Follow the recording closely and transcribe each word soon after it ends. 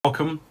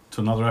Welcome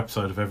to another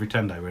episode of Every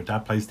 10 Day where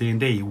Dad plays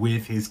D&D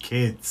with his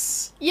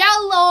kids.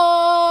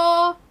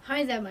 Yellow!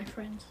 Hi there, my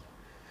friends.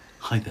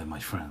 Hi there, my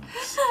friends.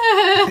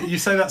 You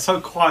say that so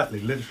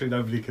quietly, literally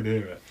nobody can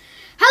hear it.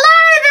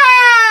 Hello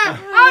there!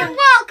 And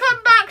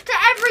welcome back to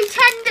Every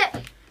 10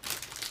 Day.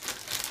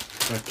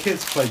 Where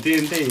kids play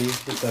D&D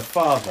with their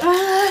father. Who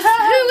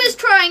is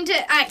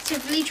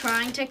actively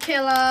trying to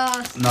kill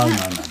us? No. I'm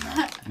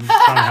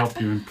just trying to help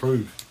you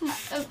improve.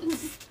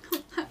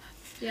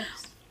 Yes.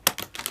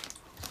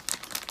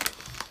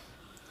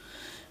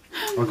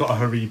 I've got a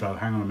Haribo,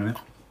 hang on a minute.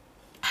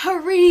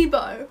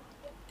 Haribo.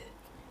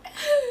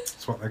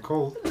 That's what they're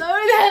called. No,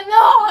 they're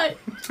not.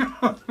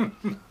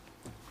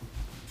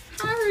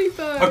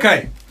 Haribo.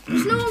 Okay.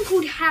 There's no one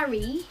called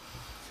Harry.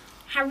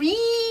 Harry.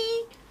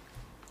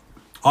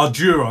 Our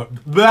duo.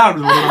 Finish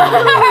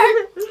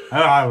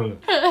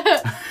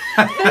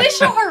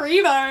your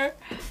Haribo.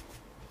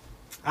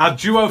 Our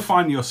duo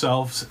find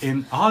yourselves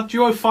in... Our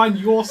duo find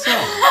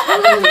yourselves?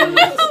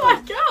 Oh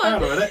my god. Hang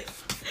on a minute.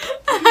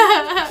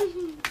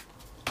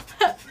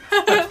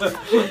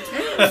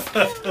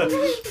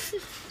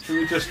 Let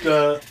me just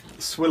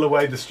swill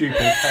away the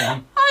stupid. Hang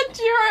on. How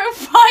do you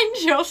find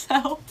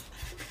yourself?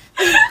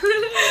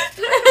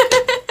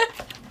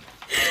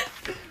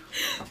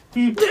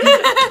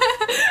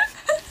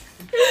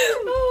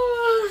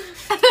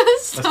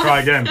 Let's try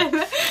again.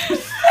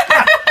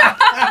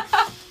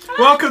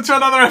 Welcome to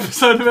another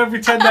episode of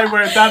Every 10 Day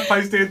where Dad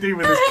plays D&D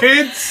with his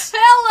kids.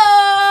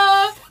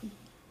 Hello!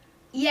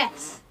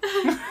 Yes.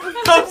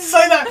 Don't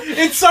say that.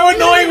 It's so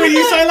annoying when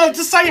you say hello.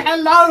 Just say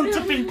hello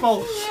to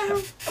people.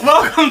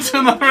 Welcome to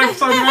another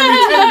episode of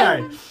Every 10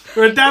 Day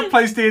where Dad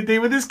plays D&D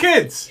with his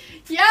kids.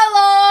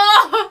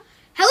 Yellow!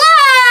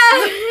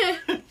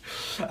 Hello!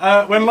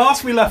 When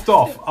last we left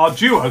off, our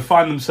duo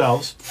find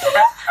themselves...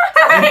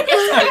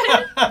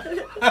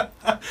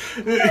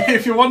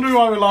 If you're wondering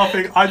why we're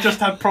laughing, I just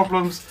had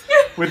problems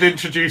with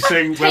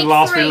introducing when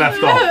last we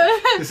left off.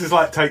 This is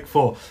like take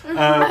 4.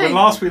 When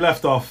last we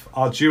left off,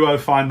 our duo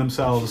find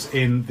themselves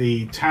in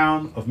the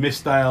town of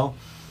Mistdale,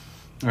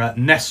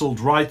 nestled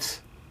right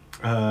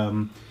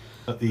on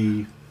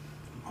the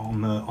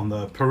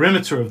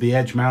perimeter of the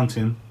Edge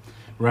Mountain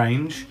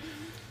range.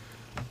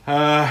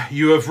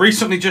 You have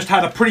recently just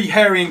had a pretty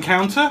hairy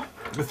encounter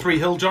with 3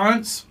 hill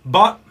giants,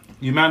 but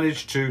you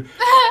managed to...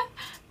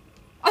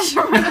 I just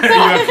remembered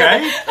Are you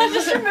okay? I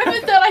just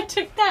remembered that I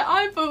took their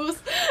eyeballs.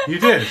 You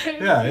did?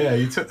 Yeah,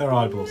 you took their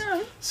eyeballs.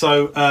 No.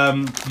 So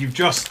you've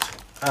just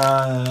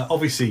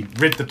obviously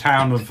rid the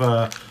town of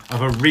a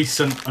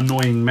recent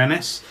annoying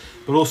menace,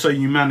 but also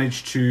you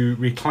managed to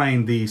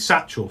reclaim the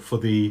satchel for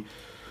the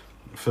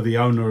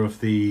owner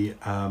of the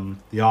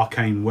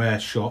Arcane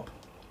Ware shop.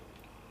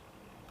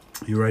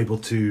 You were able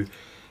to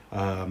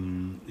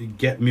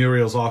get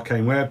Muriel's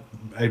Arcane Ware,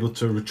 able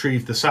to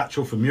retrieve the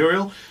satchel for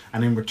Muriel,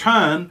 and in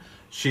return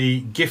she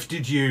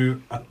gifted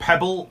you a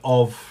pebble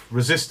of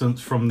resistance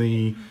from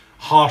the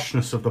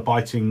harshness of the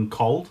biting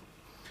cold,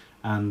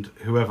 and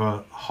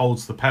whoever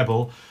holds the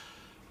pebble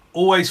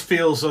always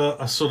feels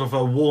a sort of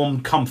a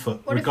warm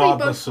comfort. What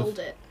regardless if we both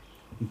of hold it?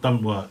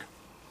 Don't work.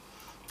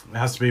 It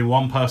has to be in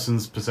one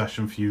person's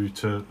possession for you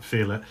to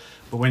feel it,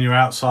 but when you're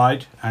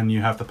outside and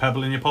you have the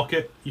pebble in your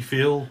pocket, you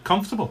feel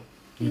comfortable.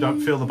 You don't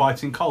feel the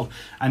biting cold,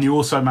 and you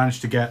also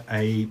manage to get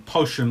a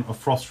potion of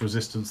frost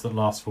resistance that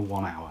lasts for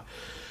 1 hour.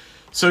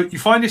 So you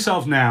find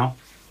yourself now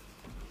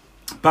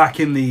back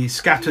in the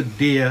Scattered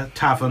Deer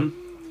Tavern,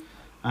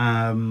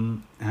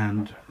 and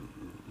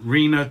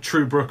Rena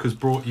Truebrook has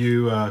brought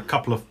you a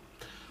couple of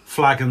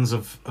flagons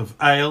of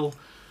ale,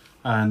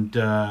 and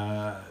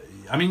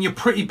I mean, you're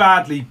pretty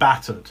badly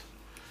battered.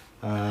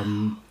 We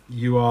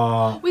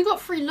got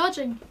free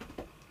lodging.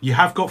 You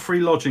have got free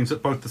lodgings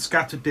at both the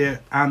Scattered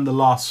Deer and the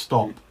Last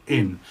Stop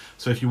Inn.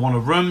 So if you want a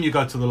room, you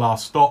go to the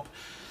Last Stop.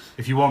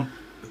 If you want...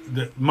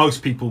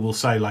 most people will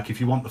say, like, if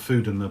you want the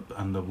food and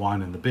the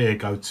wine and the beer,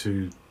 go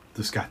to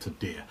the Scattered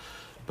Deer.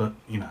 But,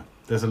 you know,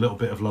 there's a little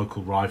bit of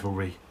local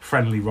rivalry,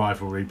 friendly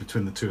rivalry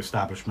between the two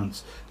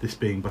establishments, this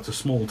being but a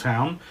small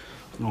town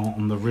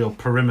on the real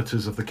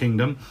perimeters of the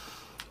kingdom.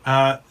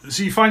 So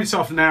you find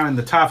yourself now in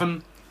the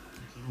tavern,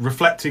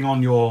 reflecting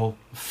on your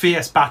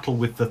fierce battle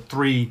with the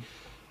 3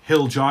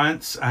 hill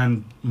giants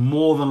and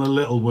more than a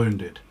little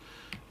wounded.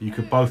 You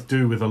could both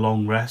do with a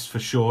long rest for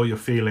sure. You're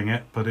feeling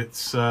it, but it's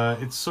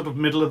sort of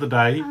middle of the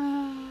day.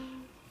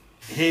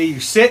 Here you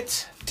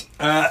sit.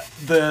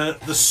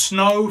 The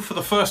snow, for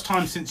the first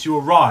time since you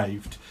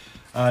arrived,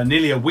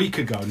 nearly a week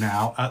ago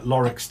now at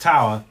Lorik's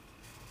Tower.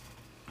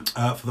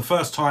 For the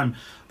first time,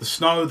 the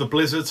snow, the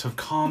blizzards have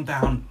calmed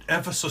down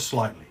ever so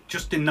slightly,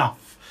 just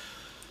enough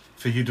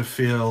for you to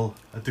feel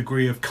a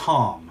degree of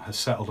calm has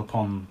settled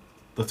upon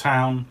the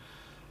town,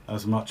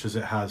 as much as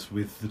it has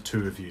with the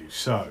 2 of you.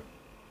 So,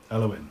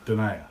 Elowyn,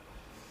 Danae,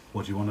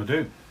 what do you want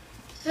to do?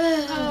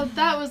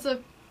 That was a...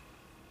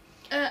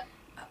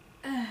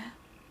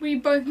 we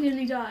both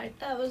nearly died.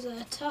 That was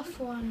a tough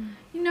one.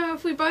 You know,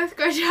 if we both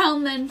go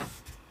down, then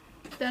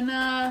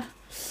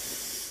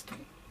there's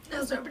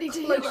nobody to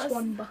heal Close us.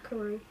 one,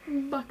 Buckaroo.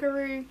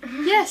 Buckaroo.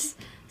 Yes.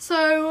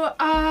 So,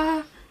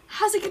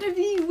 how's it gonna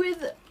be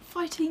with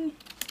fighting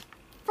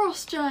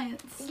frost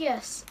giants?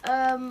 Yes.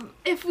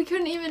 If we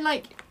couldn't even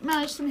like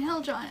manage some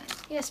hill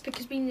giants. Yes,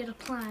 because we need a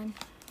plan.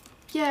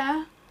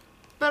 Yeah.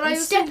 But And I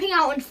also... stepping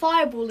out and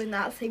fireballing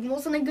that thing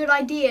wasn't a good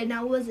idea,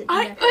 now was it?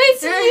 dear?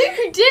 It's you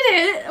who did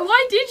it.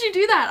 Why did you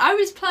do that? I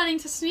was planning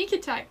to sneak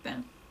attack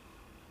them.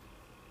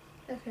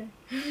 Okay.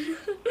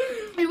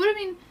 It would have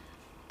been...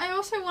 I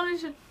also wanted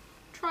to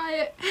try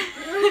it.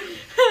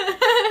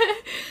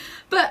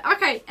 But,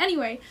 okay,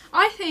 anyway.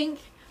 I think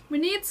we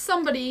need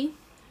somebody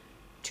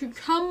to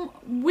come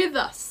with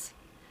us.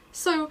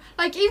 So,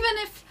 like, even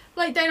if,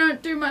 like, they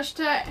don't do much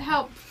to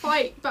help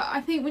fight, but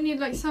I think we need,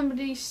 like,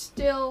 somebody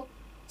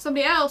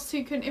else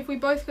who can, if we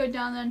both go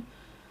down,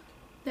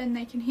 then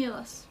they can heal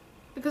us.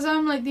 Because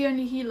I'm, like, the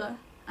only healer.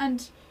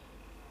 And,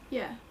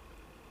 yeah.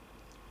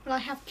 Well, I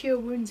have cure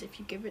wounds if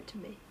you give it to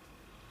me.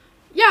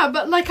 Yeah,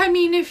 but, like, I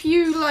mean, if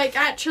you, like,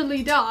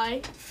 actually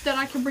die, then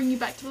I can bring you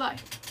back to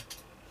life.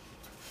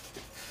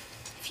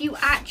 If you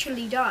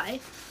actually die,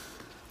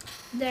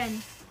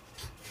 then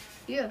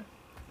yeah.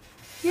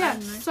 Yeah, I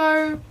don't know.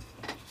 so,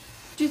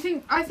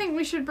 I think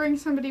we should bring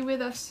somebody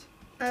with us.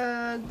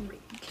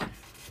 Great.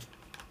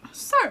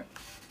 So,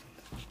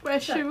 where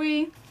should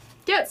we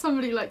get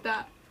somebody like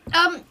that?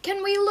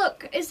 Can we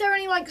look? Is there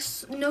any like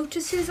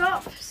notices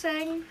up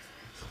saying?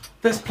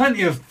 There's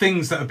plenty of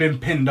things that have been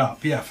pinned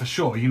up, yeah, for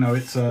sure. You know,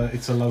 it's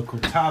a local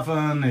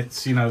tavern.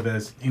 It's, you know,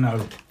 there's, you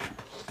know,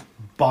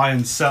 buy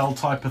and sell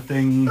type of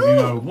thing. You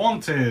know,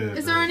 wanted.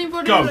 Is there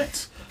anybody goat?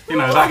 that- You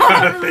know, that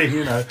kind of thing.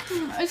 You know.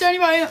 Is there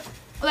anybody,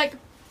 like,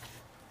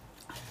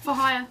 for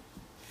hire,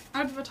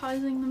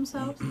 advertising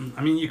themselves?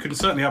 I mean, you can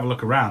certainly have a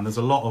look around. There's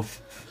a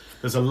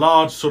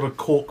large sort of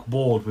cork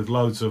board with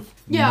loads of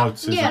Yeah.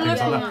 notices Yeah, and things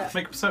yeah, like yeah. that.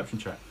 Make a perception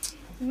check.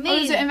 Or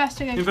is it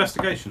investigation?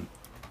 Investigation.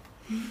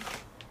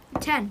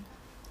 10.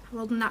 I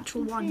rolled a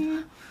natural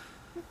 1.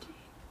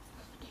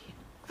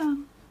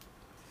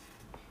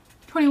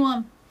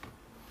 21.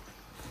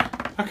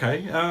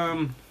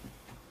 Okay.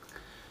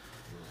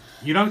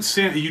 You don't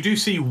see. You do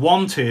see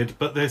wanted,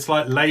 but there's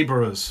like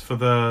labourers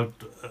for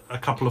a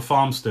couple of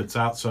farmsteads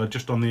outside,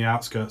 just on the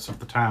outskirts of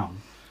the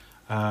town.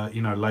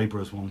 You know,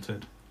 labourers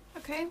wanted.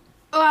 Okay.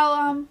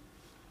 Well,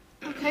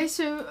 okay,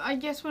 so I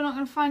guess we're not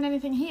going to find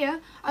anything here.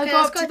 I'll Okay, go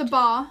let's up to go the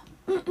bar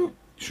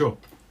Sure.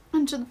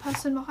 and to the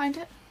person behind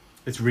it.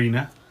 It's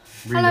Rena.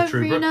 Hello,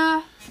 Truebrook.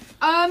 Rena.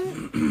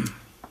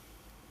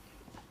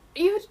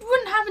 You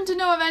wouldn't happen to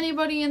know of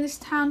anybody in this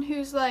town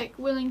who's, like,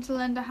 willing to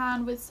lend a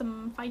hand with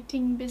some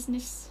fighting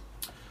business?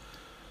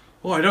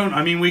 Well, I don't.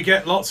 I mean, we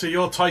get lots of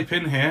your type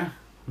in here.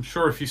 I'm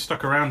sure if you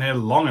stuck around here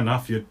long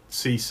enough, you'd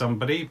see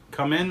somebody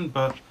come in,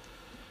 but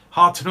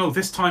hard to know.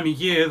 This time of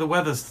year, the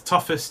weather's the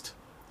toughest.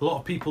 A lot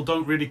of people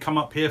don't really come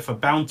up here for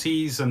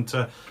bounties and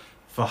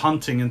for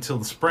hunting until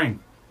the spring.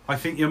 I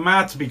think you're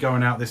mad to be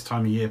going out this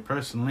time of year,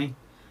 personally.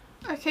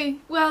 Okay,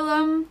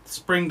 well,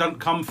 Spring doesn't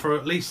come for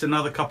at least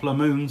another couple of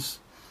moons.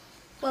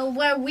 Well,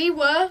 where we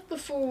were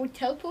before we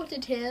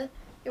teleported here,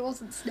 it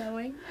wasn't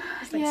snowing.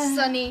 It was like Yeah.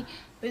 sunny.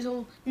 It was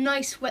all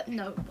nice, wet.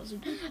 No, it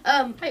wasn't.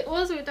 it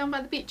was, we were down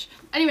by the beach.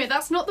 Anyway,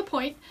 that's not the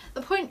point.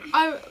 The point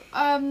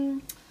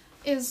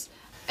is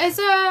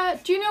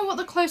do you know what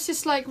the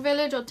closest, like,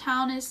 village or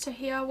town is to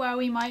here where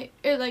we might,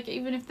 like,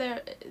 even if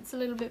it's a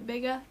little bit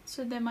bigger,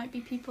 so there might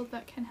be people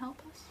that can help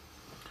us?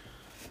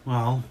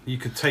 Well, you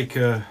could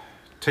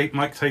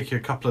might take you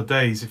a couple of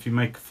days if you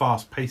make a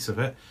fast pace of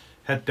it.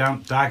 Head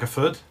down to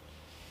Daggerford.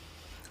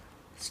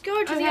 let's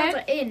go to the Okay.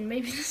 other inn.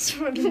 Maybe there's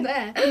someone in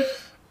there.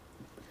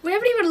 We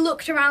haven't even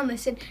looked around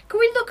this inn. Can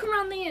we look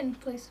around the inn,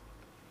 please?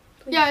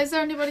 Yeah, is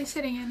there anybody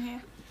sitting in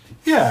here?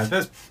 Yeah,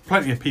 there's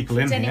plenty of people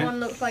in Does here. anyone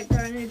look like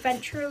they're an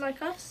adventurer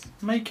like us?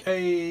 Make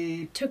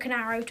a Took an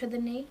arrow to the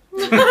knee.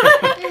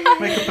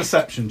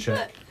 perception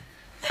check.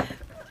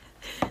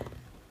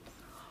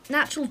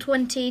 Natural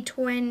 20,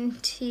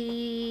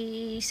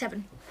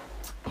 27.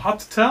 Hard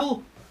to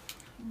tell.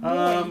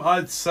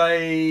 I'd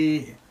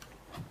say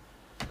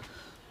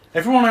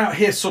everyone out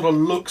here sort of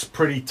looks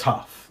pretty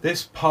tough.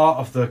 This part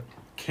of the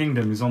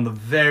kingdom is on the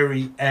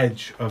very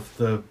edge of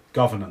the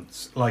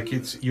governance. Like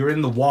you're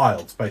in the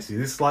wilds basically.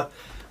 This is like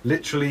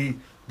literally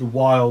the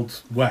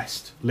wild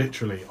west,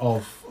 literally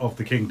of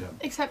the kingdom,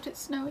 Except it's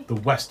snowy. the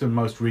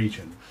westernmost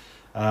region,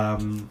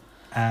 and.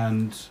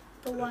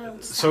 The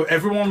wild. So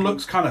everyone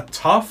looks kind of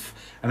tough,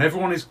 and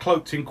everyone is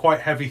cloaked in quite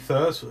heavy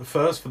furs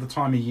for the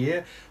time of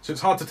year. So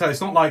it's hard to tell.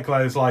 It's not like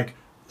there's like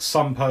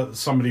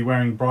somebody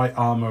wearing bright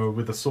armor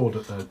with a sword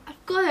at the.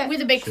 I've got it.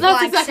 With a big That's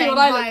flag exactly saying what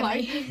I look "Hire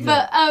like. me."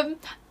 But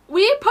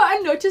we put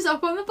a notice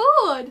up on the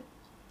board.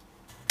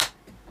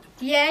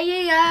 Yeah.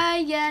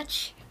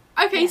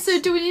 Okay, Yes. so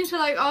do we need to,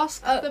 like,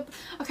 ask the...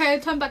 Okay, I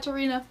turn back to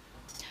Rena.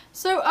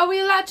 So are we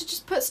allowed to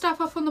just put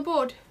stuff up on the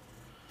board?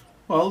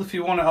 Well, if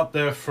you want it up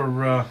there for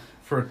a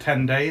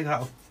 10-day,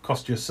 that'll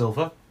cost you a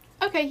silver.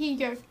 Okay, here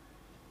you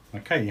go.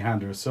 Okay, you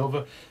hand her a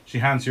silver. She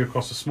hands you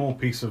across a small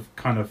piece of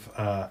kind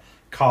of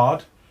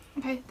card.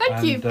 Okay,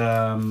 thank you.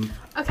 And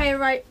Okay,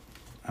 right.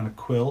 and a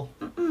quill.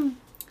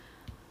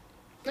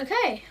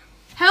 Okay.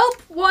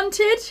 help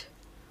wanted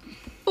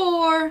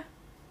for...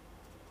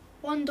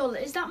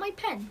 $1. Is that my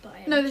pen?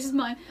 But No, this is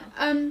mine.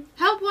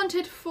 Help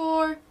wanted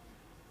for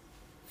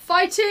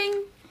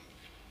fighting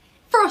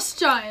frost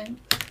giant.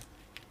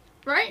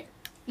 Right?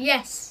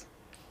 Yes.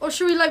 Or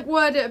should we like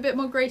word it a bit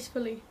more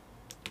gracefully?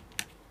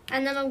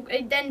 And then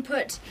I then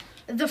put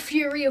the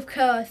Fury of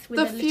Kurth with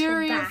The a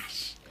Fury little of-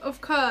 dash. Of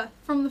Kurth,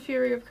 from the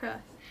Fury of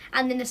Kurth.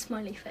 And then a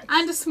smiley face.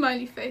 And a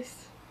smiley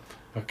face.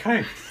 Okay.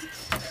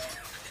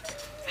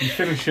 You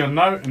finish your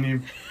note and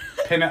you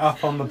pin it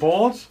up on the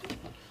board.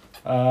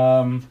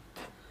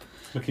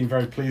 Looking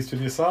very pleased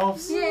with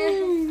yourselves.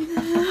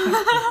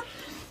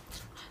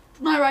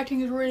 My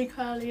writing is really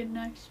curly and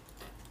nice.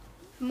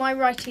 My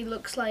righty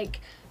looks like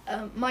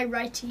my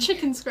righty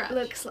Chicken scratch.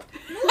 looks like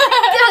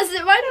does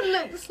it? Mine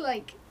looks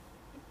like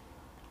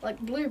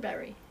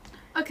blueberry.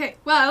 Okay,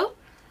 well,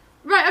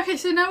 right. Okay,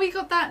 so now we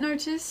got that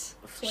notice.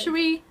 Flame. Should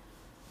we?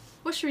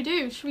 What should we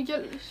do? Should we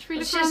look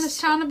Let's around this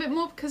just- town a bit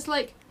more? Because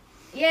like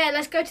Yeah,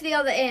 let's go to the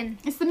other inn.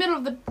 it's the middle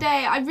of the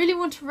day. I really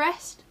want to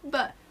rest,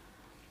 but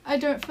I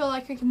don't feel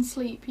like I can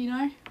sleep. You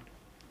know?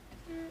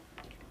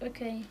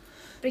 Okay.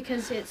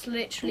 Because it's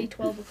literally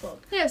 12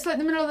 o'clock. Yeah, it's like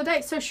the middle of the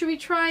day. So should we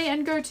try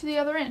and go to the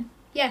other inn?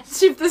 Yes.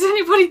 See if there's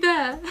anybody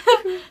there.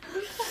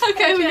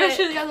 Okay, we go Okay.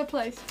 to the other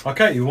place.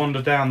 Okay, you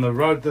wander down the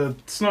road. The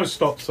snow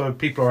stops, so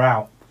people are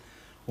out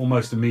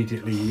almost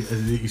immediately.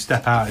 As you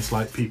step out, it's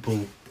like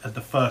people at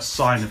the first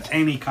sign of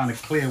any kind of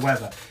clear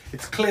weather.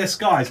 It's clear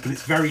skies, but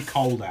it's very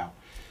cold out.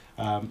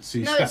 So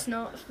you No, step. it's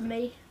not for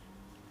me.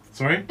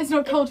 Sorry, It's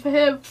not cold for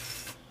him.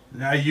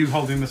 are you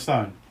holding the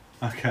stone?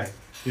 Okay,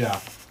 yeah.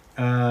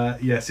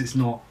 Yes, it's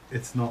not.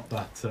 It's not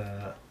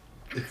that.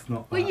 It's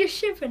not What are that. you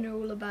shivering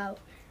all about?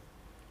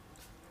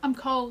 I'm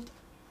cold.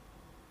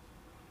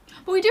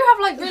 But we do have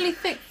like really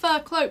thick fur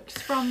cloaks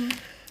from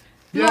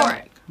Yeah.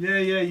 Lorik. Yeah,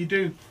 you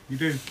do. You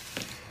do.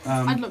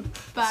 I'd look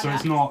bad So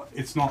at.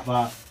 it's not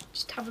that.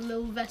 Just have a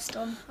little vest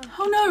on.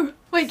 Oh no!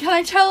 Wait, can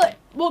I tell it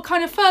what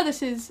kind of fur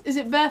this is? Is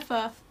it bear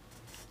fur?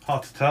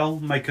 Hard to tell.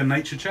 Make a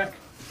nature check.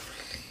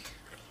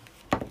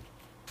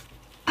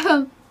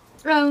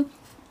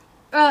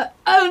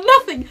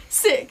 Nothing.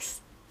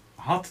 6.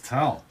 Hard to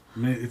tell. I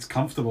mean, it's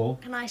comfortable.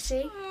 Can I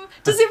see?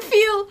 Does it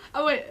feel?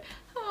 Oh wait.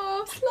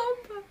 Oh,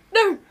 slumber.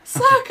 No,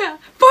 Slurker.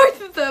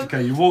 Both of them.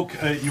 Okay, you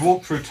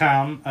walk through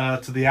town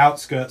to the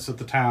outskirts of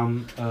the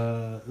town,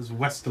 as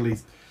westerly,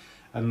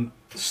 and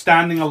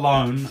standing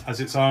alone as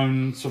its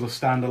own sort of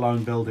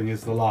standalone building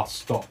is the last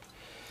stop.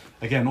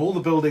 Again, all the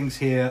buildings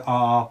here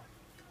are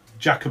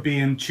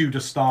Jacobean Tudor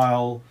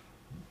style,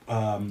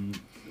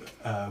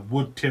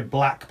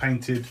 black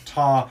painted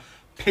tar,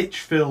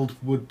 pitch-filled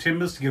wood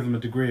timbers to give them a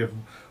degree of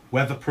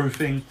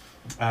weatherproofing,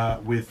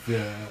 with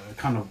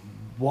kind of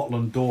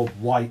Watland daub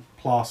white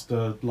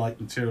plaster-like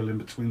material in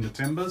between the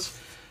timbers.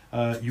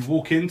 You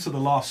walk into the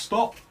last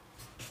stop.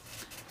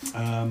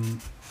 Yeah,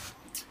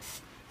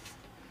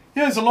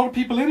 there's a lot of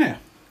people in here.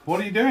 What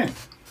are you doing?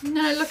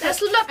 No, look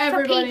Let's at look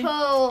everybody.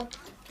 for people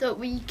that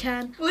we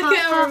can. Look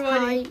at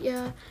everybody.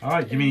 Yeah. All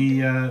right, give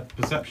me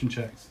perception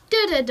checks. Da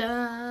da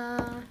da.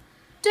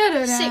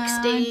 Da-da-da.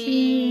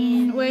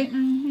 16. Wait.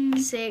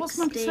 16. What's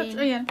my perception?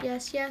 Oh yeah.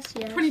 Yes.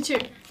 22.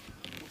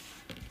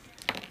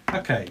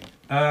 Okay.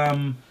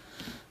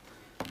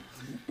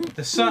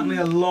 There's certainly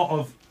a lot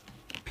of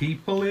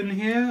people in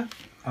here.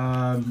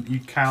 You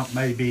count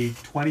maybe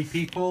 20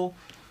 people,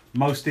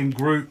 most in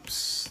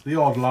groups, the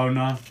odd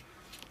loner.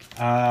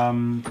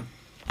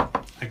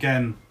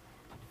 Again,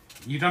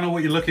 you don't know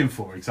what you're looking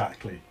for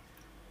exactly.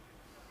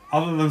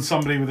 Other than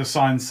somebody with a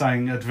sign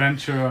saying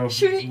 "Adventure of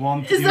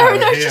One." Is there a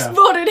notice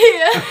board in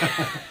here?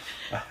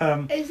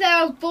 Is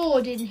there a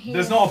board in here?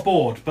 There's not a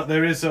board, but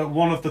there is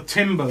one of the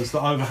timbers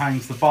that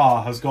overhangs the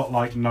bar has got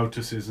like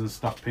notices and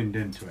stuff pinned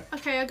into it.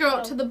 Okay, I go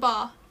up to the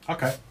bar.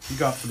 Okay, you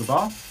go up to the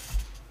bar.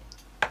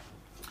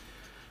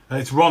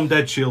 It's Ron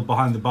Deadshield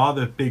behind the bar,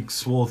 the big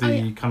swarthy Oh,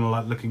 yeah. kind of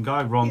like looking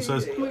guy. Ron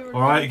says,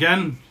 "All right,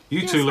 again, you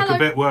Yes, two look hello. a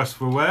bit worse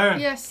for wear."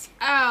 Yes.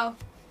 Ow.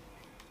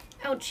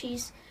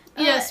 Ouchies.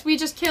 Yes, we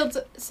just killed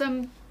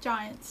some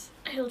giants.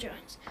 Hill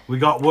giants. We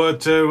got word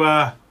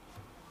to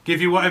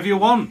give you whatever you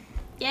want.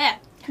 Yeah.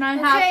 Can I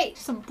Okay. have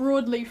some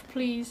broadleaf,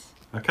 please?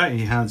 Okay,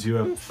 he hands you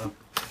a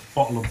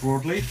bottle of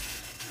broadleaf.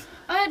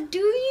 Do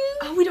you?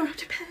 Oh, we don't have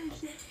to pay.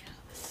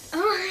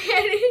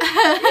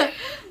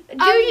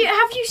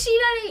 Have you seen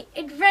any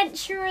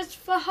adventurers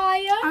for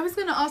hire? I was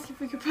going to ask if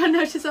we could put a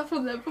notice up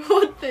on the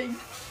board thing.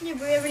 Yeah,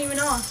 but we haven't even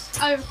asked.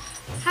 Oh,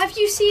 Have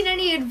you seen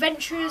any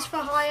adventurers for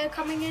hire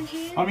coming in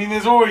here? I mean,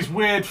 there's always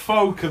weird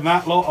folk and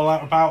that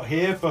lot about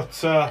here,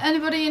 but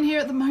anybody in here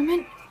at the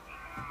moment?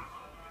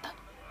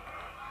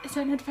 Is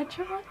there an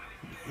adventurer?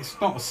 it's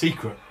not a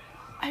secret.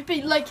 I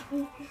mean, like,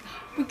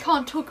 we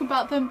can't talk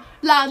about them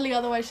loudly,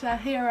 otherwise they'll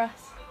hear us.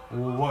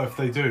 Well, what if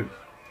they do?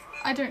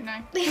 I don't know.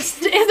 Is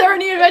there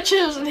any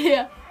adventurers in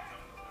here?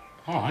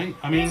 All right,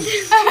 I mean,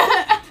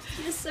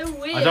 It's so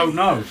weird. I don't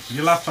know.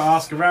 You'll have to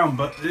ask around,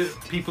 but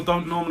people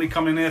don't normally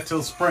come in here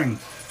till spring.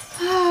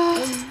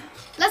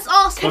 Let's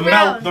ask The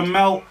around.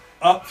 melt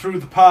up through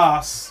the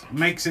pass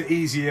makes it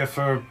easier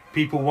for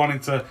people wanting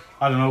to,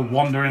 I don't know,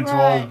 wander into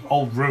Right.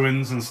 old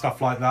ruins and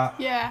stuff like that.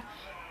 Yeah.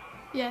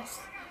 Yes.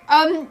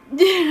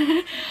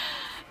 You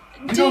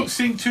don't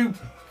seem too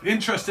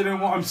interested in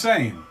what I'm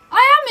saying. I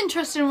am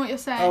interested in what you're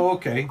saying. Oh,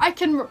 okay. I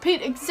can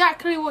repeat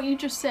exactly what you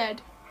just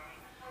said.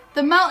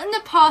 The melt in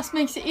the past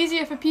makes it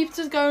easier for people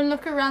to go and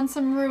look around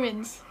some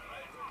ruins.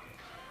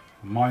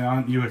 My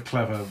aren't you a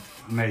clever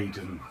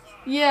maiden?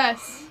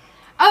 Yes.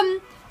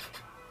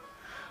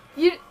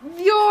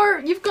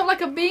 You've got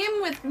like a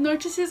beam with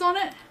notices on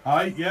it.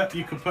 Aye, yeah,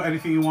 you can put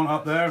anything you want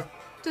up there.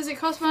 Does it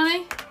cost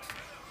money?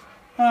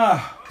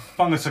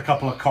 Bung us a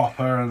couple of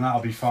copper and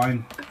that'll be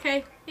fine.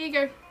 Okay, here you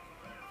go.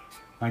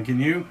 Thanking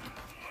you.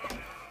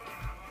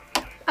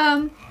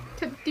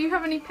 Do you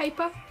have any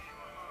paper?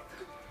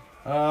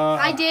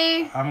 I do.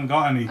 I haven't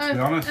got any, to be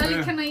honest with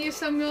you. Can I use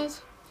some of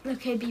yours?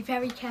 Okay, be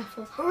very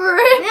careful. Okay.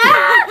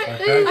 I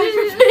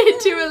put it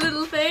into a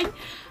little thing,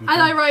 and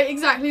I write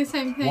exactly the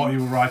same thing. What are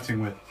you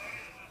writing with?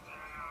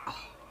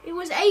 It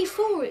was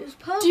A4. It was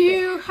perfect. Do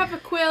you have a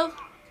quill?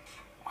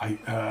 I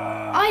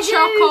do.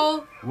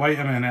 Charcoal. Wait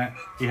a minute.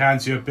 He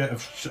hands you a bit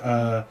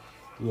of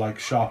like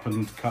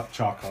sharpened cut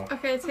charcoal.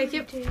 Okay, take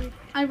it.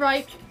 I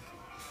write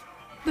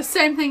the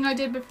same thing I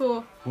did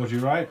before. What do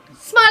you write?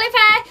 Smiley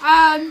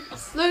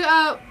face.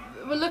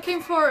 We're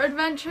looking for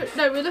adventure.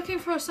 No, we're looking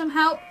for some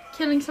help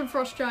killing some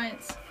frost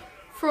giants.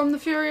 From the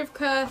Fury of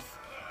Kurth,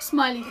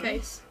 smiley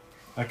face.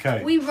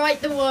 Okay. We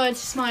write the word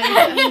smiley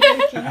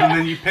face. And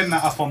then you pin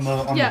that up on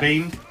the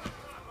beam.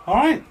 All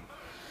right.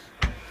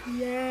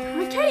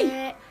 Yeah.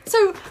 Okay.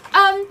 So,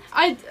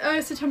 I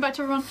also turn back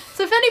to everyone.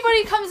 So, if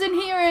anybody comes in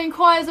here and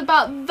inquires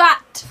about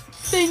that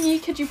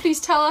thingy, could you please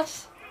tell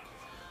us?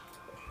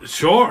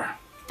 Sure.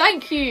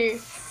 Thank you.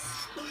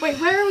 Wait,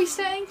 where are we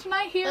staying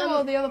tonight? Here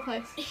or the other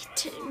place?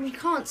 We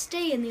can't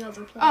stay in the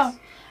other place.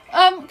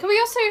 Oh. Can we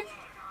also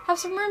have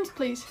some rooms,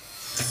 please?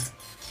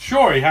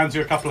 Sure. He hands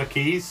you a couple of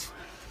keys.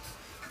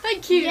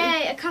 Thank you.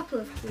 Yeah, a couple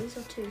of keys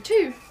or two.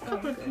 Two. Oh,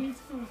 Couple of good. keys.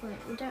 Oh,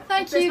 right, we don't,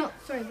 Thank there's you. Not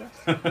three of us.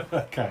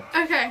 Okay.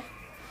 Okay.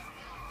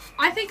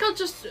 I think I'll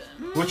just.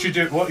 What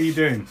are you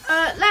doing?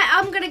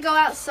 I'm gonna go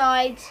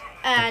outside.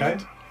 And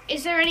Okay.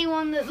 is there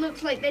anyone that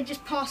looks like they're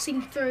just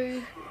passing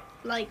through,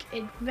 like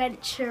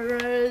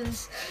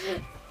adventurers?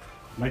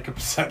 Make a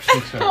perception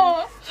check.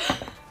 Oh.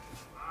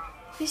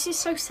 This is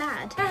so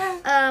sad.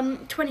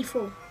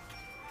 24.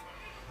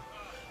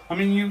 I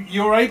mean,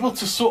 you're able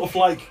to sort of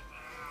like.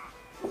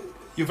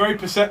 You're very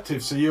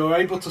perceptive, so you're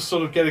able to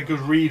sort of get a good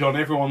read on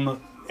everyone.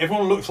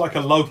 Everyone looks like a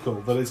local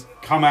that has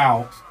come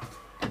out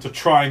to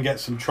try and get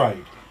some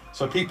trade.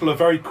 So people are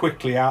very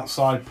quickly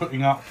outside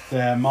putting up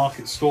their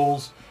market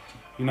stalls.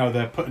 You know,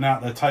 they're putting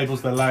out their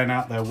tables, they're laying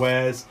out their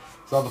wares.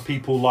 There's other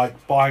people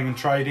like buying and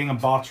trading and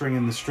bartering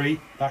in the street,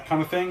 that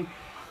kind of thing.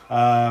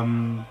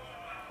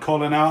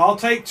 Calling out, I'll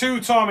take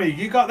 2, Tommy.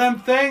 You got them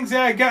things?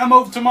 Yeah, get them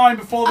over to mine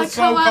before the I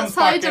snow come comes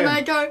back outside in. and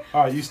I go,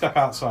 All right, you step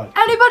outside.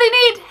 anybody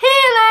need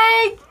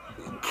healing?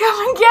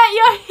 Come and get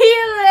your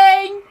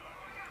healing.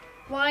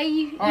 Why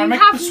you? All right, you make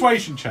a have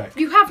persuasion check.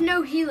 You have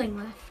no healing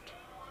left.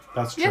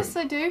 That's true. Yes,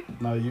 I do.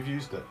 No, you've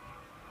used it.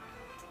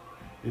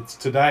 It's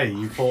today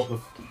you fought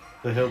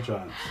the hill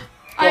giants.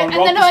 Go on, And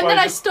roll then I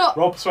persuasion. stop.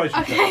 Roll persuasion.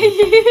 Okay.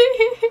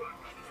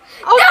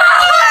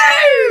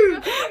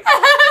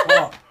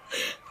 No!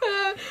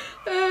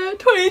 What?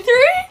 23?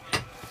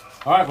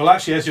 All right. Well,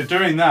 actually, as you're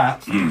doing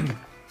that,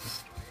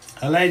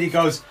 a lady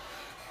goes,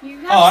 You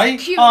have "Aye,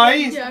 cure. aye,"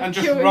 Yeah, and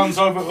just curing. runs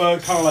over,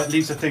 kind of like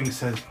leaves a thing.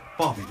 Says,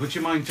 "Bobby, would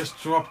you mind just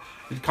drop?"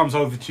 It comes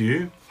over to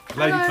you. The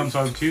lady Hello. comes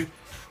over to you,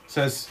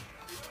 says,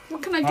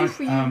 What can I do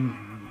for you?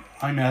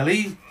 I'm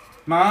Ellie,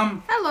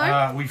 ma'am.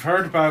 Hello. We've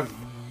heard about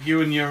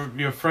you and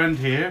your friend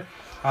here.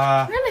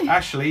 Really?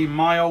 Actually,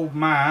 my old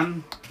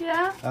man,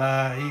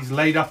 Yeah. he's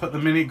laid up at the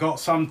minute, got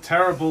some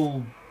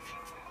terrible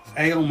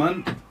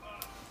ailment.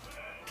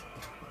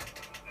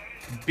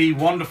 Be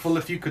wonderful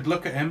if you could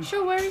look at him.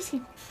 Sure, where is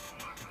he?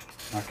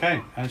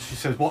 Okay. And she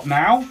says, "What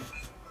now?"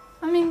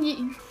 I mean,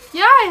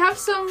 yeah, I have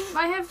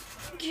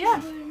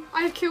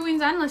Cure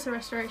Wounds and Lesser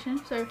Restoration,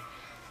 so.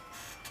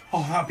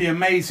 Oh, that'd be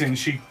amazing.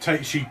 She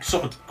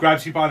sort of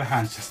grabs you by the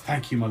hand, says,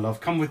 "Thank you, my love.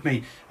 Come with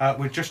me.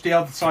 We're just the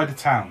other side of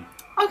town.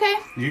 Okay.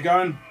 You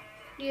going?"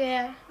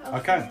 Yeah.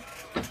 Okay.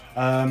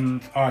 All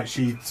right.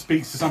 She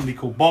speaks to somebody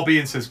called Bobby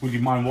and says, "Would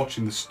you mind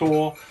watching the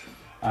store?"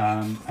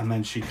 And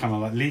then she kind of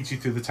like leads you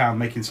through the town,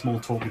 making small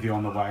talk with you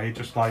on the way.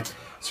 Just like,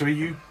 so are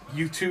you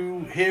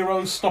two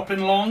heroes stopping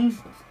long?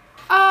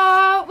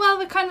 Well,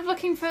 we're kind of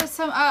looking for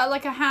some,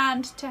 like a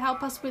hand to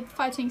help us with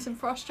fighting some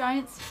frost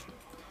giants.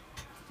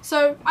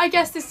 So I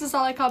guess this is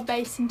like our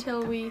base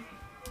until we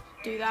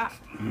do that.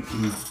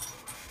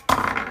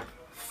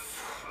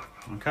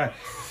 Okay.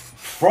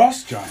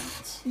 Frost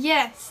giants.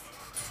 Yes.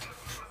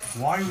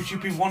 Why would you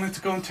be wanting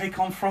to go and take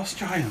on frost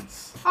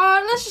giants?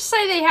 Let's just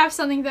say they have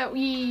something that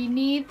we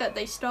need, that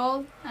they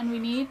stole, and we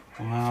need.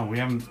 Wow,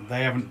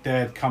 they haven't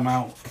dared come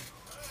out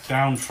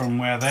down from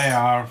where they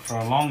are for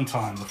a long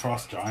time, the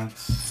frost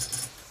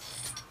giants.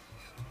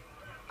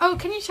 Oh,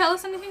 can you tell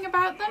us anything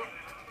about them?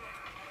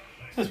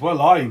 Says, well,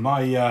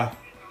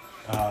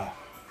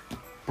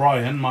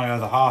 Brian, my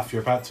other half,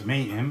 you're about to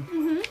meet him.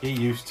 Mm-hmm. He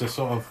used to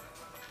sort of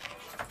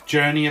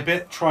journey a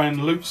bit, try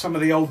and loot some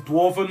of the old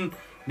dwarven,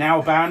 now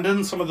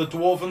abandoned, some of the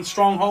dwarven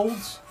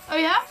strongholds. Oh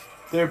yeah.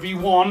 There'd be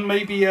one,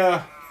 maybe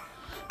a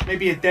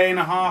day and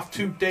a half,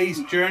 2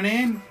 days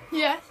journeying.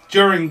 Yeah.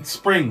 During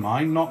spring,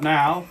 mind, not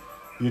now.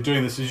 You're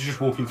doing this as you're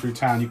just walking through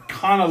town. You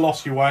kind of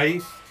lost your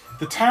way.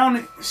 The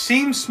town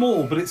seems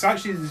small, but it's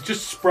actually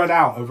just spread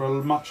out over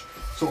a much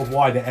sort of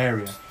wider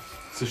area.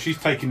 So she's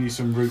taking you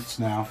some routes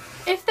now.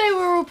 If they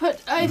were all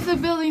if the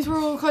buildings were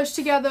all close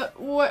together,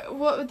 what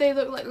would they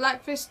look like?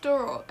 Lackvista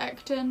or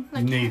Ecton?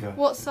 Like, Neither.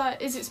 What size?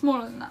 Is it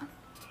smaller than that?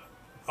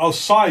 Oh,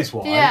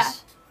 size-wise? Yeah.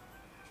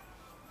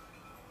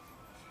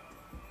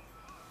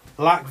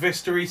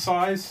 Lackvista-y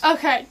size?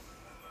 Okay.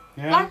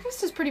 Yeah.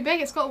 Lackvista's pretty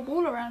big. It's got a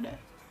wall around it.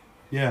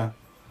 Yeah.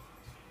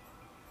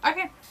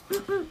 Okay.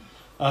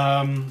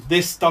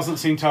 This doesn't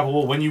seem to have a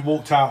wall. When you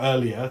walked out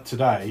earlier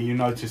today, you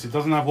noticed it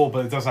doesn't have a wall,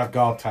 but it does have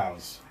guard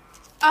towers.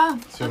 Oh,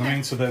 See what okay. I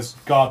mean? So there's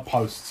guard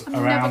posts I'm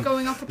never around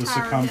going up a the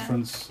tower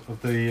circumference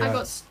of the... again. I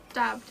got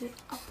stabbed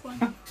up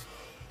one.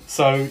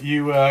 So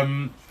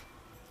you,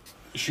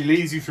 she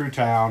leads you through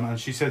town, and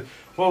she said,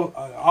 "Well,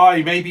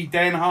 maybe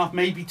day and a half,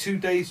 maybe 2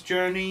 days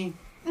journey,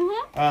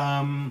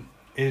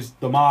 is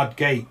the Mard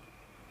Gate.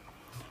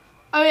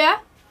 Oh yeah.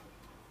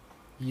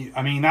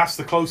 I mean, that's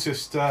the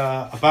closest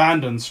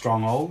abandoned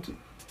stronghold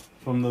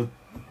from the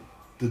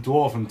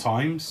dwarven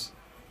times.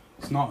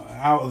 It's not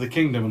out of the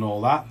kingdom and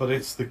all that, but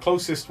it's the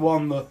closest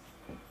one that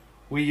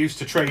we used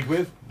to trade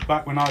with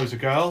back when I was a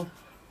girl.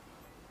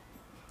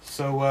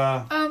 So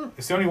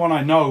it's the only one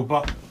I know.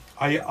 But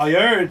I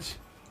heard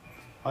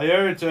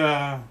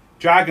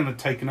Dragon had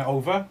taken it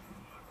over,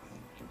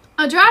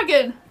 A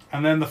dragon.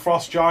 and then the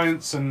frost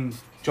giants and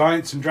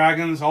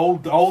dragons,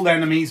 old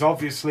enemies,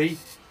 obviously,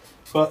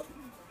 but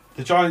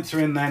the giants are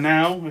in there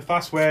now.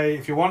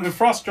 If you're wanting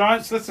frost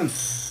giants, listen,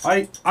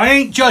 I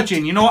ain't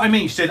judging. You know what I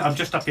mean? She said, I'm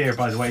just up here,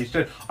 by the way. She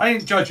said, I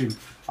ain't judging.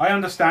 I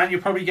understand.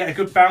 You'll probably get a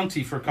good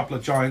bounty for a couple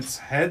of giants'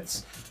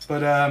 heads,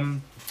 but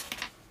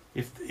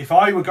if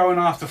I were going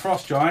after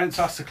frost giants,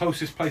 that's the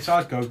closest place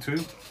I'd go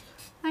to.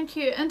 Thank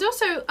you. And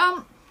also,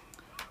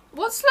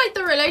 what's like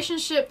the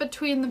relationship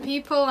between the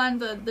people and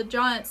the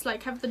giants?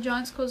 Like, have the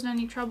giants caused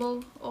any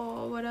trouble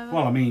or whatever?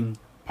 Well, I mean,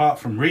 apart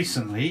from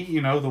recently,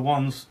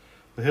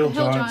 the hill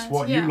giants,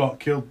 what yeah. you lot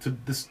killed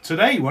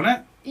today,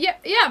 wasn't it?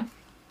 Yeah.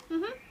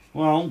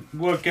 Well,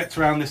 word gets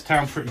around this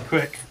town pretty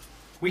quick.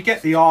 We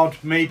get the odd,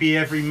 maybe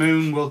every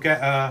moon we'll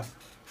get a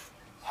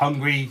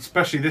hungry,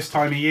 especially this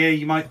time of year,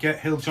 you might get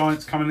hill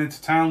giants coming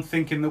into town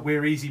thinking that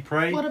we're easy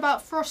prey. What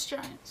about frost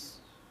giants?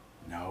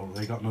 No,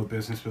 they got no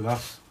business with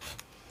us.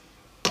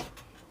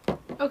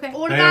 Okay.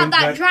 What They about don't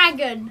that like-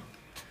 dragon?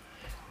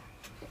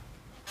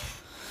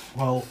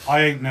 Well,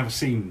 I ain't never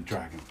seen the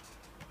dragon,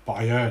 but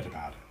I heard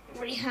about it.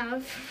 We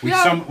have.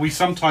 We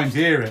sometimes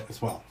hear it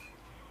as well.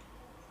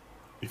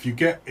 If you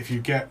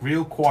get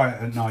real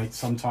quiet at night,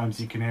 sometimes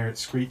you can hear it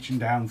screeching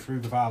down through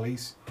the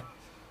valleys.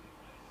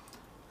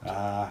 We're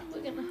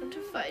gonna have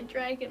to fight a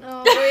dragon,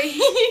 aren't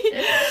we?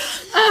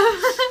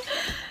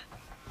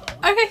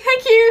 Okay,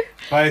 thank you.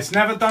 But it's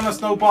never done us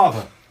no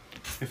bother.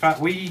 In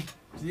fact, I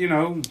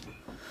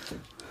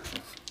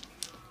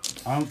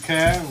don't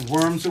care.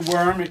 Worm's a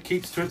worm. It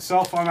keeps to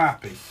itself. I'm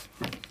happy.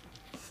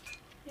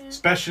 Yeah.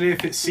 Especially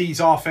if it sees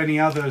off any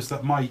others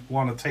that might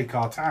want to take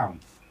our town.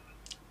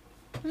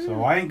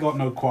 So I ain't got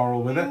no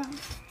quarrel with it.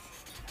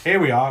 Here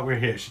we are. We're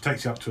here. She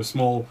takes you up to a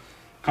small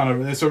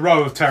there's a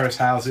row of terrace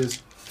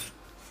houses.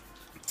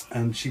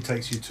 And she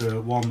takes you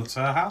to one that's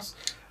her house.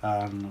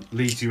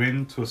 Leads you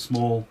into a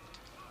small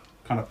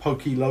kind of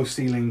pokey,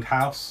 low-ceilinged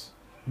house.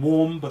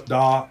 Warm but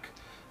dark.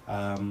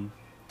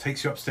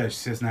 Takes you upstairs. She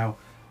says now,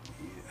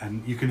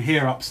 and you can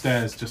hear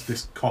upstairs just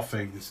this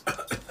coughing, this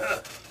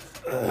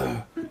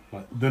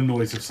like the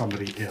noise of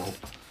somebody ill.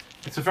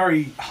 It's a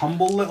very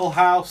humble little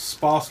house,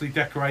 sparsely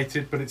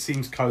decorated, but it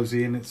seems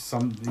cozy, and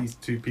these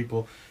two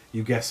people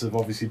you guess have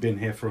obviously been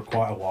here for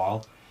quite a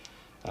while.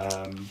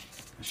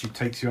 She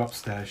takes you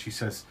upstairs. She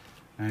says,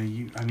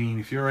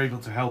 if you're able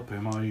to help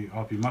him,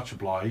 I'll be much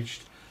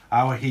obliged.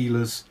 Our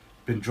healer's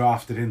been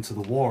drafted into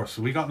the war,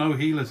 so we got no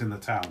healers in the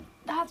town.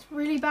 That's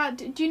really bad.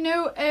 Do you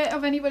know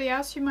of anybody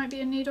else who might be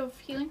in need of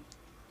healing?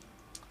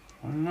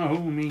 I don't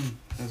know.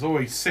 There's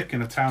always sick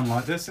in a town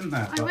like this, isn't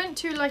there? I went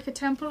to like a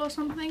temple or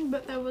something,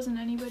 but there wasn't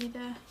anybody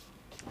there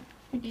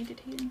who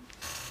needed healing.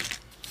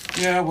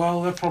 Yeah,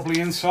 well, they're probably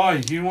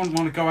inside. You wouldn't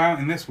want to go out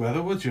in this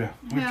weather, would you?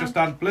 We've Yeah. just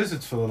had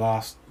blizzards for the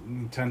last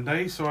 10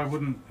 days, so I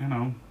wouldn't,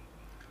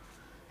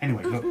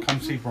 Anyway, look,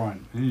 come see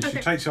Brian. And she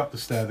Okay. takes you up the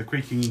stair, the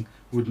creaking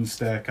wooden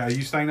staircase. Are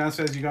you staying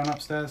downstairs? Are you going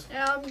upstairs?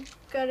 Yeah, I'm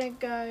gonna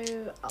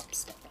go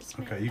upstairs.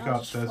 Okay, maybe. you go I'll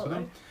just upstairs with follow.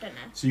 them. Don't know.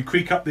 So you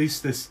creak up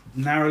this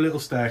narrow little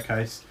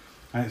staircase,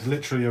 and it's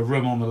literally a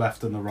room on the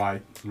left and the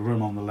right. The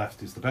room on the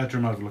left is the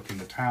bedroom overlooking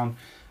the town,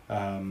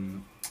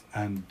 and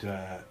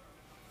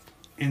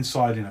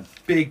inside in a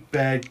big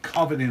bed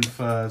covered in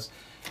furs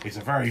is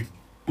a very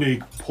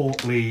big,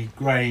 portly,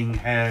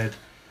 greying-haired,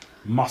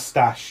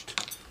 mustached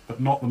but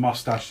not the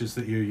mustaches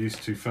that you're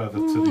used to further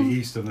to the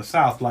east and the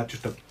south. Like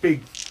just a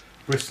big,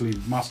 bristly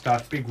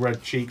mustache, big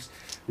red cheeks,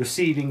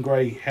 receding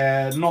grey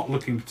hair, not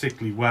looking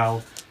particularly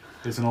well.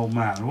 Is an old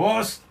man.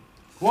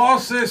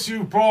 What's this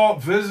you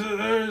brought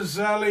visitors,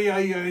 Ellie?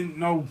 Ain't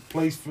no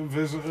place for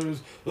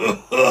visitors.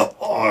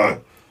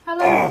 Hello,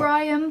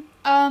 Brian.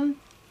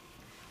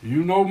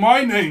 You know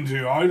my name, do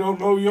you? I don't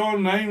know your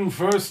name.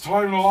 First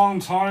time in a long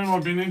time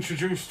I've been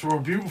introduced to a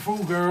beautiful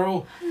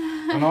girl,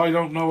 and I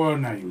don't know her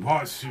name.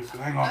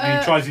 Hang on.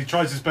 And he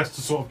tries his best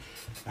to sort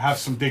of have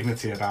some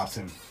dignity about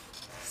him.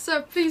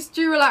 So please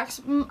do relax.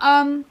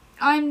 I'm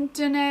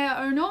Danae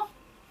Onor.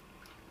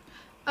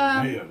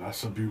 Hey,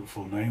 that's a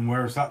beautiful name.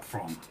 Where's that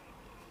from?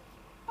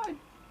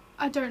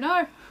 I don't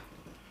know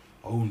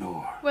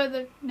Onor. where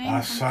the name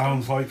That comes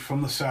sounds like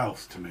from the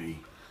south to me.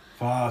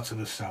 Far to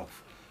the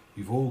south.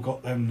 You've all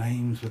got them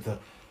names with the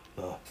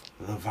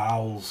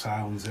vowel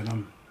sounds in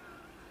them.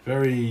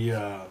 Very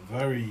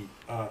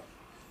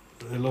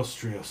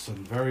illustrious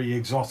and very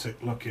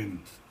exotic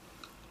looking.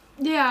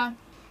 from. Yeah.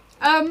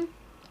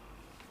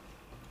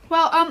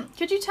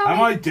 Could you tell Am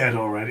me? I dead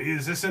already?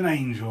 Is this an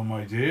angel,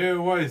 my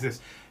dear? What is this?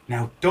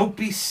 Now, don't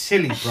be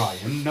silly,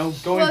 Brian. No,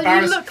 go Well, you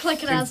embarrass, look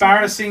like an asshole.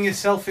 embarrassing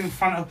yourself in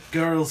front of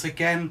girls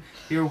again.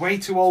 You're way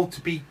too old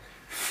to be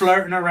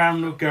flirting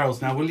around with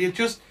girls. Now, will you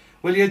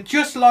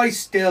just lie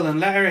still and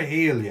let her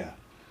heal you?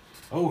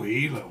 Oh,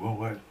 healer.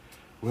 Well,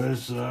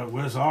 where's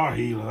our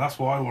healer? That's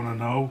what I want to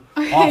know.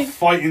 Off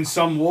fighting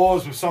some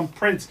wars with some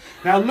prince.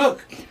 Now,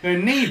 look, they're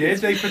needed.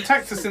 They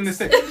protect us in this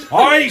thing.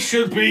 I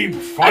should be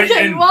fighting.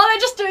 Okay, while they're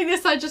just doing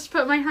this, I just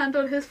put my hand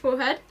on his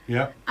forehead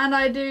Yeah. and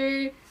I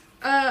do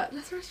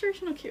lesser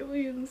restoration or cure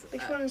wounds.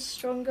 Which one is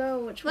stronger?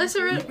 Which one?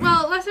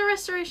 Lesser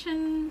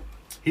restoration.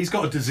 He's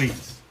got a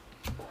disease.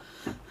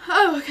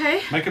 Oh,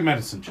 okay. Make a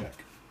medicine check.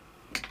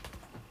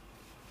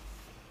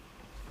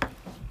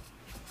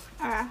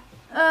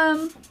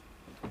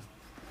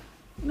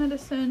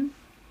 Medicine.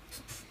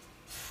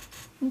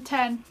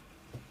 10.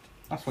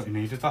 That's what you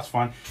needed. That's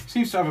fine. He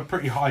seems to have a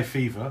pretty high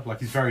fever. Like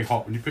he's very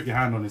hot. When you put your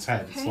hand on his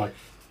head, it's Okay. like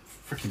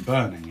freaking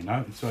burning. You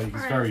know. It's like he's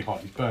Right. very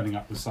hot. He's burning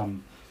up with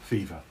some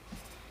fever.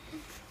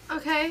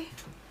 Okay.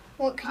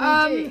 What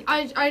can you do?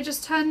 I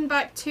just turn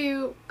back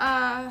to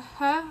her.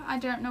 I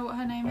don't know what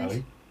her name is.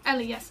 Ellie?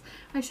 Ellie, yes.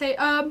 I say,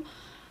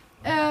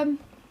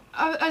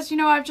 as you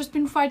know, I've just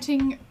been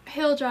fighting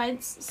hill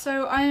giants,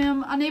 so I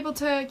am unable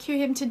to cure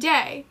him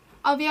today.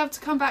 I'll be able to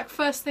come back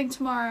first thing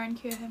tomorrow and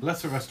cure him.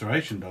 Lesser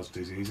restoration does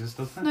diseases,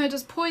 doesn't it? No, it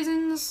does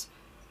poisons,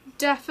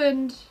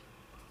 deafened,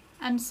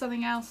 and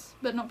something else,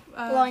 but not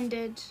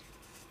Blinded.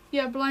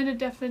 Yeah, blinded,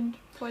 deafened,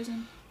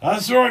 poison.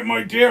 That's right,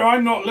 my dear.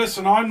 I'm not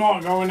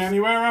going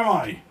anywhere, am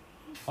I?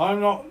 I'm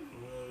not.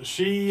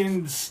 She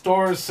in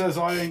stores says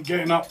I ain't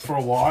getting up for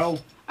a while.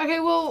 Okay,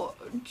 well,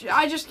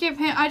 I just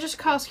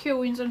cast cure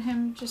wounds on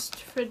him just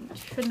for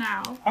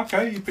now.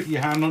 Okay, you put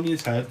your hand on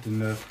his head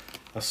and a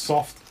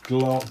soft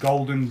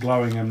golden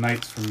glowing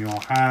emanates from your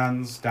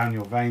hands, down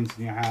your veins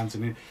in your hands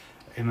and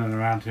in and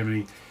around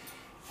him.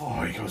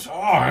 And he goes, oh,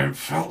 I haven't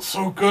felt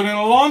so good in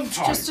a long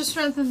time. Just to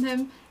strengthen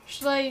him,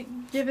 should I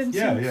give him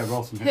some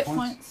roll some hit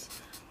points?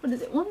 What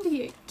is it?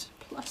 1d8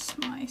 plus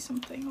my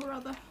something or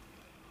other.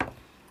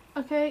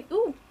 Okay,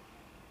 ooh.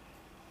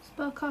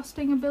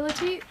 Spellcasting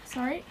ability,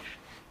 sorry.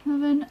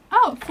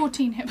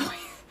 14 hit points.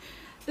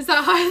 Is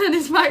that higher than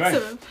his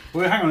maximum?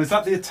 Well, hang on, is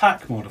that the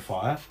attack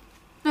modifier?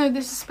 No,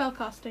 this is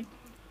spellcasting.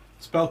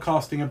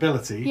 Spellcasting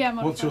ability? Yeah,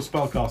 What's your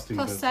spellcasting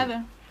Plus ability?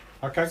 7.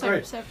 Okay,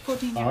 great. So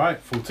 14. All right,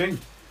 14.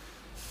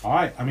 All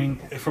right, I mean,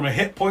 from a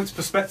hit points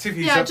perspective,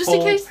 he's Yeah, at just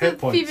full in case the hit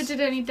points. fever did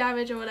any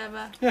damage or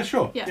whatever. Yeah,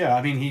 sure. Yeah. Yeah,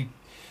 I mean, he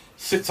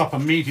sits up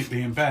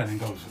immediately in bed and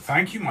goes,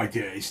 thank you, my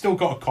dear. He's still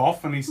got a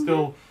cough and he's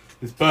still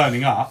is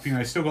burning up. You know,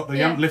 he's still got the, he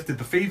Yeah. hasn't lifted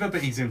the fever,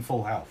 but he's in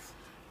full health.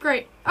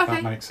 Great. If Okay.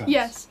 that makes sense.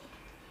 Yes.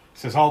 He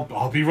says,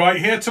 I'll be right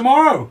here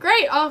tomorrow.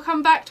 Great. I'll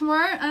come back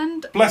tomorrow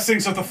and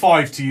Blessings of the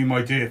 5 to you,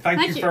 my dear.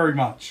 Thank you you. very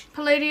much.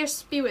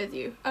 Palladius be with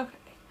you. Okay.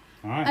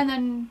 All right. And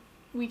then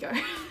we go.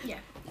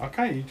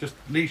 Okay, you just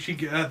leave. She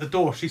get at the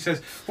door. She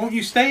says, won't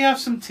you stay, have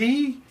some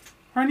tea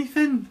or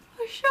anything?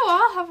 Oh, sure.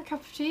 I'll have a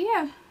cup of tea.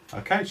 Yeah.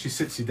 Okay, she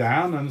sits you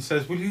down and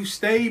says, will you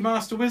stay,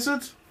 Master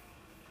Wizard?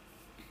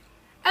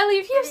 Ellie,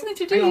 if you have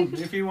something to Hang on,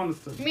 do. if you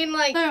want to. I mean,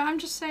 like, No, I'm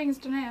just saying as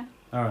Danae.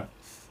 All right.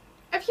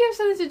 If you have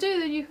something to do,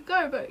 then you could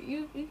go, but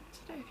you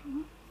stay if you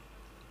want.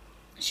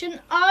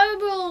 shouldn't I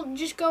will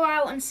just go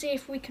out and see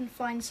if we can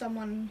find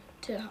someone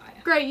to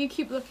hire. Great, you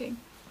keep looking.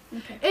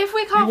 Okay. If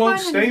we You can't won't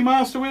find stay, any-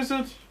 Master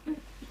Wizard?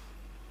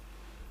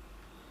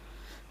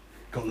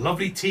 Got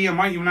lovely tea. I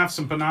might even have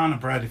some banana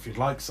bread if you'd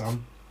like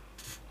some.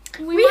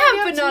 We might be have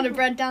able to- banana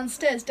bread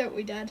downstairs, don't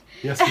we, Dad?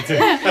 Yes, we do.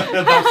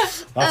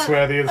 that's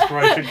where the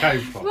inspiration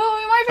came from. Well,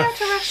 we might be able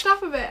to rest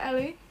up a bit,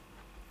 Ellie.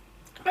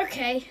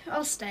 Okay,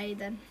 I'll stay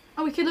then.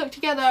 And we could look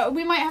together.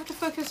 We might have to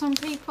focus on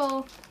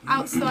people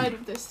outside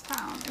of this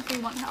town if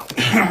we want help.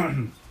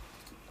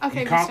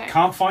 Okay, You we stay.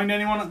 can't find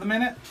anyone at the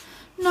minute?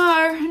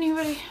 No,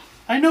 anybody.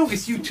 I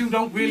notice you two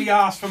don't really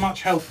ask for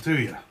much help, do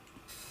you?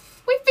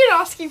 We've been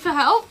asking for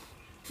help.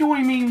 No,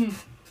 I mean,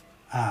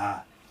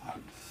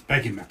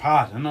 begging my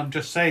pardon. I'm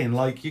just saying,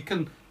 like, you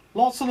can.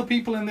 Lots of the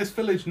people in this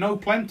village know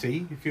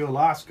plenty. If you'll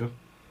ask them,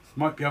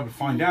 might be able to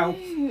find out.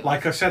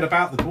 Like I said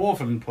about the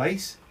dwarven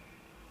place.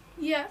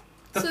 Yeah.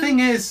 The So- thing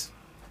is,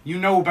 you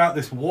know about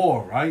this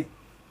war, right?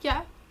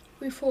 Yeah.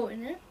 We fought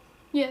in it.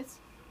 Yes.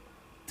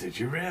 Did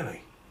you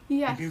really?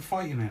 Yes. You've been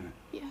fighting in it.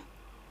 Yeah.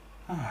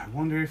 I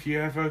wonder if you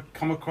ever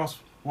come across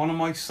one of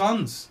my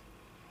sons,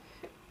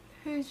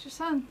 Who's your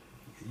son?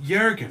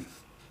 Jurgen.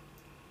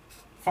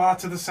 Far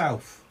to the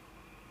south.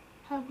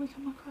 Have we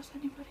come across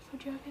anybody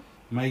called Jurgen?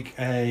 Make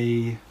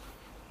a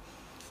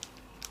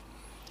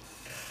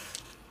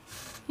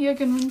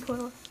Jurgen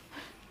Ringcoil.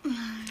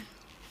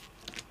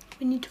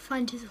 We need to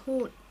find his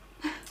horn.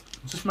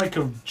 just make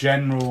a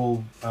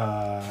general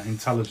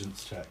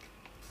intelligence check.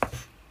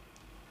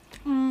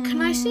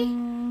 Can I see?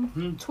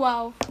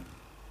 12.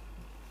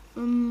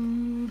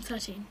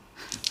 13.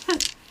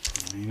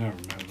 You don't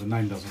remember. The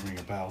name doesn't ring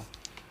a bell.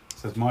 It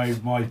says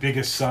my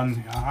biggest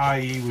son.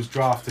 He was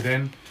drafted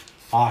in.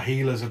 Our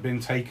healers have been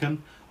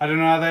taken. I don't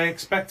know how they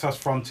expect us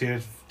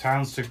frontier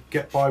towns to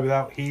get by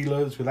without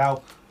healers,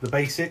 without the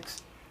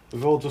basics.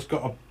 We've all just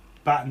got to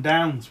batten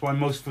down. That's why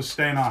most of us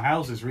stay in our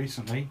houses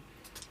recently.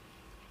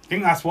 I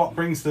think that's what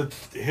brings the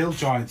hill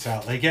giants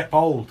out. They get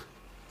bold,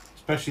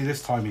 especially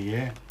this time of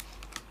year.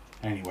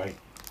 Anyway,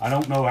 I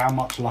don't know how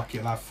much luck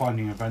you'll have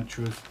finding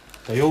adventurers.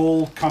 They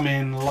all come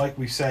in, like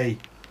we say,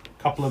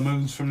 a couple of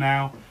moons from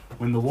now,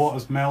 when the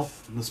waters melt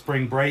and the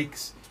spring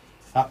breaks.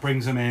 That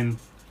brings them in.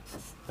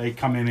 They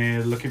come in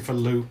here looking for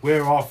loot.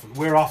 We're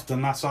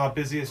often, that's our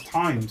busiest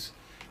times.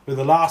 We're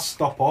the last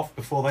stop off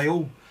before they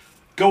all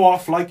go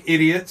off like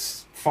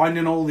idiots,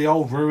 finding all the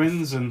old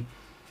ruins, and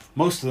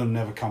most of them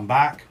never come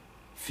back.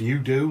 Few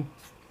do.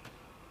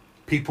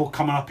 People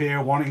coming up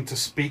here wanting to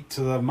speak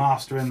to the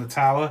master in the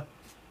tower.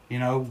 You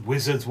know,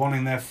 wizards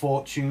wanting their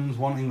fortunes,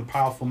 wanting the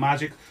powerful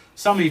magic.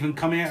 Some even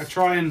come here to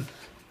try and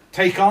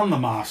take on the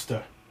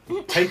master.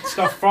 Take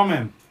stuff from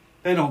him.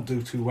 They don't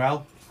do too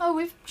well. Oh,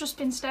 we've just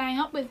been staying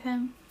up with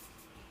him.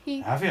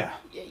 Have you?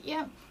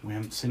 Yeah. We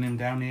haven't seen him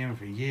down here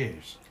for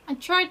years. I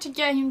tried to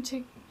get him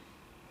to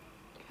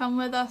come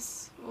with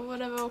us or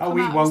whatever. Or Oh, come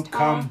he out of won't his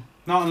tower. come.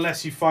 Not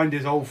unless you find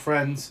his old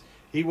friends.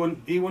 He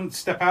wouldn't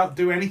step out and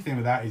do anything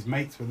without his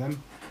mates with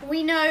him.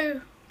 We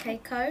know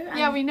Keiko. And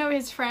Yeah, we know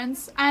his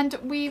friends and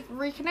we've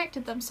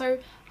reconnected them. So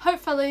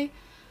hopefully,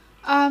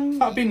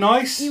 That'd be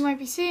nice. you might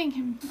be seeing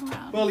him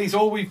around. Well, he's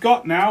all we've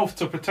got now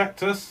to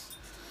protect us.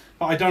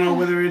 But I don't know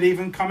whether he'd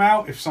even come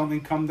out if something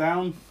come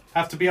down.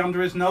 Have to be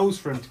under his nose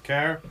for him to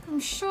care. I'm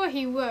sure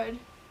he would.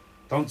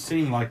 Don't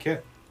seem like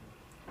it.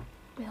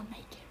 We'll make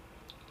it.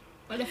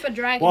 Well, if a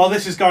dragon. While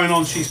this is going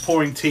on, she's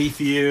pouring tea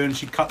for you, and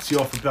she cuts you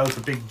off with both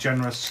a big,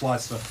 generous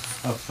slice of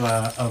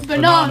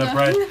banana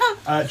bread.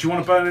 Do you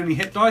want to burn any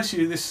hit dice?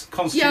 This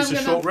constitutes I'm a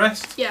gonna- short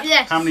rest. Yeah.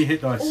 Yes. How many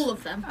hit dice? All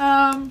of them.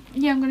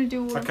 Yeah, I'm gonna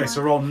do all of Okay, mine.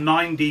 so roll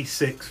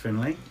 9d6,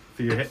 Finley,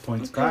 for your hit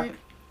points back.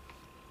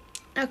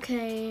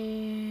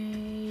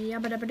 Okay.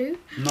 Yabba-dabba-doo.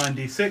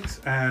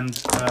 9d6 and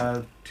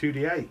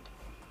 2d8.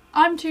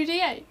 I'm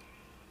 2d8.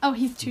 Oh,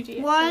 he's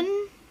 2d8.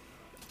 One.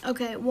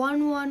 Okay,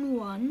 1, 1,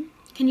 1.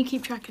 Can you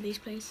keep track of these,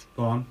 please?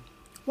 Go on.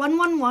 1,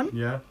 1, 1.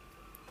 Yeah.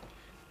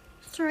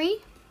 3,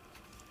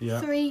 Yeah.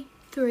 3,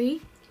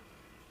 3.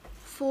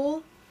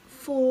 4,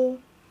 4,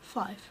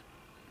 5.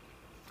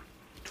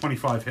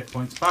 25 hit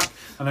points back,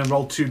 and then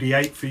roll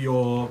 2d8 for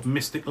your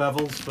mystic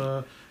levels.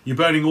 You're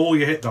burning all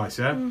your hit dice,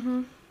 yeah?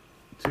 Mm-hmm.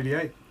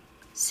 2d8.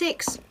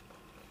 6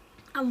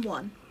 and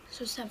 1.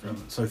 So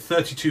 7. So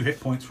 32 hit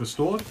points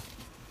restored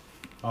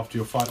after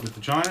your fight with the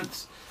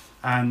giants.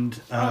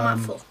 And I'm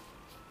at 4.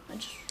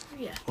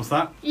 Yeah. what's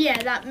that?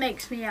 Yeah, that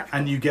makes me at 4.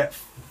 And you get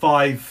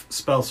 5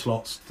 spell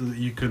slots that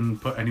you can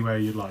put anywhere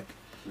you'd like.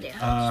 Yeah.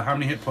 How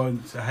many hit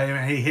points? How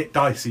many hit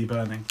dice are you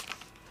burning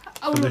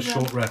All for of this them.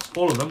 short rest?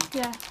 All of them.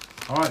 Yeah.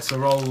 All right. So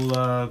roll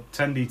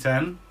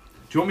 10d10.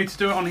 Do you want me to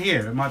do it on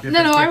here? It might be a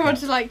No, bit I quicker.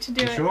 would like to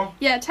do You it. sure?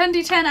 Yeah,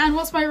 10d10, and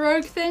what's my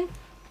rogue thing?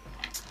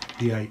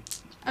 D8.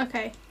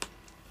 Okay.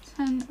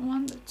 10,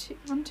 1, 2,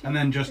 1, 2, And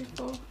then 3, just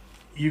 4,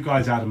 You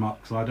guys add them up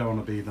because I don't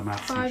want to be the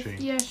maths 5.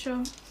 machine. Yeah,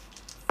 sure.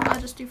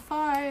 I'll just do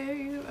 5.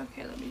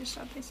 Okay, let me just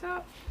add this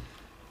up.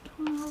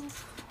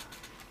 12,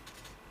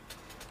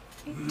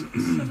 8,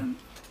 7,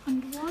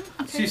 and 1. So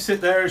Okay. you sit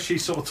there as she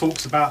sort of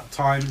talks about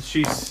times.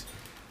 She's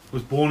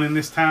was born in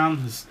this town,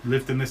 has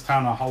lived in this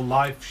town her whole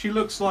life. She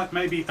looks like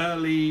maybe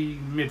early,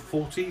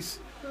 mid-40s.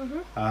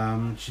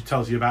 She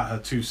tells you about her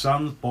 2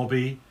 sons,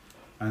 Bobby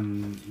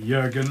and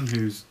Jurgen,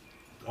 who's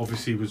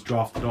obviously was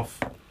drafted off,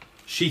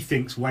 she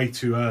thinks, way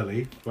too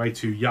early, way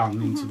too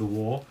young into the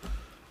war.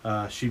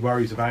 She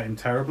worries about him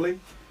terribly.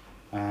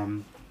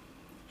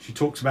 She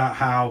talks about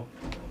how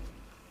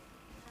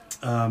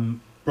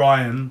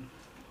Brian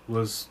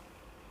was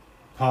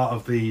part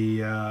of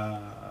the,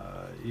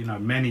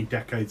 many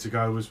decades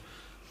ago,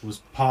 was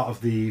part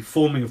of the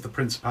forming of the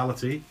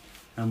Principality,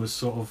 and was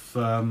sort of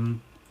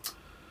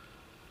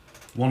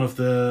one of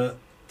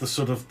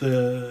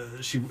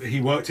he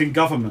worked in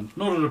government,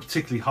 not at a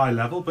particularly high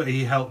level, but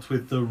he helped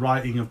with the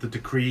writing of the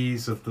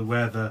decrees of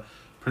where the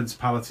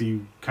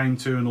principality came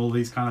to and all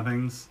these kind of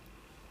things?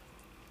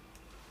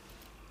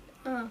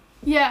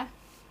 Yeah,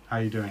 How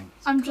are you doing?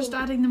 I'm just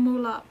adding them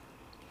all up.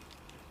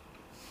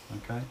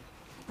 Okay.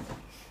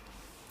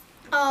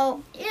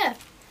 Oh, yeah.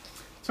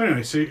 So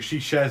anyway, so she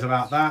shares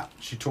about that.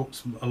 She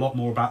talks a lot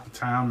more about the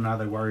town. Now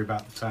they worry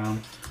about the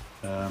town.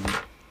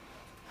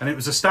 And it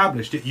was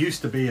established, it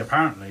used to be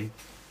apparently.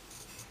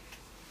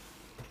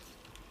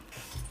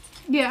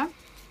 Yeah.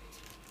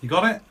 You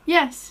got it?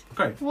 Yes.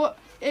 Great. What?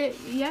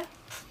 Yeah.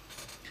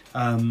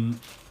 The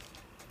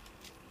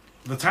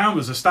town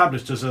was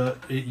established as it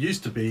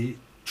used to be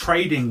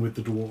trading with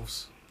the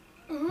dwarves.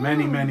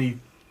 Many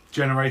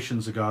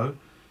generations ago.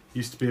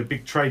 Used to be a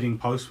big trading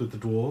post with the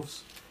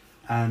dwarves.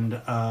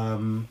 And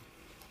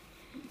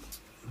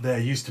there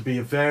used to be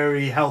a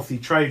very healthy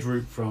trade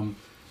route from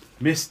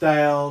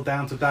Mistdale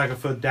down to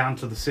Daggerford down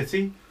to the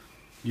city.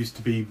 Used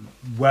to be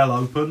well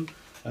open,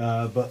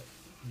 but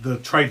the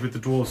trade with the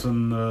dwarves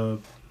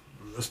and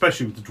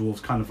especially with the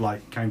dwarves kind of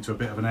like came to a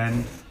bit of an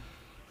end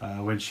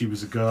when she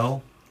was a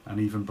girl, and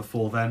even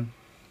before then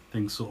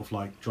things sort of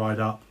like dried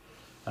up.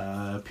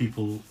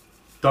 People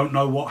don't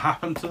know what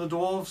happened to the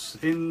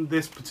dwarves in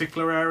this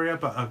particular area,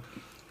 but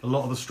a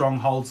lot of the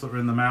strongholds that were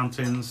in the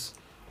mountains,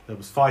 there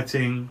was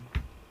fighting,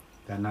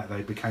 then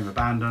they became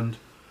abandoned,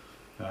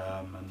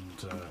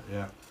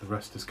 yeah, the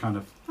rest is kind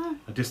of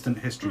a distant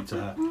history to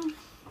her.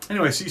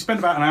 Anyway, so you spend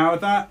about an hour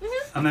with that,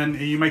 and then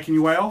are you making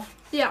your way off?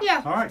 Yeah.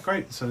 Yeah. All right,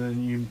 great. So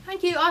then you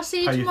Thank you. I'll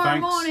see you pay your tomorrow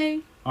thanks.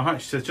 morning. All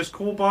right, she says, just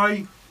call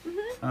by.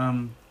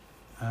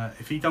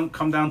 If you don't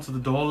come down to the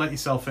door, let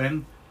yourself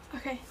in.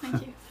 Okay.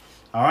 Thank you.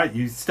 All right,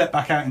 you step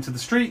back out into the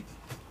street.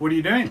 What are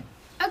you doing?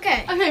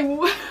 Okay.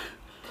 Okay.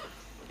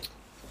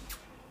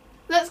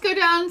 Let's go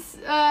down.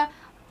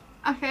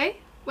 Okay.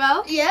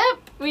 Well,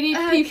 Yep. we need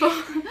people.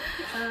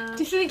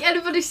 Do you think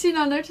anybody's seen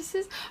our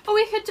notices? Oh,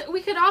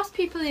 we could ask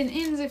people in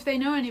inns if they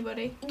know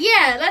anybody.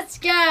 Yeah, let's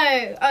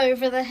go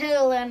over the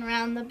hill and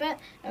round the bit.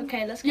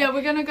 Okay, let's go. Yeah,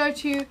 we're gonna go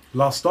to.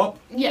 Last stop?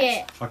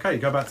 Yes. Okay, you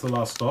go back to the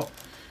last stop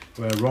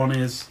where Ron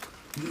is.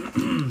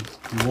 You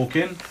walk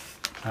in.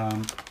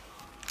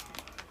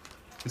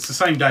 It's the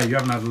same day. You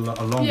haven't had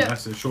a long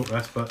rest, a short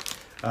rest, but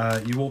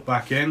you walk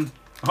back in.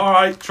 All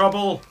right,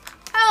 trouble.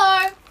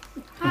 Hello.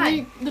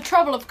 Hi. The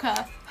trouble of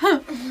Curth.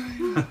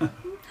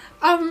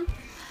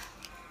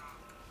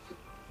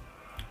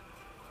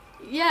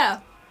 Yeah.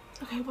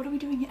 Okay, what are we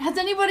doing here? Has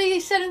anybody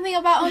said anything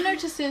about our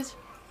notices?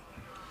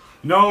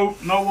 No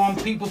one.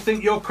 People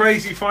think you're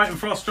crazy fighting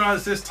frost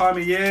giants this time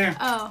of year.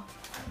 Oh.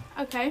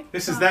 Okay.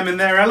 This is them in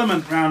their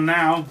element round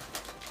now.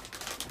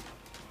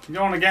 You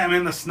don't want to get them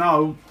in the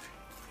snow.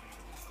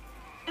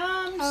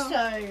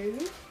 So.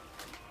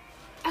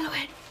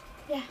 Elowen.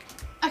 Yeah.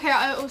 Okay,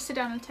 I will sit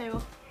down at the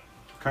table.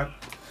 Okay.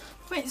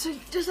 Wait, so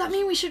does that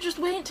mean we should just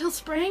wait until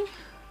spring?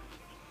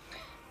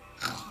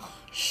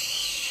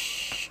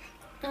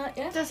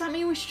 Yeah. Does that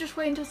mean we should just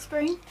wait until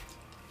spring?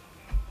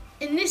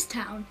 In this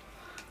town.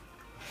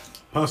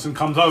 Person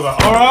comes over.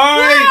 All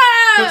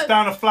right. Yeah! Puts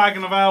down a flag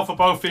and a veil for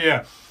both of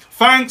you.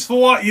 Thanks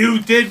for what you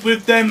did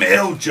with them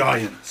hill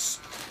giants.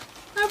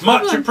 No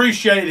problem. Much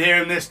appreciated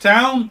here in this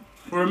town.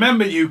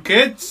 Remember you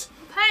kids.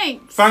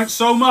 Thanks. Thanks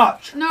so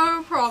much.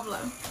 No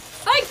problem.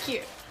 Thank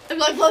you.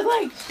 Like.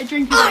 I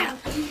drink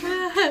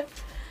it.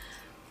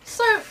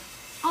 So,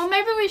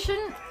 maybe we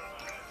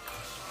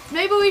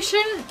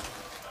shouldn't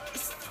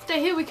stay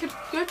here. We could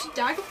go to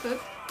Daggerford.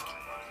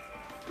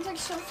 It's like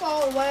so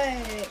far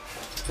away.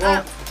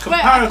 Well, wait,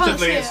 I can't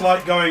comparatively, see it's it.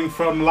 like going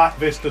from Lat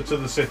Vista to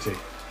the city.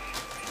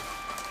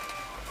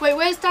 Wait,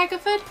 where's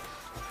Daggerford?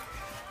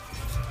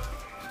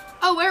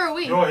 Oh, where are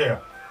we? You're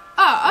here.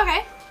 Oh,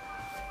 okay.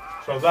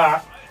 So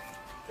that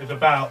is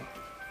about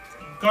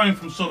going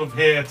from sort of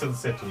here to the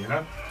city, you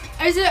know?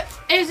 Is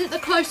it the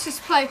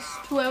closest place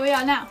to where we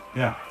are now?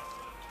 Yeah.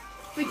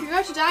 We could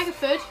go to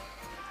Daggerford.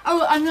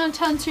 Oh, I'm gonna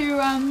turn to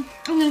I'm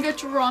gonna go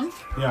to Ron.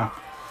 Yeah.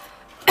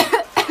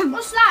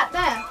 What's that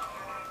there?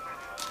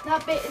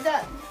 That bit.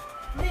 That.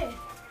 There.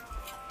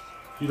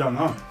 You don't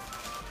know.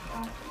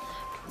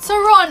 So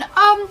Ron,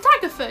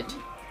 Daggerford.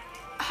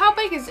 How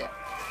big is it?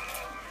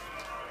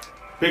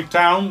 Big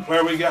town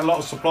where we get a lot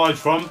of supplies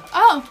from.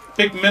 Oh,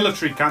 Big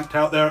military camp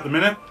out there at the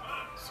minute.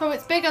 so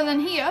it's bigger than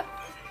here.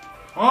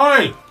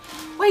 Oi!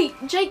 Wait,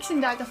 Jake's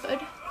in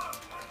Daggerford.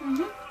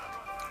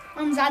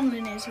 And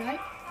Zanlin is, right?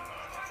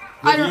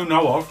 I That don't- you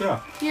know of,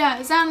 yeah. Yeah,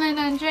 Zanlin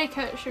and Jake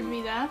should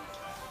be there.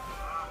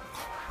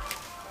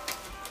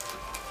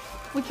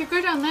 We could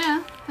go down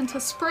there until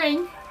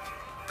spring.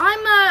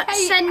 I'm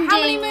Hey, sending. how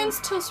many moons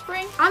till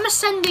spring? I'm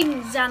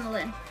sending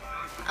Zanlin.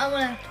 I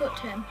want to talk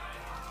to him.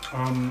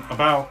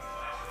 About.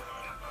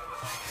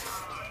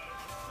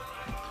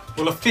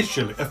 Well,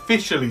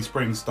 officially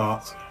spring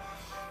starts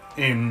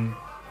in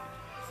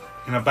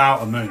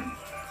about a moon.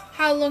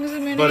 How long is the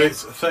moon? But again?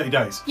 it's 30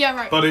 days. Yeah,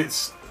 right. But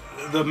it's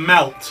the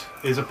melt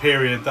is a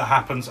period that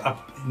happens a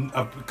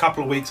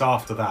couple of weeks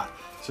after that.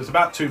 So it's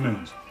about 2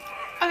 moons.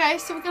 Okay,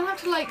 so we're gonna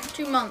have to like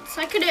 2 months.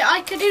 I could finish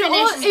it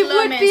would this be a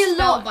Lomis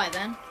spell lot. by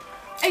then.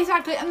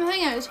 exactly. And the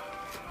thing is,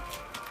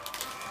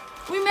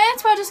 We may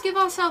as well just give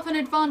ourselves an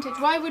advantage.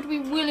 Why would we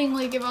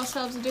willingly give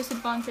ourselves a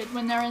disadvantage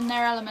when they're in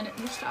their element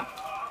and stuff?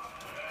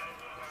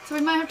 So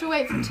we might have to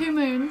wait for 2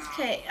 moons.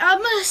 Okay, I'm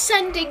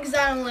sending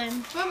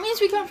Zanlin. That means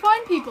we can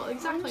find people,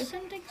 exactly. I'm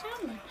sending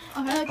Zanlin.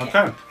 Okay.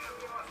 Okay.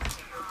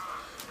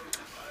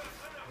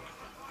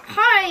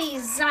 Hi,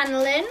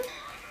 Zanlin.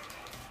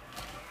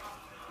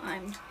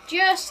 I'm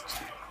just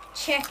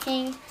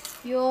checking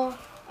you're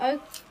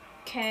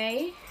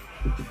okay.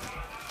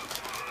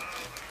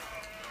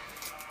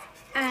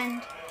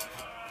 And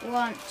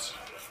want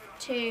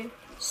to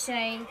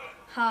say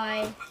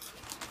hi.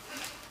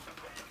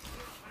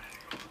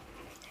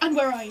 And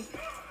where are you?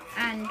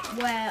 And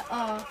where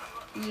are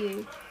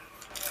you?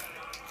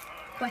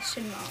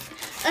 Question mark.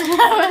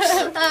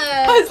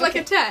 Oh, it's like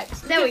a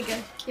text. There we go.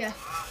 Yeah.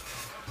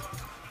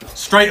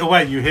 Straight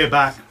away, you hear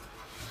back.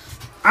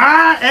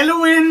 Ah,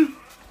 Elwin!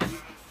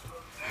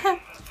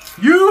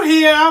 You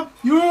here?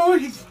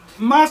 You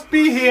must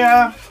be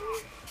here.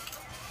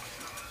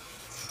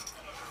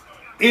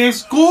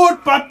 It's good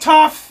but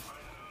tough.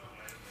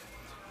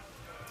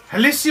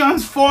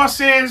 Halcyon's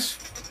forces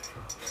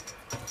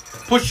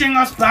pushing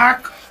us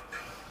back.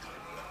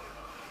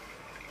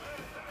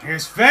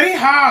 It's very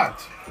hard,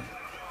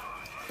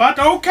 but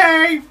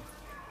okay.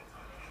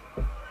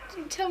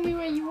 Tell me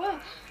where you were.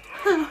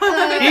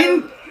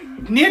 In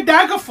near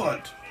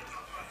Daggerfoot.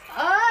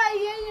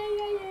 Yeah.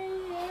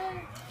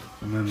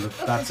 And then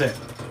that's it.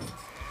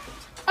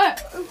 Oh,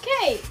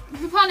 Okay.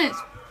 the plan is,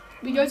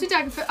 we go to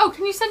Daggerfoot. Oh,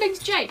 can you send it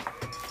to Jake?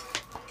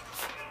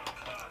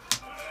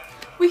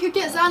 We could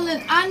get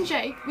Zanlin and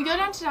Jake. We go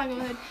down to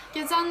Daggerfoot,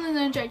 get Zanlin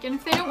and Jake, and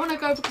if they don't want to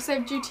go because they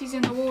have duties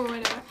in the war or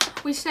whatever,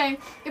 we say,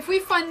 if we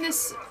find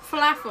this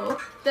falafel,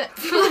 that...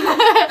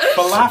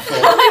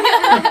 Falafel.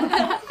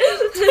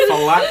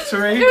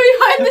 Phylactery. If we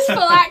find this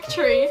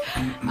phylactery,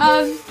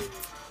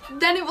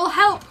 then it will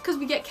help because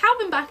we get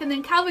Calvin back and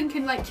then Calvin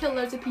can like kill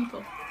loads of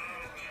people.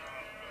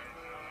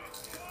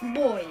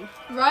 Boy.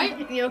 Right?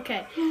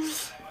 Okay.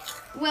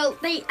 Well,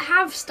 they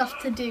have stuff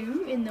to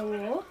do in the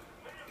war.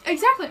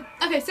 Exactly.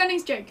 Okay,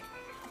 sending's Jake.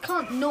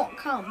 Can't not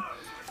come.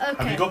 Okay.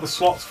 Have you got the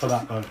slots for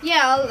that though?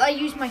 Yeah, I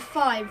used my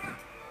 5,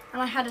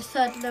 and I had a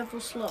 3rd level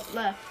slot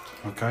left.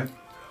 Okay.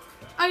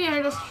 Oh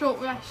yeah, just short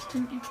rest,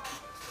 didn't you?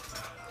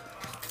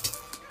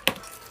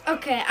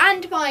 Okay,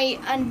 and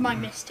my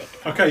mystic.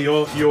 Okay,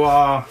 you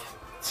are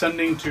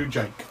sending to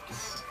Jake.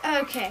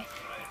 Okay.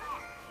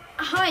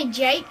 Hi,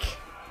 Jake.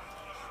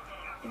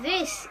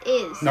 This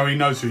is. No, he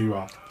knows who you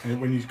are.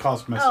 When you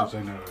cast message, Oh.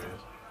 they know who he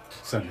is.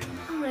 Sending him.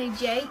 Hi,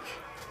 Jake.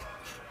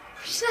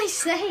 What should I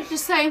say?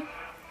 Just say,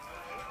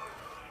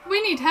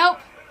 we need help.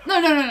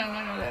 No.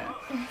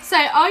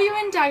 Say, are you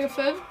in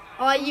Daggerford?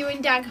 Are you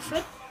in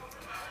Daggerford?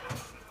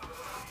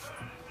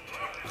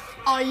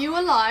 Are you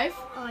alive?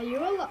 Are you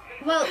alive?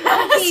 Well, Say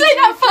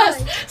that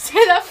first.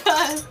 Say that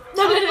first.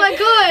 No, Oh my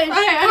god!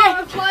 Okay, I can't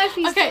reply if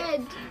he's Okay.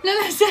 dead.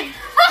 No, say.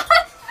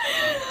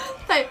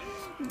 Say,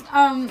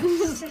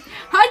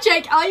 hi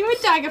Jake, are you in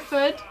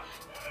Daggerford?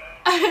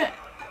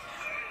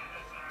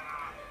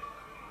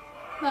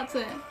 That's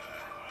it.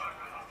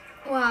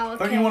 Wow.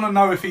 Okay. Don't you want to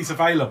know if he's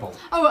available?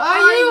 Oh, are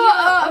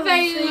you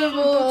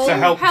available To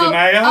help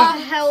Danaea?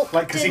 help?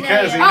 Like, 'cause he Danaea.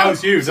 cares, he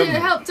knows you, to doesn't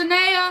he? help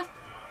Danaea.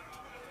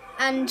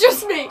 And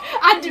Just me.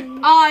 And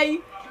I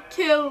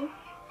kill.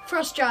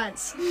 frost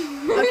giants.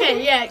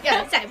 Okay.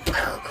 Yeah.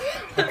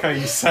 So. Okay,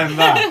 you send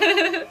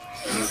that.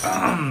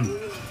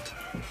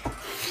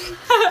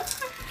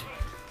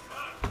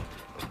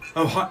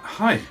 Oh,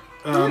 hi.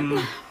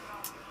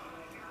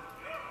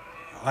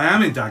 I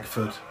am in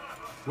Dagford.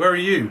 Where are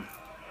you?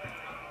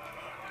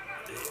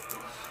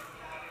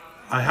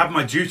 I have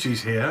my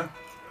duties here,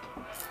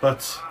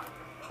 but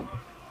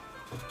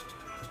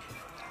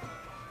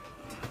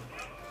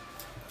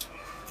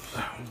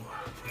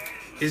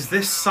is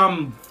this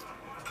some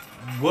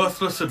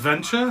worthless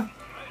adventure?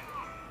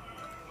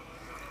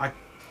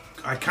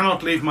 I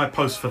cannot leave my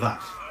post for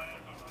that.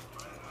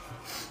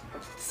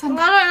 Well,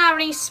 I don't have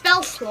any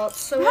spell slots,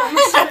 so what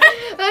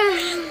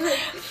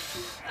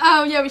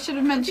Oh yeah, we should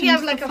have mentioned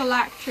have the like a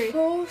phylactery.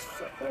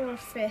 4th or a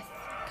 5th?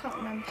 Can't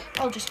remember.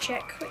 I'll just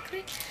check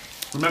quickly.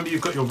 Remember,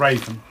 you've got your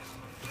raven.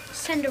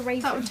 Send a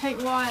raven. That would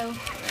take a while.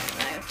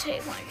 That would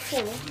take like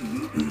 4.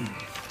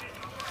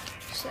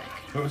 Sec.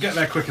 But we'll get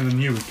there quicker than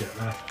you would get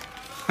there.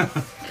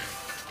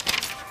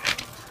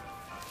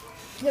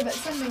 Yeah, but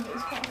sending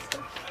goes faster.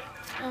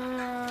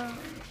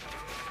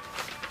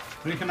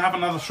 We can have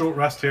another short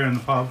rest here in the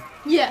pub.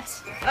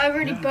 Yes. I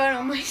already burned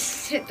on my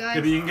sit Yeah, dice.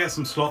 but you can get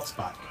some slots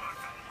back.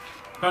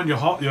 Burn your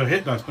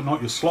hit dice, but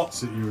not your slots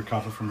that you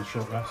recover from the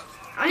short rest.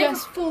 I have a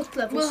 4th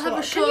level We'll have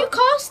slot. a Can you short-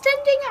 cast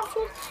ending at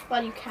 4th?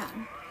 Well, you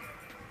can.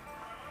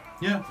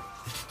 Yeah.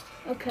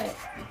 Okay.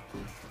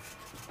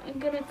 I'm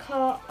gonna.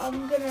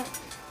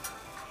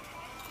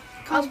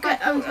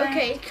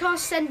 Okay,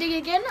 cast sending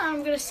again.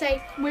 I'm gonna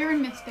say We're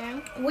in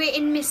Mistdale. we're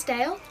in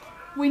Mistdale.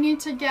 We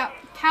need to get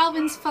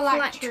Calvin's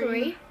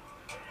phylactery.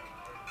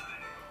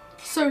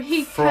 So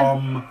he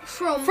can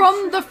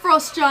from the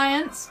frost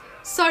giants,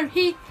 so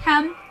he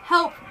can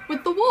help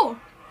with the war.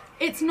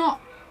 It's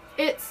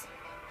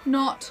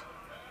not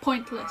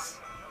pointless.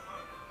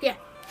 Okay.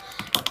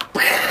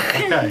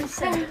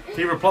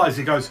 He replies,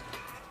 he goes,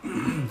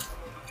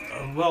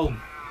 well...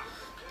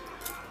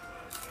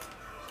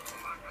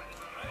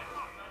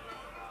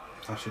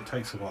 Actually, it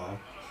takes a while.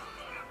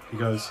 He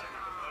goes,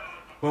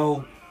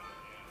 well,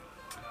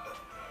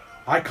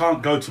 I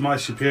can't go to my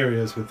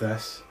superiors with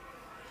this.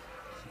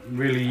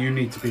 Really, you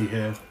need to be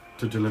here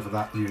to deliver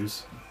that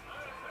news.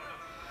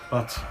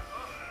 But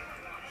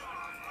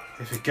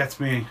if it gets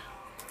me,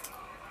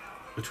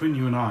 between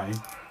you and I,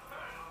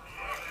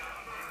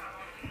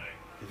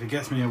 if it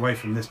gets me away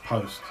from this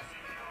post,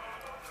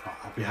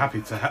 I'll be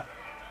happy to help.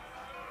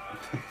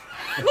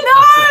 No!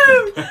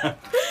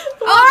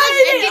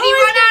 Did he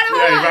run out of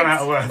Yeah, he words? ran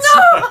out of words.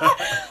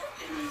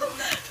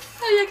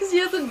 Oh yeah, because he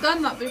hasn't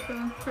done that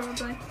before,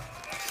 probably.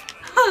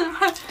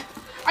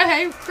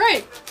 Okay,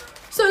 great.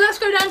 So let's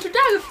go down to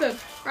Daggerford,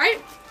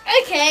 right?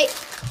 Okay.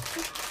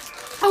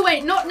 Oh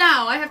wait, not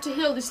now. I have to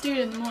heal this dude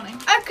in the morning.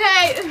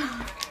 Okay.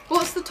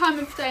 What's the time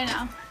of day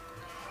now?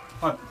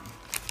 What?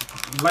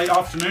 Late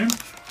afternoon?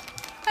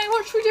 Hey,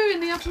 what should we do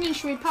in the afternoon?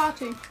 Should we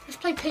party? Let's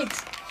play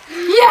pigs.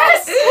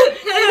 Yes!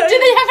 Do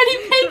they have any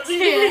pigs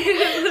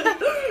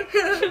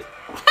here?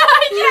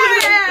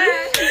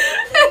 Yeah!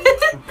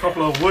 A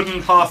couple of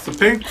wooden paths to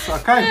pigs.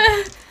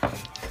 Okay.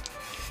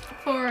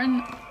 4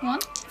 and 1.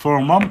 4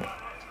 and 1.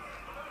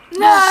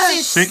 No.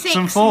 6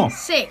 and 4.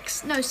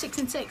 6. No, 6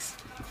 and 6.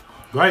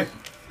 Great.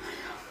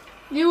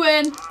 You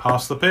win.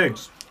 Pass the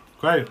pigs.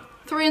 Great.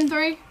 3 and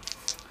 3.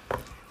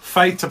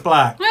 Fade to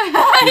black.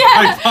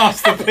 I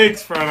passed the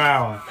pigs for an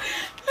hour.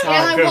 Yeah,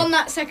 Alright, I good. won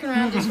that second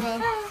round as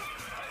well.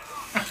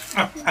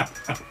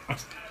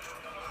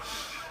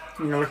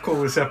 I'm going to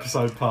call this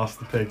episode Pass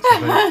the Pigs.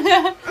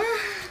 I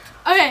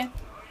Okay.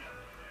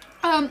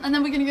 And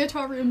then we're gonna go to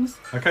our rooms.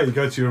 think. Okay, you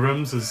go to your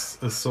rooms as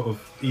sort of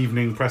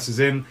evening presses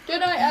in. Good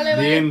night, The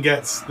Ellie. inn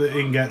gets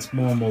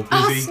more and more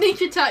I'll busy.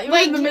 sneak attack you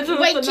Wake, in the middle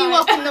wake of the you night.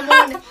 up in the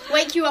morning.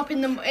 Wake you up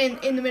in the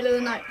middle of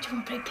the night. Do you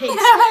want to play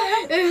pigs?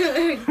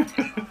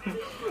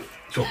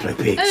 You'll play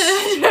pigs.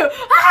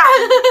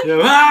 Ah!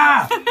 You-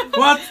 ah!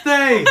 What's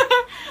they?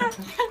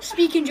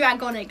 Speaking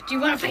dragonic. Do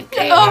you want to play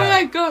pigs? Oh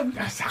my god.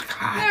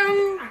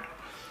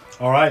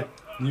 All right.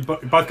 You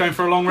both going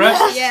for a long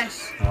rest?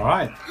 Yes. All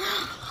right.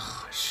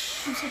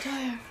 I'm so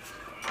tired.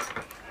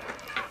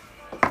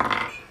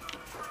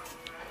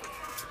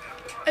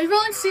 Are you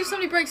rolling to see if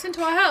somebody breaks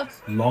into our house?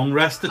 Long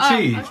rest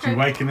achieved. okay. You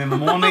waken in the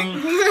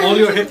morning. All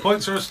your hit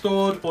points are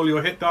restored. All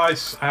your hit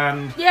dice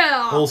and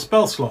Yeah. all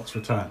spell slots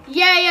return.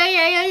 Yeah.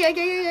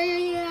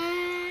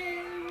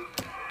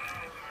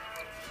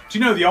 Do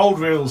you know the old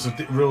rules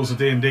of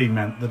D&D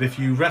meant that if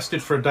you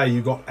rested for a day,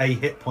 you got a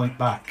hit point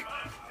back?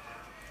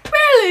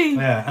 Really?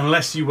 Yeah,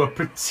 unless you were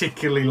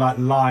particularly like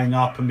lying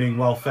up and being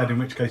well fed, in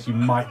which case you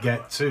might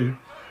get 2.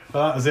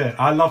 But that was it.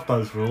 I love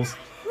those rules.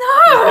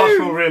 Much No.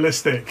 more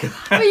realistic.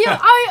 But yeah,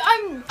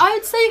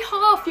 I'd say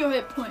half your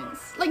hit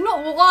points. Like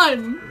not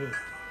 1.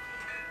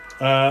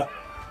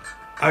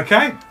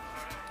 Okay.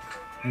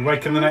 You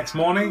wake in the next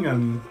morning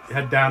and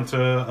head down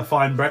to a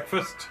fine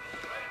breakfast.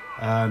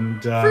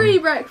 And Free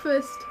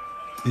breakfast.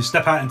 you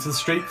step out into the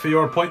street for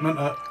your appointment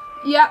at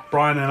Yep.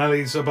 Brian and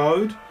Ellie's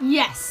abode.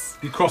 Yes.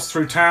 You cross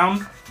through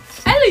town.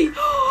 Ellie! You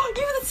have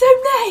the same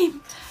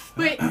name!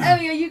 Wait,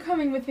 Ellie, are you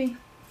coming with me?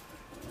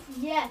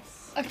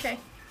 Yes. Okay.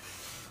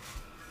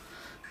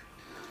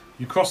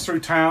 You cross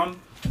through town,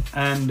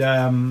 and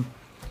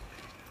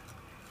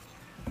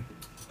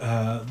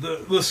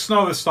the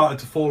snow has started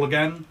to fall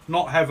again.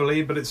 Not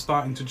heavily, but it's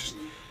starting to just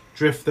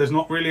drift. There's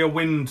not really a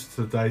wind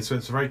today, so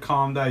it's a very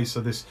calm day. So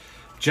this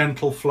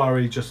gentle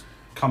flurry just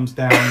comes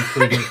down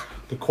through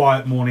the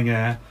quiet morning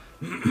air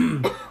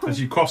as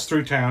you cross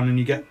through town and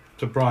you get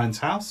to Brian's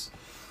house,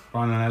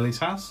 Brian and Ellie's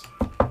house.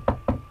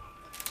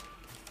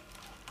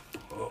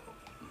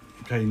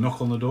 Okay, you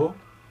knock on the door.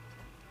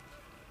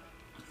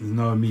 There's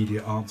no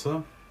immediate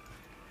answer.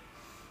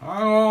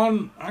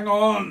 Hang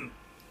on.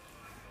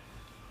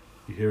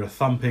 You hear a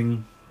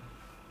thumping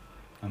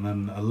and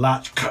then a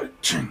latch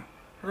ching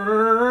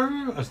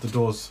as the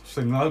doors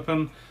swing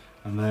open,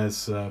 and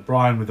there's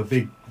Brian with a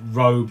big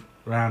robe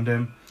around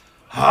him.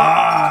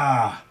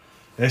 Ah,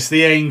 it's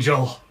the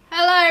angel.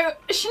 Hello.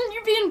 Shouldn't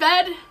you be in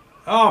bed?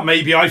 Oh,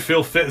 maybe I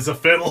feel fit as a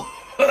fiddle.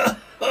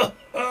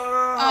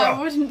 I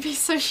wouldn't be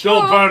so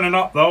Still sure. burning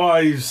up though.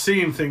 I've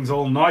seen things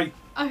all night.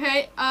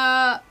 Okay,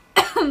 I'm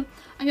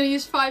gonna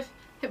use 5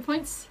 hit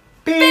points.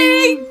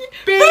 Bing!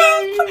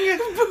 Bing!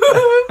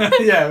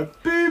 Yeah,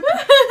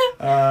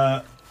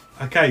 boop.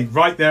 Okay,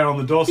 right there on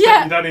the doorstep.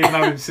 Yeah. You don't even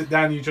know to sit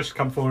down. You just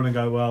come forward and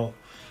go, well.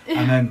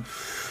 And then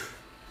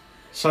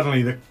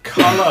suddenly the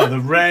colour, the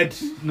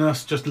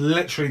redness just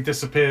literally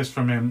disappears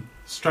from him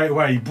straight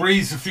away. He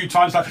breathes a few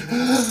times like,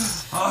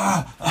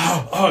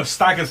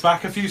 staggers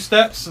back a few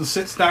steps and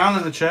sits down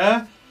in the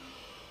chair.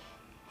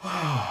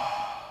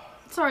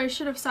 Sorry, I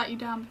should have sat you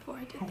down before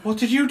I did. What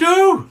did you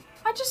do?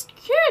 I just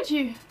cured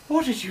you.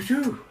 What did you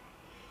do?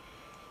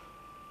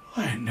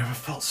 I ain't never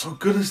felt so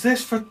good as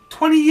this for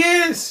 20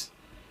 years.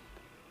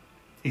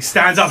 He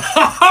stands up.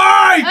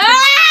 Hi!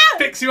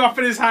 picks you up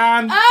in his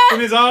hand, in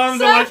his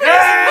arms, and like,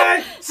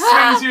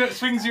 Surprise! hey!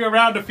 Swings you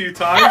around a few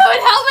times,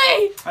 Everyone help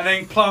me! and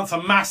then plants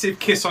a massive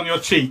kiss on your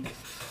cheek.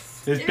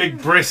 His big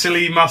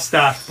bristly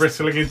mustache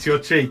bristling into your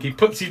cheek. He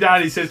puts you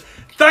down. He says,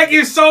 "Thank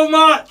you so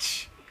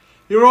much.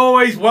 You're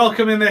always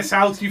welcome in this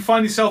house. You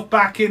find yourself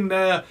back in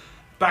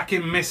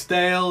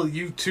Mistdale.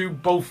 You two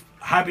both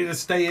happy to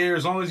stay here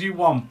as long as you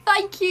want.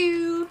 Thank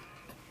you.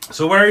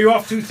 So where are you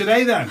off to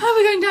today then?" Oh,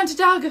 we're going down to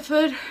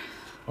Daggerford.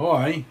 All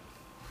right.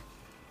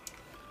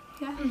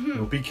 Yeah.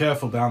 Well, be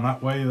careful down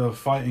that way. The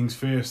fighting's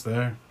fierce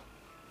there.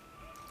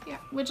 Yeah,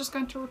 we're just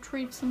going to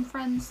retrieve some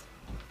friends.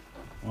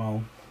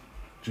 Well,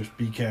 just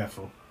be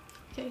careful.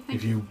 Okay,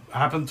 If you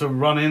happen to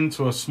run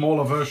into a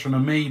smaller version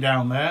of me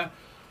down there,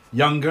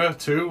 younger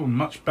too,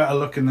 much better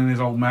looking than his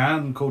old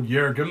man, called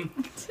Jurgen,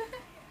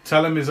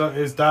 tell him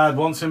his dad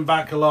wants him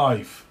back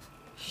alive.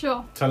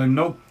 Sure. Tell him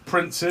no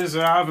princes,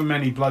 however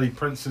many bloody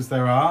princes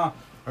there are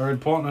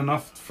important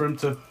enough for him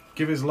to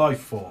give his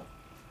life for.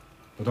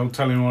 But don't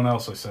tell anyone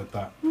else I said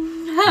that.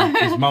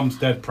 His mum's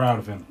dead proud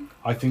of him.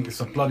 I think it's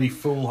a bloody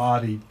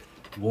foolhardy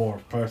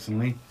war,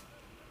 personally.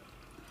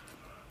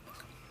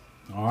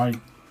 Alright.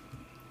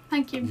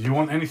 Thank you. Do you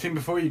want anything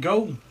before you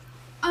go?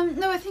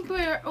 No, I think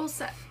we're all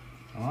set.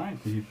 Alright.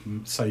 You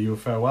say your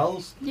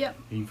farewells. Yep.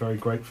 He very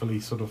gratefully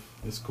sort of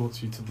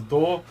escorts you to the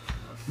door.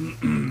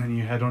 And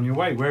you head on your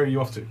way. Where are you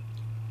off to?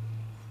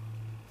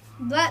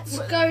 Let's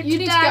go You to need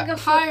to get Daggerford.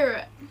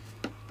 Pirate.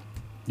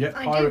 Yeah,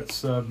 I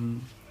Pirates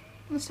In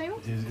the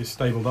stable? is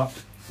stabled up.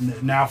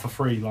 Now for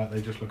free, like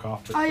they just look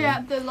after it. Oh for you.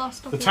 yeah, the last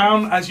stop. The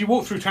town, as you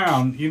walk through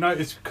town, you know,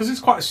 it's because it's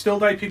quite a still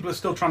day. People are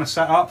still trying to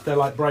set up. They're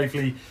like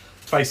bravely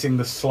facing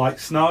the slight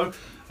snow.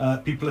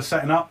 People are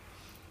setting up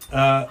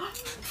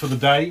for the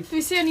day. Do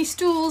we see any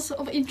stools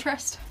of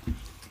interest?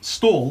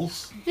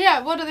 Stalls,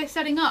 Yeah, what are they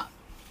setting up?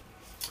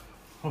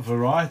 a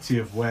variety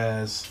of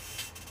wares.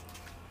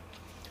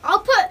 I'll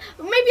put.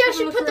 Maybe I Have a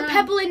should look put the around.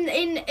 pebble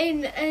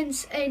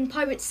in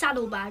Pirate's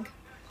saddlebag.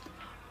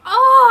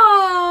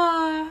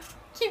 Ah,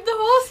 keep the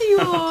horsey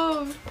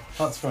warm.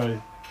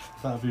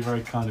 That would be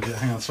very kind of you.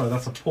 Hang on, sorry,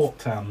 that's a Port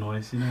Town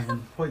noise. You know,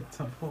 in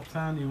Port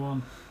Town, you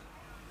want.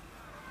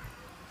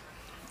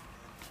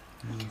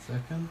 One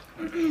second.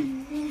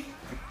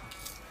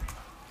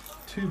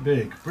 Too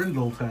big,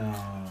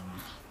 Brindletown.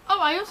 Oh,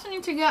 I also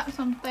need to get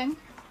something.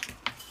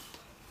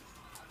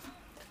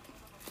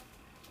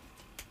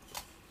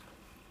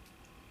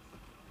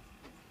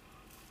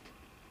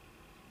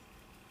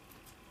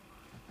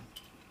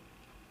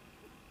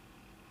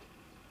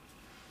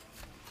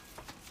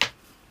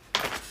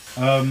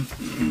 You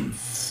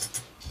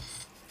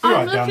I'm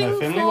right down there, looking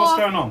Finley. for- What's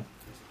going on?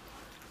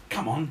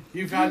 Come on,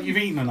 you've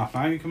eaten enough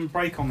now. You can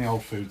break on the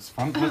old foods,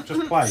 Funk. Let's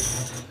just play.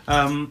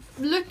 I'm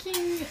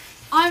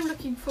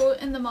looking for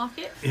in the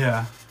market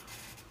Yeah,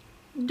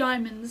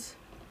 diamonds.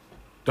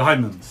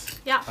 diamonds.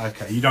 Yeah.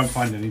 Okay, you don't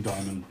find any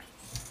diamond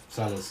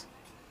sellers.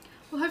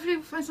 Well, hopefully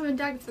we'll find some in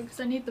Daggerford because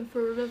I need them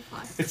for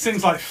Revivify. It's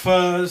things like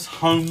furs,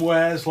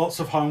 homewares, lots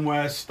of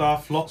homeware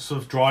stuff, lots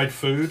of dried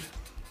food.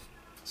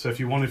 So if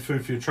you wanted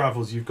food for your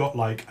travels, you've got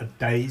like a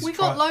day's. We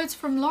got loads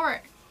from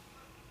Lorik.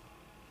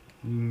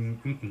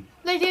 Mm-mm.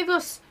 They gave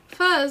us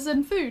furs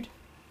and food.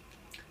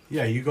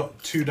 Yeah, you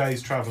got 2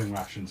 days travelling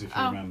rations, if you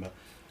Oh. remember.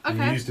 And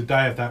you Okay. used a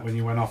day of that when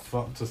you went off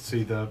up to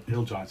see the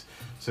hill giants.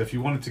 So if you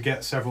wanted to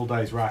get several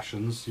days'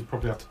 rations, you'd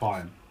probably have to buy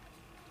them.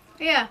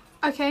 Yeah.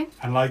 Okay.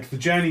 And like the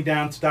journey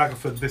down to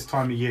Daggerford this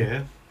time of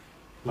year,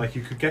 like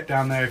you could get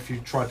down there if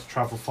you tried to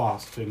travel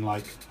fast in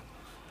like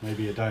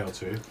maybe a day or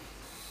two.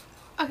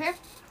 Okay.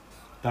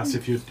 That's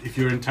if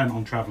you're intent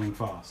on travelling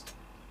fast.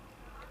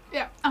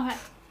 Yeah. Okay.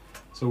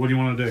 So what do you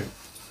want to do?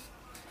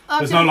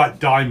 There's no like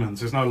diamonds.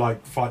 There's no like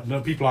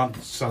people aren't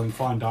selling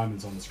fine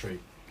diamonds on the street.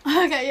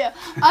 Okay. Yeah.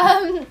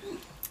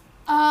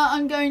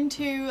 I'm going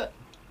to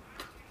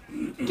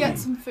get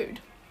some food.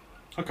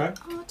 Okay.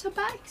 Oh,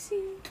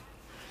 tabaxi.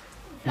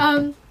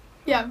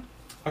 Yeah.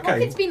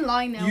 Okay. It's been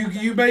lying there. all day.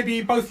 You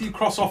maybe both of you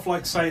cross off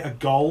like say a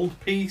gold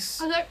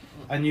piece, Okay.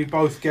 and you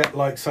both get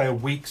like say a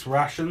week's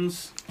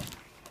rations.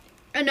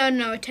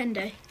 No, a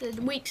 10-day.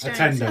 The week's A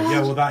 10 day,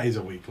 yeah. Well, that is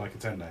a week, like a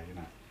 10 day.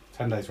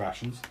 10 days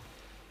rations.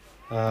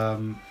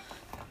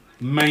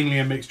 Mainly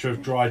a mixture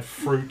of dried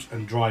fruit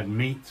and dried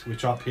meat,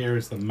 which up here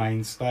is the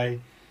mainstay,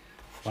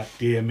 like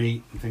deer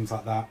meat and things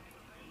like that.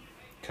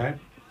 Okay.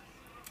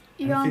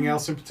 Anything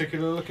else in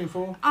particular you're looking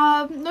for?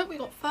 No, we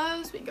got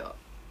furs. We got.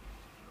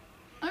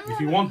 If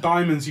you want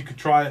diamonds, you could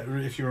try it.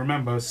 If you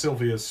remember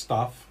Sylvia's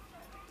stuff.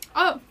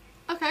 Oh.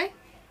 Okay.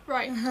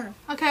 Right.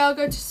 Okay, I'll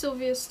go to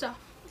Sylvia's stuff.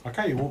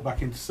 Okay, you walk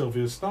back into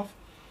Sylvia's stuff.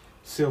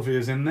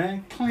 Sylvia's in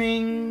there.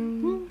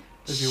 Cling.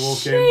 As you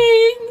walk in.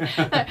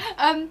 Shing!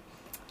 No,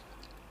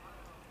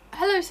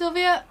 hello,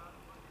 Sylvia.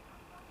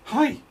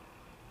 Hi.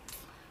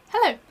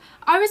 Hello.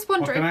 I was What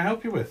wondering. can I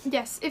help you with?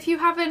 Yes, if you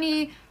have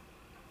any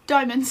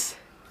diamonds.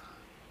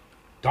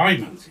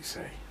 Diamonds, you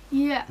say?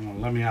 Yeah. Well,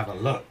 let me have a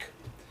look.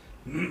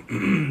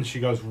 She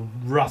goes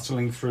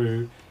rustling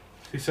through.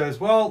 She says,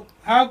 well,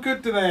 how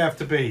good do they have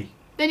to be?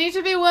 They need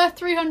to be worth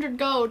 300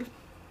 gold.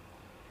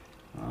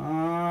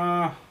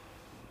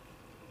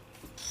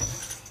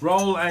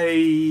 Roll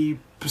a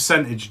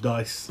percentage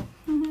dice.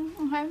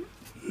 Okay.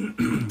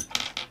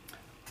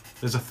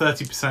 There's a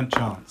 30%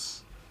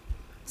 chance.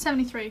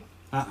 73.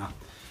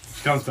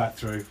 She comes back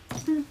through.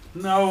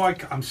 No,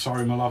 I'm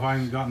sorry, my love. I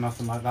ain't got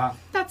nothing like that.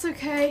 That's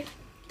okay.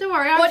 Don't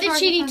worry. What did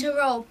she need to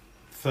roll?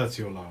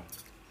 30 or lower.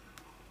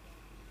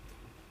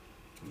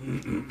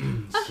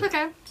 That's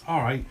okay.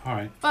 All right.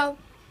 Well,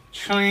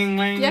 Chling.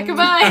 yeah,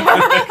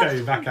 goodbye. Okay,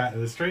 you're back out of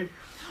the street.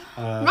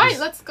 Right,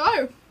 let's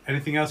go.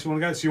 Anything else you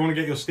want to go? So you want to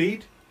get your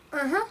steed?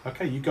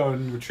 Okay, you go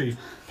and retrieve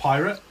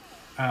Pirate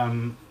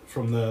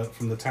from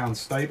the town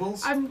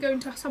stables. I'm going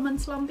to summon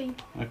Slumpy.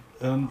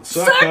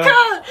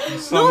 Circa!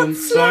 Summon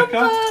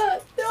Circa,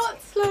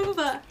 Not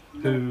Slumber!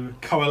 who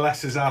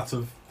coalesces out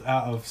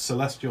of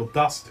celestial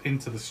dust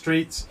into the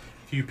streets.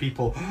 Few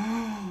people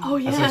Oh,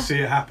 as they yeah. see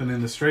it happen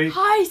in the street.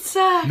 Hi,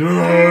 sir!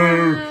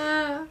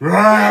 No!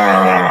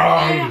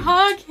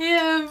 Hug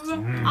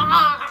him!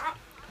 Ah.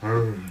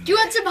 Do you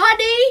want some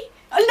honey?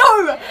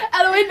 No!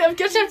 Eloine, I'm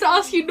going to have to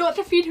ask you not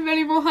to feed him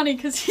any more honey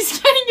because he's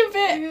getting a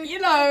bit,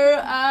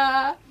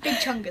 Big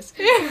chungus.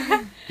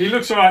 He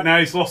looks alright now.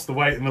 He's lost the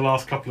weight in the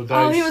last couple of days.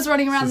 Oh, he was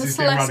running around since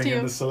the he's been running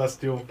in the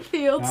celestial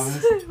fields.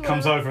 mountains.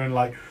 Comes over and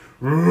like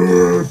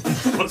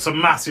puts a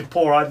massive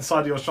paw right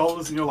inside your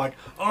shoulders, and you're like,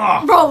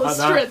 oh, Roll like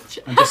that, stretch.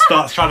 and just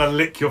starts trying to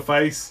lick your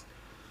face.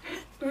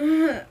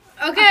 I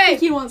Okay. think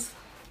he wants.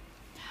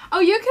 Oh,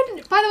 you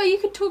can. By the way, you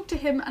can talk to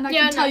him, and I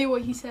Yeah, can tell no. you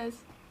what he says.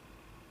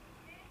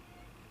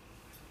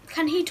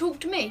 Can he talk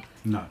to me?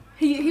 No.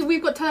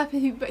 We've got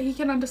telepathy, but he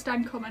can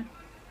understand common.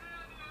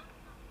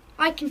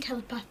 I can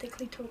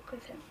telepathically talk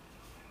with him.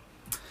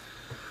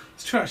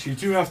 It's true, actually, you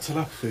do have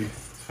telepathy.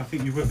 I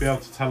think you would be able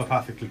to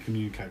telepathically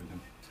communicate with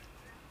him.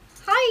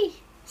 Hi,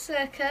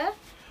 Circa.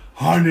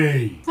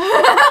 Honey,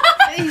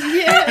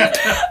 Yeah.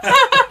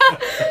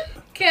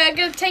 Okay, I'm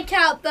gonna take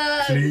out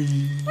the.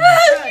 please.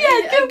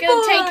 I'm good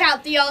gonna boy. take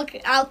out the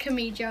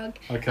alchemy jug.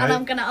 Okay. And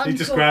I'm gonna uncork He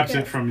just grabs it.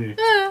 it from you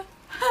Uh,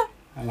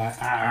 and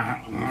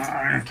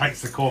like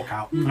takes the cork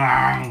out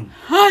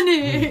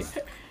honey.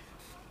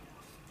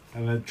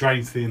 and then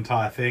drains the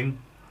entire thing.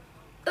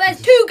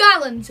 There's 2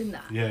 gallons in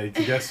that. Yeah, he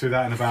gets through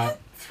that in about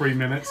 3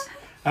 minutes,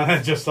 and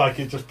then just like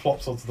it just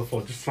plops onto the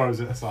floor, just throws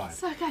it aside.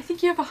 So I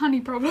think you have a honey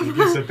He problem.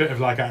 gives a bit of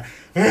like a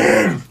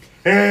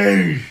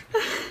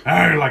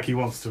like he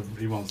wants to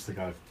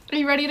go. Are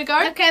you ready to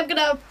go? Okay, I'm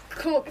gonna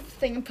cork the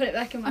thing and put it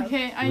back in my.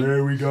 Okay. Where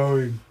are we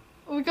going?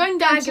 We're going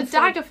down to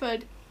Daggerford.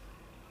 Daggerford.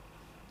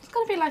 It's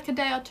gonna be like a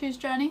day or two's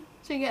journey,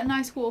 so you get a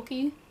nice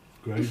walkie.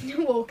 Great.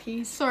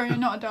 Walkies. Sorry,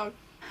 not a dog.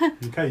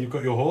 Okay, you've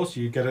got your horse.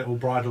 You get it all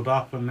bridled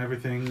up and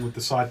everything with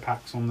the side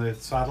packs on the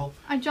saddle.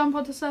 I jump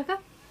onto Circa.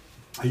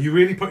 Are you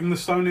really putting the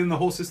stone in the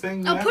horse's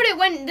thing? I'll there? put it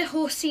when the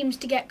horse seems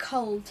to get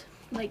cold,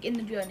 like in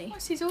the journey.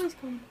 Yes, he's always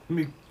cool. It'll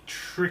be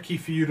tricky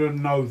for you to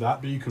know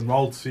that, but you can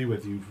roll to see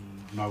whether you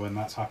know when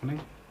that's happening.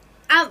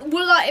 And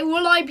will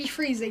I be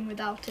freezing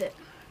without it?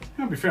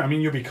 You'll be fair. I mean,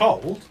 you'll be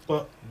cold,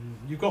 but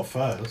you've got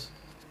furs.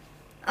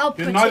 I'll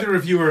put Neither it.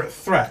 of you are at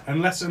threat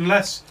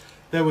unless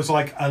there was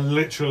like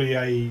literally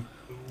a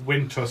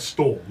winter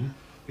storm,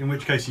 in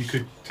which case you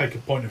could take a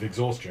point of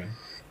exhaustion.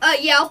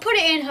 Yeah, I'll put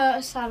it in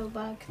her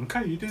saddlebag.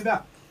 Okay, you do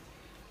that,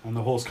 and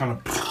the horse kind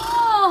of.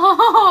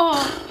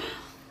 Oh!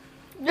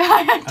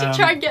 I had to Um,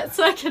 try and get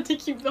Circa to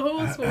keep the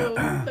horse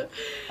warm.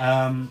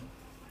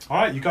 All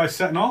right, you guys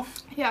setting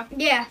off? Yeah,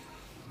 Yeah.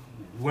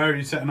 Where are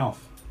you setting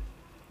off?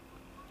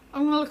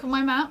 I'm gonna look at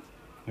my map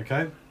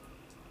Okay,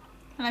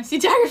 and I see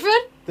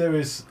Daggerford. there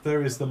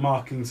is the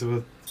markings of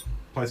a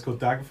place called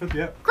Daggerford.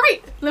 Yep.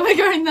 Great, then we're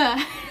going there.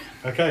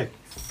 Okay.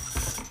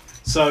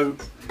 So,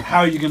 how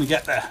are you going to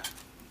get there?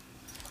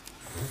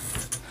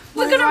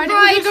 We're gonna We're ride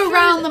gonna go through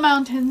round the- the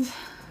mountains.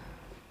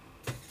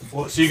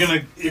 Well, so you're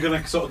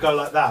gonna sort of go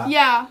like that.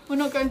 Yeah, we're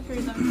not going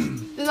through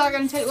them. Is that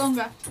going to take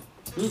longer?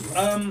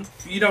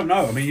 You don't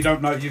know. I mean, you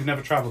don't know. You've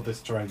never travelled this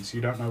terrain, so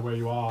you don't know where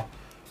you are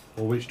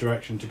or which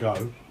direction to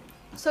go.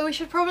 So we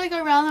should probably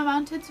go around the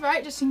mountains,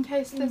 right? Just in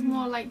case there's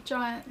more like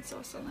giants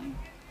or something.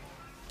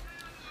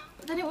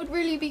 But then it would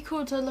really be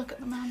cool to look at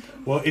the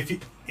mountains. Well, if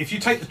you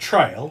take the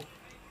trail,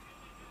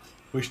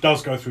 which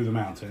does go through the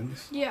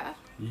mountains, Yeah.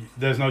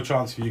 there's no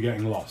chance of you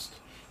getting lost.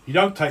 You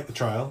don't take the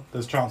trail,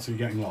 there's a chance of you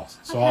getting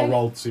lost. So I'll Okay.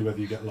 roll to see whether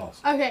you get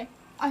lost. Okay.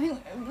 I think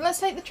let's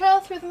take the trail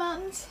through the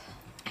mountains.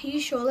 Are you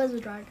sure there's a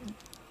dragon?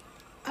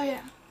 Oh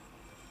yeah.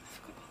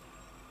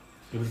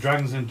 Yeah, but the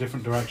dragon's in a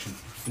different direction.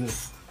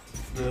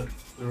 The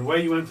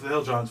way you went to the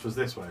hill giants was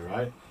this way,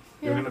 right?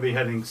 You're Yeah. going to be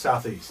heading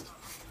southeast.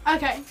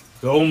 Okay.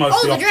 So almost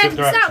Oh, the the opposite dragon's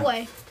direction. that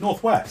way.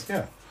 Northwest,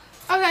 yeah.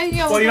 Okay.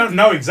 Yeah. Well, you don't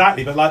know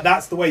exactly, but like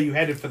that's the way you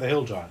headed for the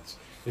hill giants.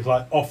 It's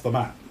like off the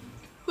map.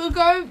 We'll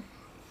go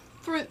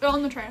through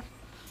on the trail.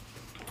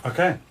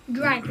 Okay.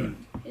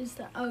 Dragon is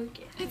that? Oh,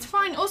 yeah. It's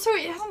fine. Also,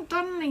 it hasn't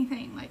done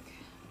anything. Like,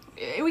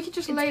 we could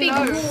just It's lay big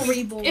low. war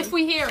reborn. If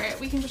we hear it,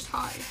 we can just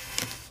hide.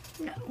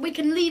 No, we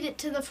can lead it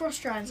to the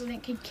frost giants and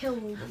it can kill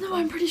all of them. No,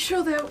 I'm pretty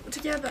sure they're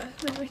together.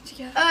 They're going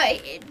together.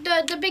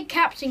 The big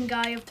captain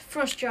guy of the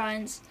frost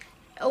giants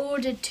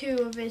ordered 2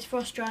 of his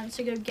frost giants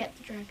to go get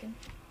the dragon.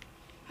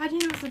 How do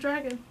you know it's a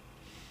dragon?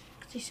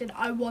 He said,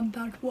 "I want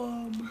that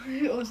worm,"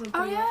 or something.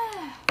 Oh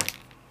yeah.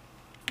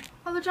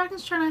 Oh, the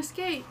dragon's trying to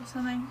escape or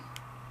something.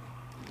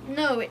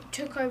 No, it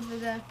took over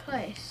their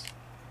place.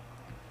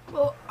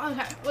 Well,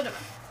 okay, whatever.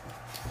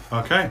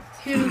 Okay.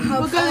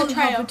 We'll go the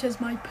trail. it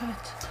as my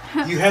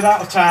pet. You head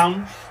out of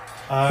town.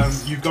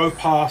 You go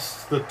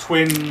past the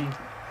twin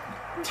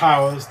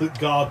towers that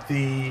guard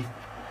the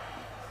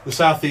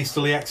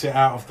southeasterly exit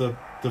out of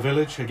the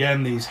village.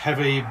 Again, these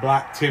heavy,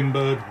 black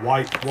timbered,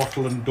 white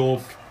wattle and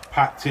daub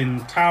packed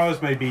in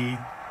towers, maybe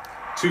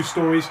 2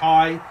 stories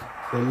high.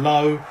 They're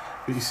low,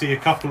 but you see a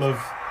couple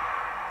of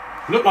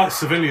look like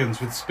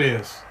civilians with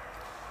spears.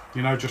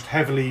 You know, just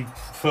heavily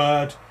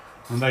furred,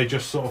 and they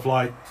just sort of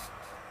like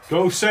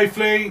go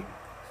safely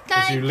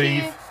as you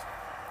leave.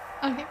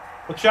 Okay.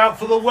 Watch out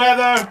for the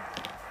weather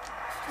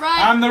Right.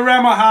 and the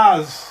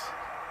Remahas.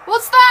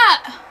 What's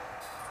that?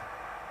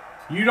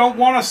 You don't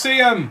want to see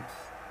them.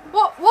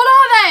 What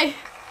are they?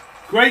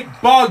 Great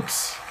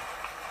bugs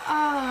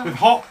with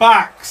hot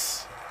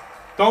backs.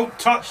 Don't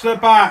touch their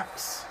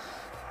backs.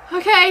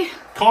 Okay.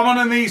 Common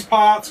in these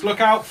parts. Look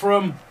out for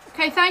them.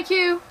 Okay, thank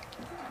you.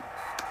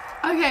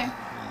 Okay.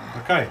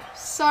 Okay.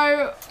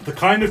 So, The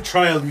kind of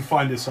trail you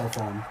find yourself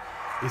on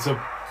is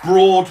a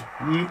broad,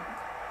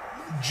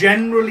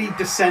 generally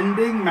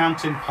descending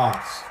mountain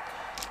pass.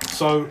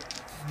 So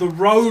the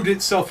road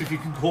itself, if you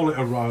can call it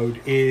a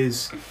road,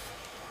 is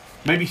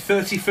maybe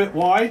 30 foot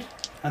wide.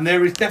 And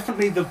there is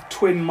definitely the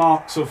twin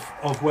marks of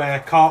where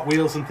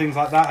cartwheels and things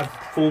like that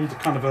have formed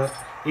kind of a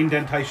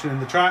indentation in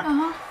the track.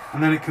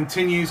 And then it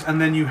continues,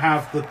 and then you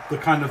have the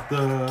kind of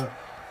the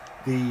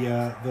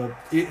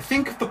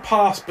think of the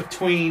pass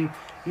between,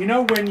 you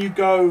know, when you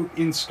go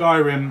in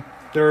Skyrim,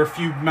 there are a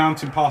few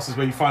mountain passes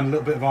where you find a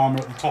little bit of armor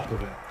at the top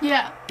of it.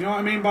 yeah. You know what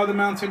I mean by the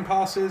mountain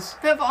passes?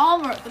 Bit of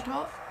armor at the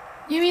top.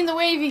 You mean the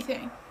wavy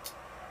thing?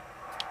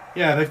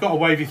 Yeah, they've got a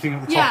wavy thing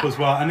at the top Yeah. as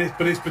well, and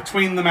but it's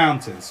between the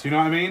mountains. You know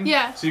what I mean?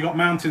 Yeah. So you've got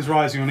mountains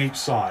rising on each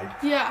side.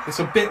 Yeah. It's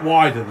a bit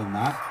wider than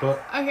that,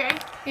 but Okay.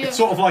 Yeah. it's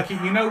sort of like,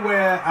 you know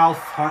where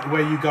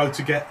where you go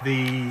to get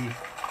the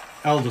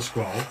Elder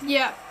Scroll.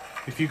 Yeah.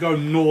 If you go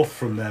north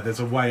from there, there's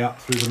a way up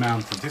through the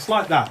mountains. It's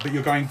like that, but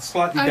you're going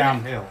slightly Okay.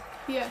 downhill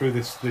Yeah. through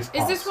this Is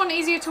pass. this one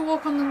easier to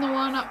walk on than the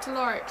one up to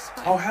Lorix?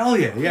 Oh hell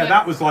yeah! Yeah, Yeah.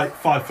 that was like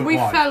 5 foot We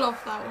wide. fell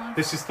off that one.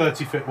 This is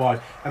 30 foot wide,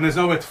 and there's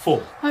nowhere to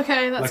fall.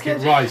 Okay, that's Like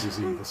good. it rises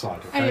either side.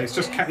 Okay, Okay. it's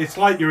just it's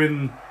like you're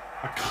in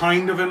a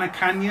kind of in a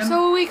canyon.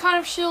 So are we kind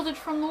of shielded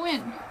from the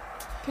wind?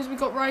 Because we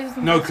got rises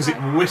on No, both because it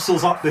sides.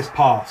 whistles up this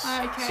pass,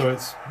 Okay. so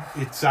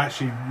it's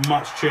actually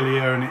much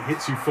chillier and it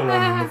hits you full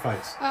on in the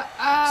face.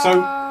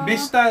 So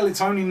Mistdale,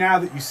 it's only now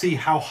that you see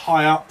how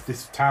high up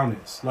this town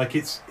is. Like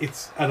it's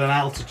at an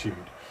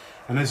altitude,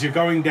 and as you're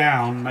going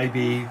down,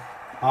 maybe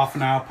half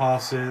an hour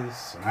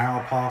passes, an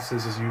hour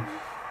passes as you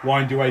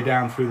wind your way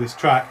down through this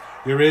track.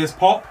 Your ears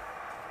pop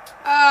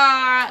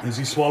as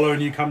you swallow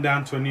and you come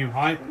down to a new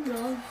height.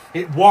 No.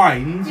 It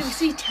winds. You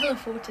see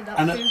teleported up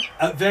And there.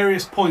 at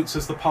various points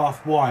as the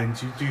path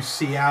winds, you do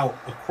see out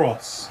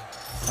across,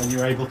 and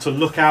you're able to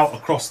look out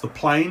across the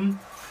plain.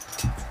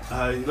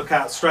 You look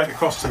out straight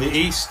across to the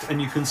east,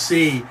 and you can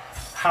see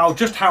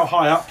just how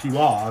high up you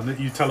are, and that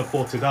you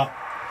teleported up,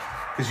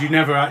 because you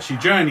never actually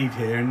journeyed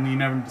here, and you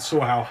never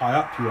saw how high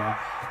up you are.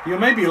 You're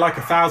maybe like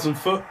 1,000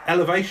 foot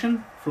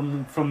elevation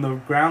from the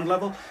ground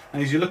level,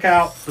 and as you look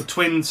out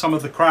between some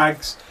of the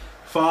crags,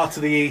 far to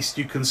the east,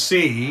 you can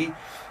see.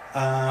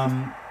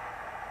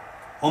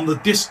 On the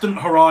distant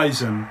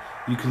horizon,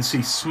 you can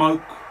see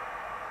smoke,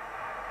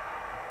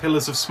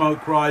 pillars of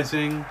smoke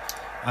rising,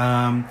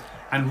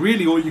 and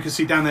really all you can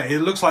see down there, it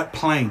looks like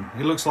plain.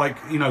 It looks like,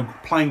 you know,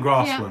 plain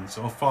grasslands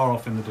or far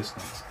off in the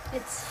distance.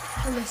 It's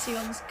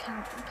Halcyon's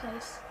camping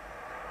place.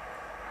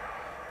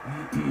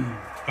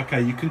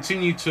 Okay, you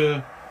continue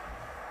to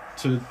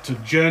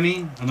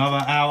journey.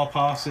 Another hour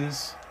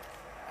passes.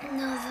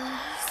 Another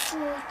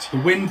 40.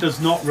 The wind does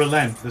not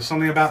relent. There's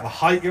something about the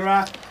height you're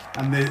at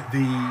and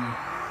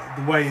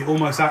the way it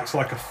almost acts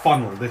like a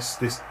funnel. This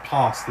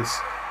pass, this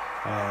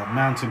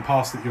mountain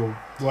pass that you're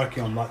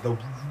working on, like the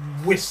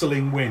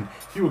whistling wind.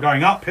 If you were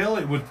going uphill,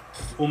 it would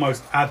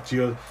almost add to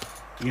your,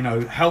 you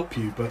know, help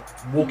you. But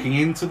walking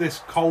into this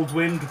cold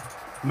wind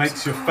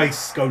makes your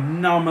face go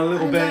numb a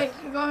little bit.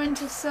 Like go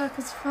into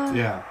circus fun.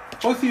 Yeah.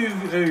 Both of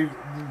you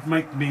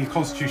make me a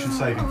Constitution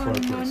saving throw,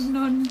 please.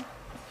 None.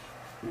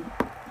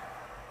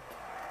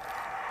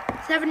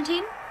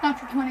 17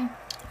 Natural 20.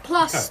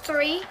 plus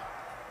 3.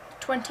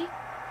 20.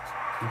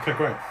 Okay,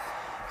 great.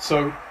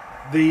 So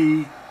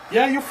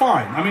you're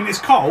fine. I mean, it's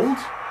cold,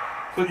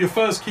 but your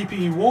fur's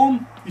keeping you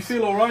warm. You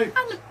feel all right.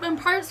 And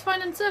pirate's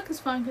fine and circus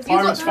fine because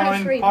Pirate's Plus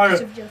fine. 3 Pirate-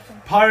 because of your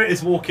thing. Pirate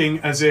is walking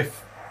as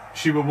if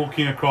she were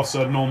walking across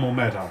a normal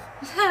meadow.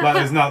 Like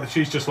there's nothing.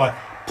 She's just like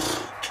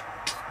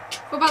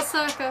What about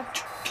Circa?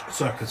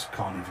 circus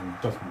can't even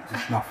doesn't.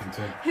 It's nothing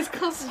to him. His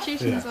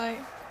constitution's Yeah. like.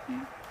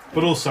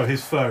 But also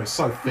his fur is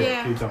so thick,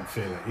 Yeah. he don't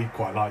feel it. He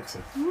quite likes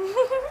it.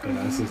 You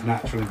know, it's his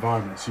natural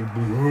environment. So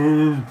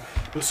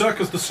but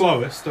Circa's the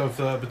slowest of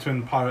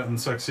between Pirate and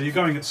Circus. So you're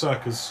going at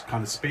Circa's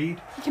kind of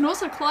speed. You can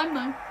also climb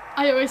though.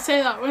 I always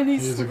say that when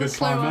he's He is a the good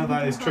slow climber, one.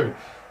 that is true.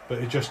 But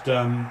it just,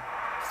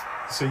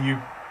 so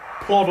you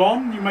plod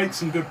on, you make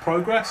some good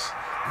progress.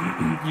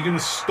 You're going to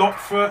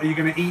stop are you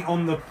going to eat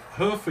on the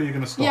hoof, or are you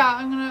going to stop? Yeah,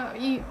 I'm gonna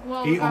eat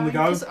while Eat on the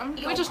go?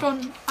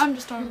 I'm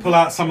just on. Pull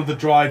out some of the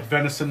dried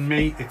venison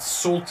meat. It's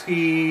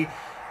salty,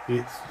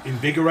 it's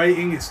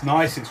invigorating, it's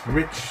nice, it's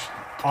rich,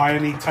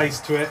 irony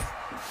taste to it.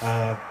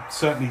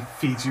 Certainly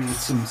feeds you with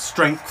some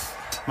strength,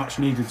 much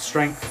needed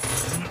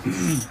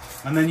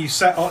strength. And then you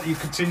set up, you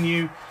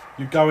continue,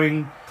 you're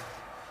going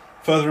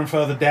further and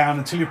further down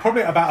until you're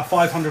probably at about a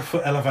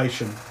 500-foot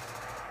elevation.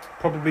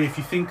 Probably, if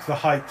you think the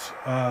height,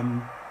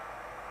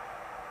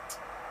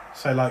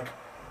 say like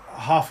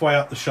halfway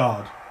up the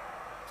Shard.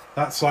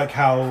 That's like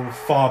how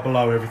far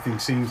below everything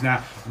seems now.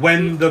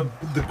 When the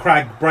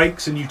crag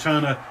breaks and you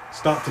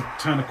start to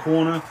turn a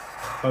corner,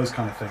 those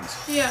kind of things.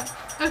 Yeah.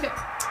 Okay.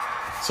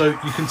 So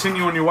you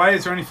continue on your way.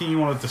 Is there anything you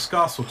want to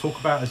discuss or talk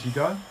about as you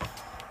go?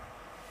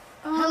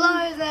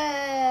 Hello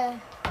there.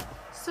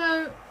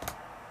 So,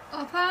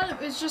 our plan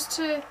was just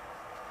to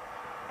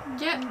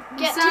get to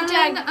Zanlin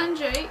Dag- and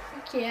Jake.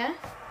 Yeah.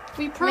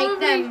 We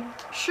probably them-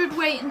 should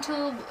wait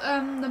until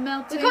the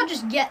melting. We can't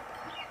just get.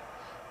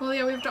 Well,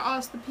 yeah, we have to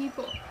ask the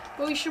people.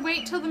 But we should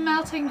wait till the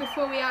melting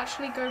before we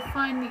actually go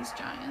find these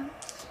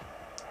giants.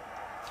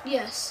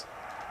 Yes.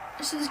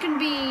 So there's gonna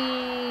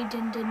be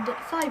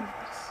 5 of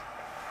us.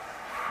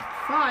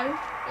 5?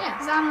 Yeah.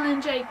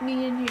 Zanlin, Jake,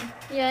 me, and you.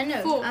 Yeah, I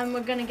know. 4. And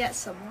we're gonna get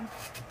someone.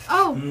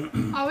 Oh,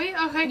 are we?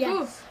 Okay,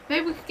 cool. Yes.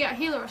 Maybe we could get a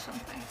healer or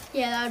something.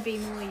 Yeah, that would be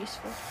more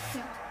useful.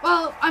 Yeah.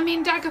 Well, I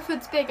mean,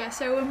 Daggerford's bigger,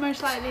 so we're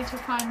most likely to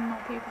find more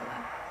people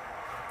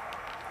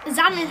there.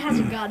 Zanlin has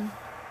a gun.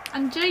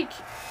 And Jake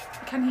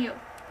can heal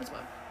as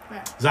well.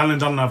 Zanlin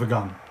doesn't have a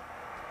gun. Do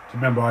you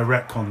remember I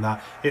retconned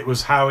that? It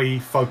was how he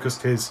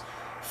focused his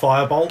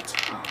firebolt.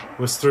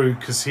 Was through,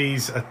 because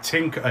he's a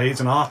tinker,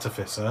 he's an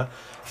artificer,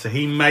 so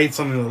he made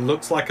something that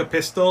looks like a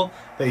pistol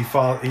that he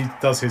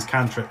does his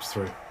cantrips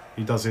through.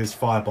 He does his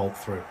firebolt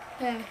through.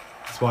 Yeah.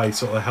 That's why he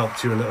sort of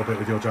helped you a little bit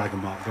with your dragon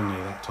mark, didn't he,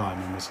 that time,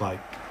 and was like,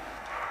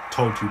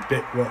 told you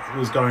bit what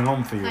was going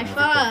on for you. High and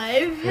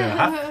everything. five.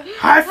 Yeah.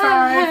 High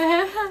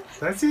five!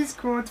 That is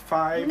good,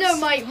 fives. No,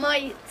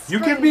 my. You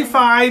give me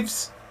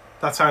 5s.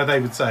 That's how they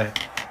would say it.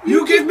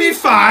 You give me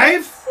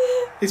 5.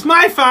 It's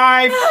my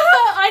 5.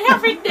 I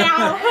have it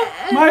now.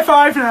 My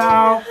 5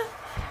 now.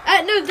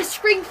 No, the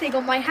spring thing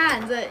on my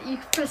hand that you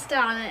press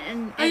down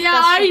and. It Yeah,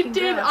 does I fucking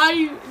did. grass.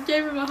 I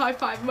gave him a high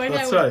five. My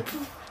That's hair right.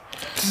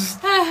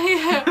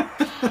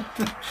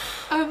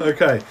 went.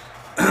 Okay.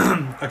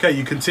 Okay,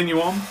 you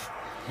continue on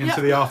into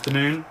Yep. the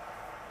afternoon.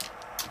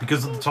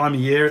 Because of the time of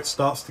year, it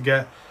starts to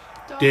get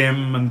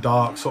dim and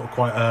dark sort of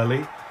quite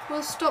early.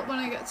 We'll stop when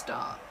it gets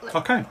dark. Like,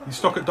 Okay, you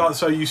stop at dark.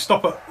 So you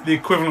stop at the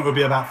equivalent would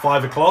be about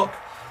 5 o'clock.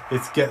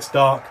 It gets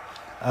dark.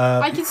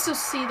 I can still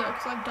see though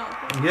because I'm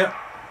dark. Yep.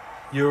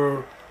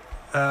 You're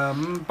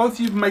both of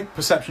you make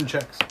perception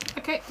checks.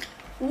 Okay.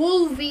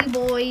 Wolvie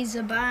boys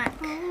are back.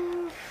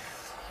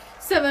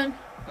 7.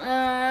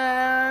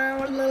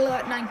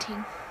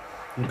 19.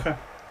 Okay.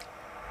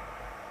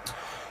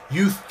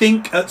 You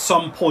think at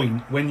some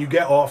point when you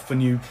get off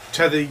and you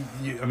tether,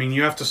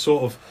 you have to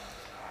sort of,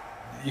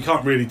 you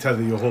can't really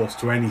tether your horse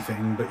to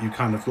anything, but you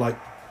kind of like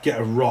get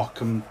a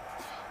rock and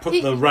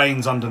put the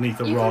reins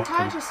underneath a You rock. can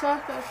tie and- it to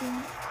circle if you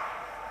want.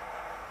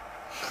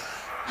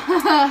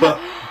 But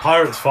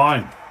Pirate's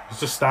fine. He's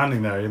just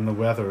standing there in the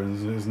weather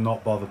and is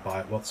not bothered by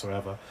it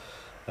whatsoever.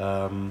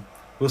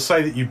 We'll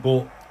say that you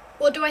bought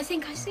What do I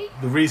think I see?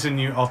 the reason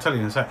I'll tell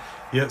you in a sec.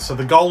 Yeah, so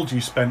the gold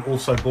you spent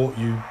also bought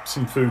you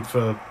some food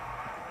for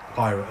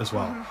Pirate as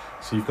well.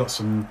 So you've got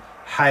some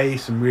hay,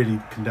 some really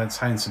condensed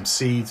hay, and some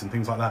seeds and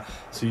things like that.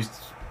 So you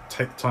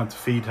take the time to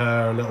feed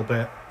her a little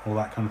bit, all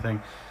that kind of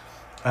thing.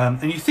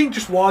 And you think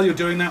just while you're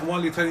doing that,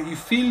 while you're doing it, you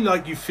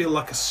feel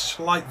like a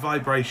slight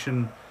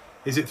vibration.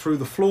 Is it through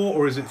the floor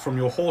or is it from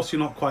your horse? You're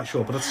not quite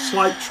sure, but a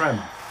slight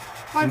tremor.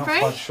 You're not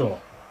quite sure.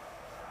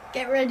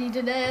 Get ready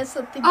to dare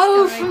something.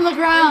 Oh, coming. from the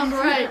ground,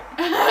 right.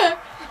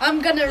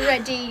 I'm gonna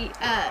ready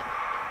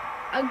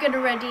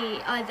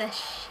either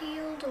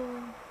shield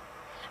or.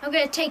 I'm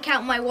gonna take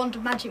out my wand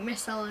of magic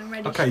missile and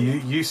ready. Okay,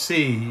 shield. you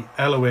see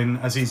Elowin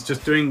as he's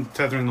just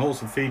tethering the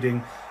horse and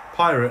feeding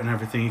Pirate and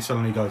everything. He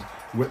suddenly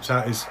whips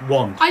out his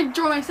wand. I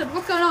draw myself.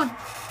 What's going on?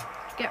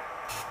 Get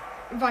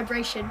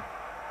vibration.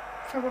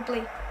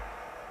 Probably.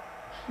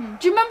 Do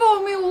you remember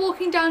when we were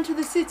walking down to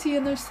the city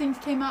and those things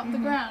came out of the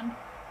ground?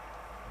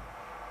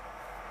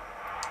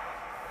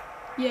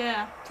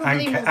 Yeah.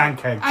 Probably more. And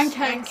kegs. And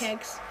And kegs.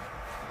 kegs.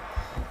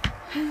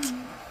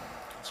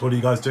 So what are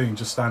you guys doing?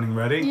 Just standing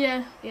ready?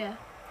 Yeah. Yeah.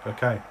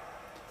 Okay.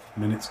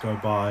 Minutes go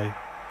by.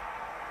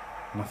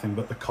 Nothing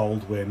but the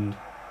cold wind.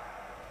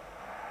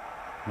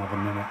 Another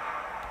minute.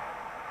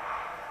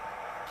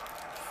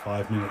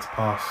 5 minutes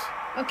pass.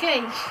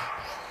 Okay.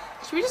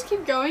 Should we just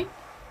keep going?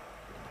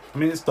 I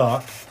mean, it's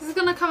dark. This is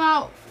gonna come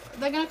out.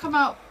 They're gonna come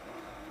out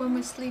when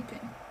we're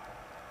sleeping.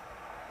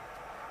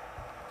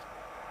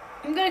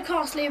 I'm gonna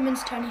cast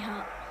Lumen's Tiny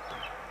Heart.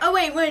 Oh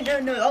wait,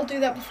 no. I'll do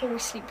that before we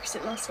sleep because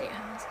it lasts 8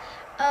 hours.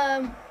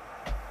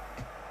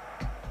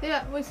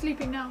 Yeah, we're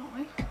sleeping now,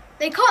 aren't we?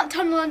 They can't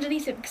tunnel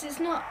underneath it because it's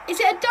not. Is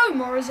it a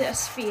dome or is it a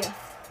sphere?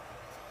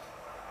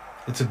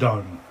 It's a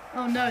dome.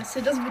 Oh no, so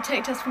it doesn't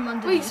protect us from Wait,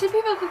 underneath. so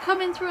people could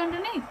come in through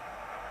underneath?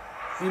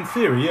 In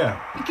theory,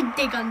 yeah. We could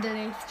dig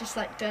underneath, just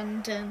like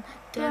dun dun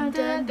dun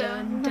dun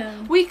dun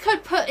dun. We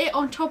could put it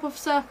on top of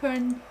Circa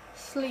and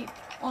sleep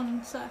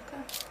on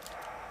Circa.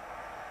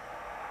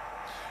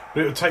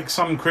 But it would take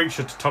some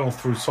creature to tunnel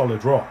through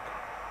solid rock.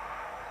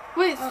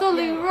 Wait, it's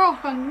solid yeah.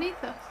 rock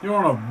underneath us. You're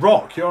on a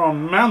rock. You're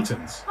on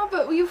mountains. Oh,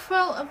 but you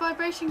felt a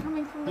vibration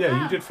coming from the Yeah, you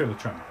ground. did feel a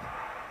tremor.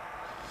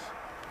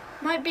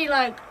 Might be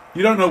like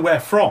You don't know where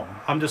from.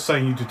 I'm just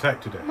saying you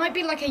detected it. a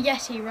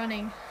yeti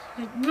running.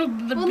 Like,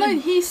 Well, no,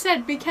 he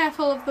said be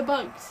careful of the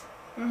bugs.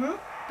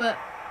 But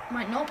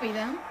might not be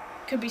them.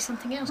 Could be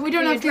something else. We Could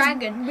don't be know a if these,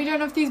 dragon. we don't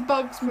know if these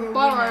bugs For a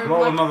burrow.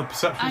 Roll like- another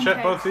perception check,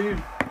 pancakes. both of you.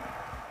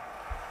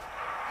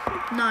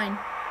 9.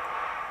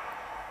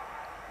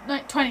 No,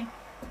 20.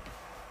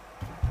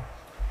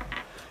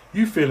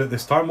 You feel it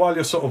this time, while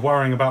you're sort of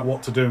worrying about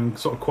what to do and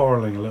sort of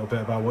quarrelling a little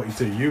bit about what you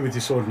do. You with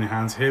your sword in your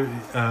hands, here,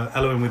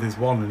 Eloin with his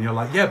wand, and you're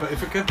like, yeah, but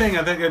if a good thing,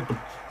 I think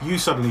you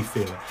suddenly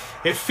feel it.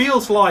 It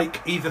feels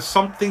like either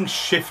something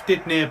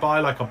shifted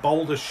nearby, like a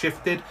boulder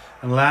shifted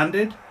and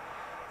landed,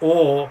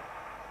 or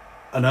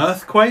an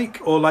earthquake,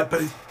 or like,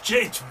 but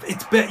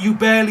you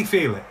barely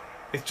feel it.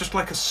 It's just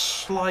like a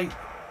slight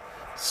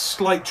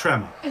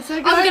tremor. It's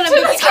like I'm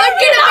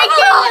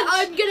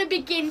gonna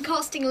begin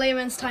casting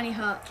Layman's Tiny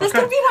Hut. There's Okay.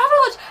 gonna be an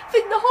avalanche.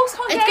 The horse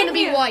can't It's get in gonna be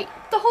here. white.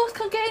 The horse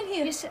can't get in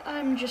here. Yes,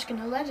 I'm just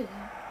gonna let it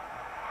in.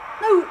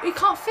 No, it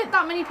can't fit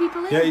that many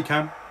people in. Yeah, you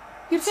can.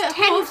 You can fit a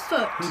 10 horse. foot.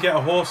 You can get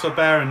a horse, a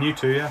bear, and you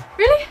two, yeah.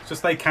 Really? It's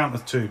just they count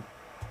as two.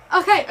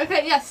 Okay,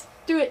 yes,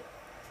 do it.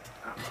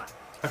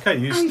 Okay,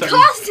 you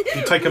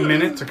take a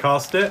minute to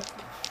cast it.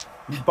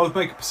 You both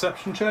make a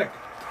perception check.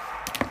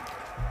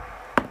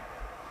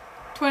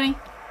 20.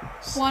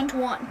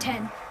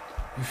 10.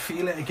 You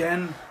feel it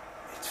again.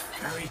 It's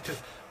very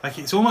like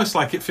it's almost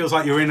like it feels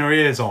like your inner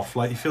ear's off.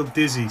 Like you feel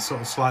dizzy,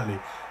 sort of slightly.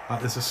 Like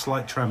there's a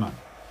slight tremor.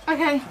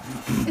 Okay.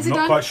 Is it Not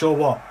done? quite sure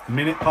what. A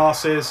minute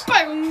passes.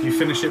 You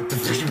finish it.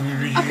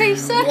 Okay,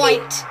 Circa.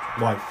 White.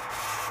 White.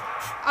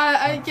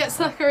 I get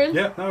Circa in.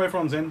 Yeah. No,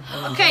 everyone's in.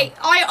 Everyone's Okay,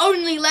 I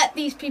only let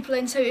these people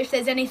in, so if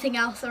there's anything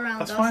else around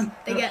That's us, fine.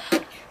 they Yeah.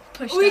 get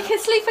pushed We out. can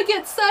sleep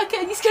against Circa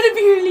and he's gonna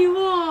be really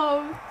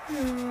warm.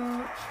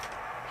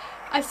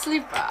 I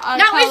sleep. Now,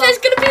 if there's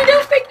gonna be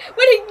nothing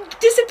when it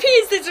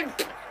disappears, there's a.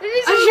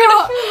 It's all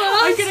gonna fall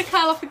on I'm us. gonna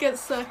curl up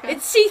against Circa.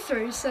 It's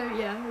see-through, so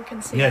yeah, we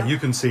can see. Yeah, out. you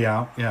can see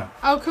out. Yeah.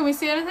 Oh, can we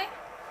see anything?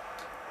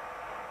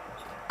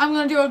 I'm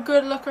gonna do a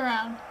good look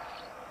around.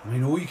 I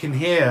mean, all you can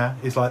hear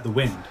is like the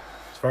wind.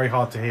 It's very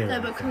hard to hear. No,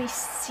 but anything. can we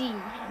see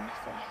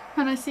anything?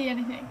 Can I see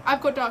anything? I've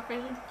got dark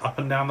vision. Up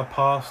and down the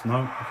path? No,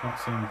 I can't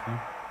see anything.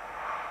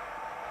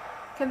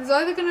 Okay, there's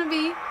either gonna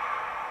be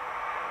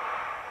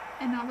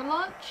an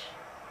avalanche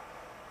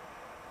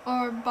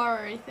or a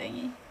burrowy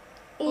thingy.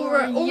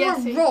 Or a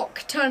Yeti.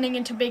 rock turning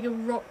into bigger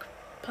rock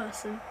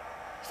person.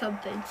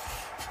 Something.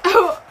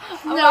 Oh,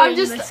 No,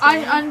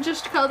 I'm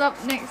just curled up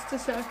next to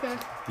Circa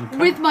Okay.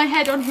 with my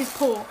head on his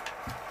paw.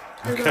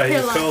 Okay,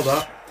 you're pillow. curled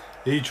up.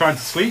 Are you trying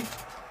to sleep?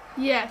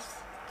 Yes.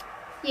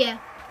 Yeah.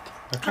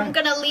 Okay. I'm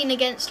gonna lean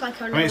against like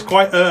a. I mean, it's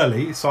quite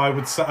early, so I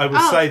would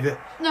say that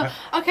No.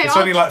 Okay. it's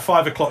only like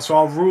 5 o'clock. So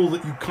I'll rule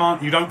that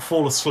you don't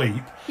fall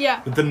asleep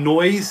Yeah. with the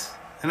noise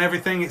and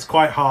everything. It's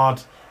quite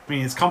hard. I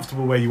mean, it's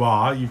comfortable where you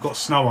are. You've got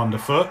snow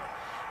underfoot,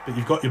 but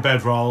you've got your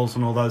bed rolls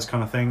and all those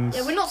kind of things.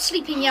 Yeah, we're not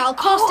sleeping yet. I'll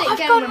cast it I've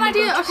again. got when an we go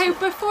idea. to Okay, sleep.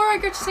 before I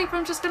go to sleep,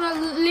 I'm just gonna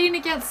lean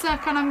against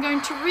Circa and I'm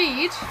going to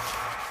read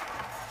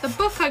the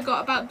book I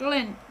got about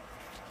Glint.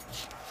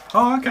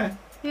 Oh, okay.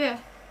 Yeah.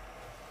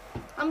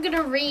 I'm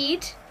gonna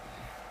read.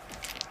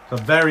 It's a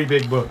very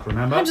big book.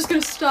 Remember? I'm just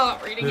gonna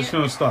start reading You're just it.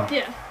 going to start.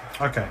 Yeah.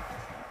 Okay.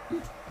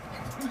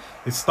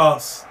 It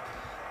starts.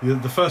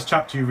 The first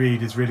chapter you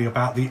read is really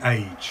about the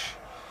age.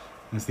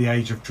 It's the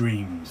age of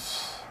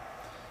dreams.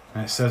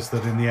 And it says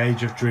that in the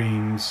age of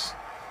dreams,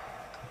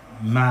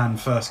 man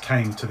first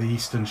came to the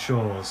eastern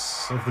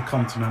shores of the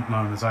continent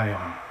known as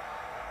Aeon.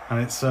 And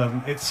it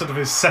sort of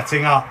is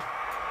setting up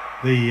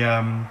the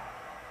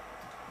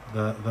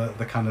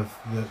kind of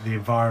the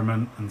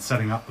environment and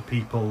setting up the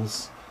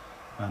peoples,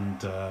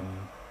 and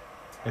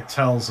it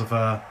tells of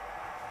a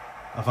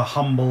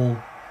humble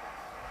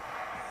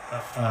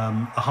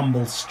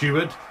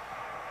steward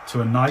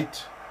to a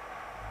knight,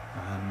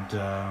 and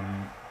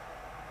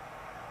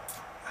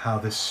how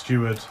this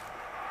steward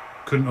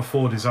couldn't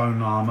afford his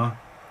own armour,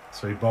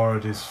 so he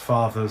borrowed his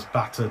father's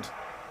battered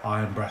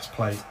iron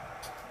breastplate,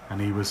 and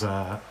he was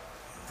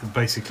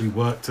basically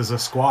worked as a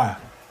squire.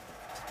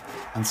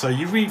 And so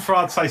you read for,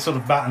 I'd say, sort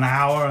of about an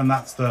hour, and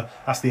that's the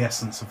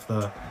essence of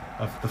the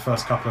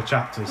first couple of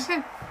chapters.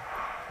 Okay.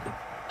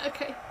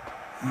 Okay.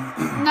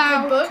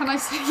 Now, Good book. can I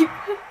sleep?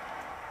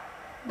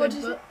 What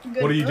is it?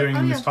 What are you doing Oh,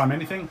 in this yeah. time?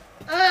 Anything?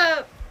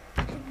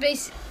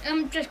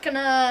 I'm just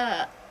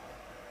gonna.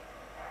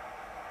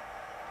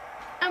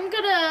 I'm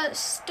gonna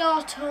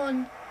start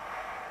on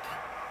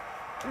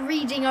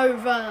reading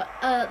over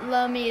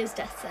Lamia's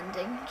Death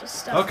Sending. Just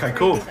start Okay, reading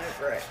cool.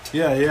 over it.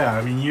 Yeah.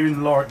 I mean, you and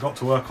Lorik got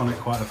to work on it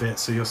quite a bit,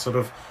 so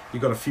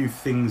you've got a few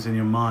things in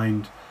your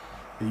mind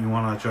that you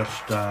want to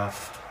just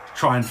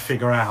try and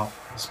figure out.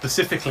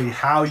 Specifically,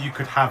 how you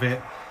could have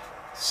it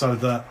so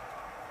that.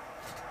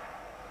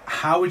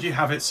 How would you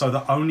have it so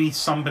that only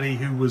somebody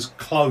who was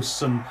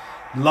close and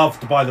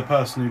loved by the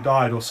person who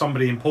died, or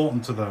somebody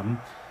important to them,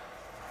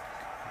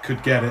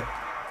 could get it?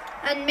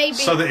 And maybe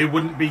So that it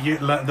wouldn't be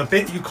the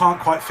bit you can't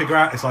quite figure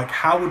out is like,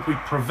 how would we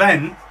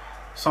prevent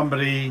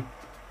somebody?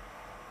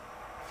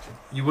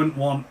 You wouldn't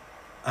want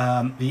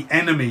the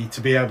enemy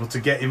to be able to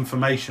get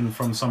information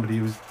from somebody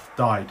who's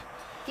died.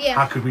 yeah.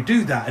 How could we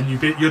do that? And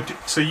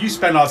you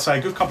spend, I'd say,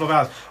 a good couple of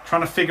hours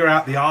trying to figure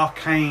out the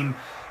arcane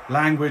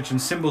language and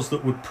symbols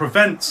that would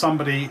prevent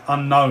somebody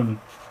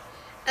unknown.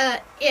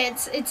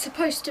 It's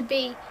supposed to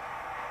be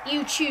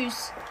you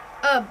choose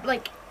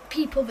like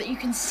people that you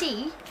can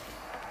see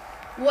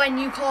when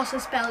you cast a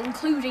spell,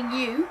 including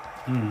you.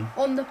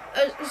 On the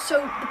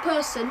so the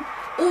person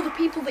or the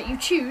people that you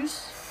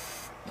choose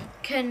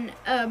can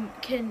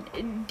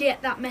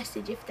get that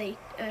message if they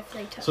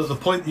touch. So at the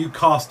point you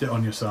cast it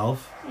on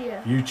yourself,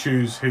 Yeah. you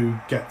choose who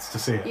gets to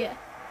see it.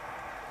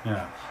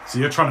 Yeah. So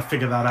you're trying to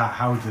figure that out.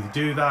 How would they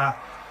do that?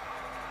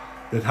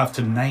 They'd have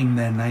to name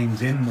their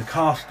names in the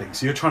casting.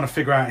 So you're trying to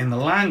figure out in the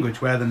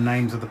language where the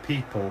names of the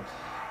people,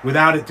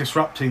 without it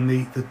disrupting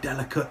the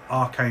delicate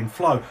arcane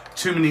flow.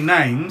 Too many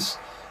names,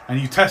 and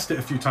you test it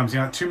a few times, you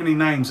know, too many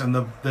names and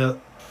the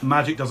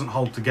magic doesn't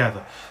hold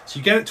together. So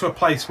you get it to a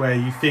place where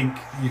you think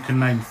you can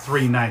name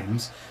 3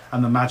 names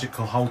and the magic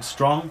will hold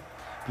strong.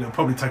 But it'll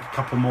probably take a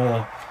couple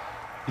more,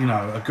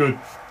 a good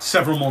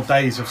several more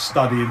days of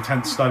study,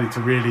 intense study, to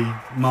really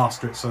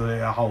master it so that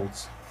it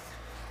holds.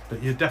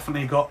 But you've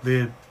definitely got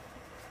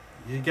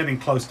you're getting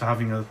close to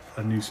having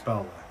a new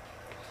spell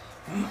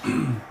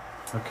there.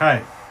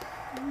 Okay.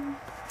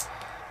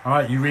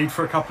 Alright, you read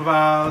for a couple of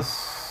hours.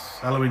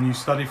 Elowen, you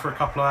study for a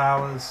couple of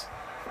hours.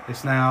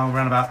 It's now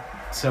around about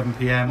 7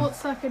 p.m. What's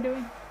Circa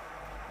doing?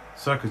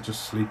 Circa's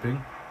just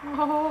sleeping.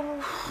 Oh.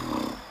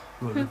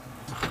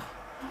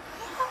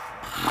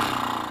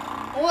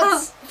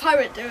 What's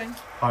Pirate doing?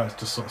 Pirate's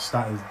just sort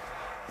of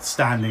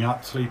standing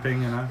up,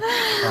 sleeping,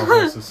 while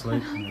Horse is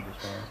asleep.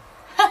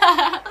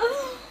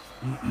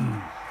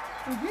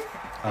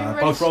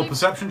 Both roll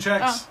perception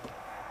checks.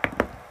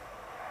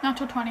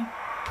 Natural 20.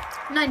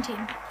 19.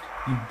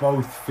 You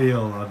both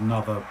feel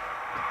another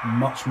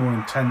much more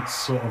intense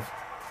sort of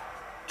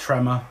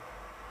tremor.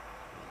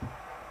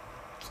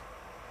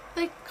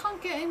 They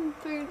can't get in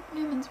through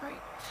Newman's, right?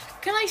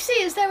 Can I see?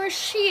 Is there a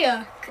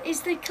sheer?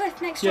 Is the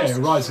cliff next to Yeah, us?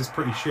 it rises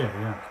pretty sheer,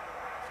 yeah.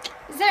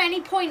 Is there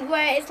any point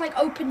where it's like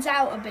opens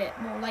out a bit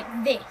more, like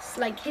this?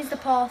 Like here's the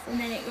path, and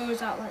then it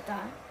goes out like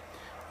that.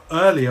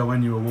 Earlier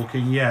when you were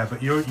walking, yeah,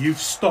 but you've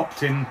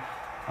stopped in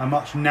a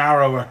much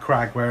narrower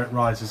crag where it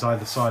rises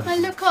either side I of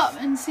you. look up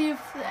and see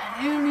if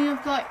any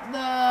of like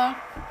the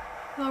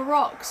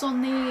rocks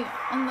on the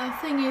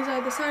thingies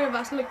either side of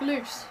us look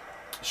loose.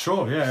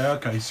 Sure, yeah,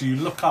 okay. So you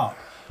look up,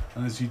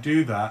 and as you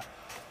do that,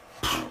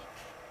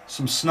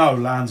 some snow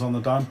lands on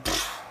the dome,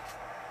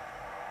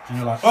 and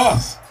you're like,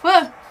 oh!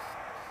 Whoa!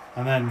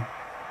 And then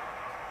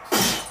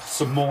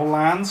some more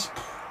lands,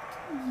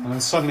 and then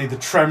suddenly the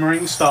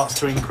tremoring starts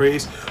to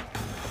increase,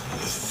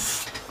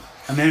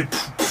 and then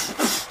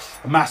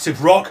a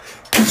massive rock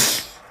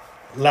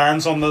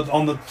lands on the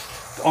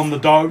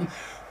dome,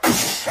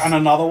 and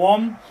another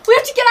one, We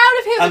have to get out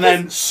of here. and because-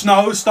 then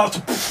snow starts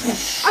to.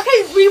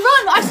 Okay, we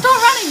run. I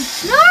start running.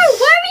 No,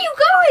 where are you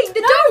going?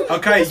 The dome.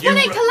 Okay, Because when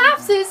it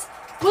collapses,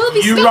 we'll be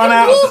you stuck run in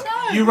out. walls.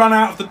 You run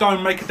out of the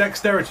dome. Make a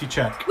dexterity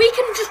check. We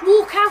can just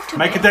walk out of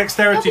Make a it. There'll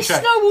dexterity be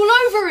check. snow all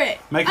over it.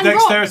 Make a and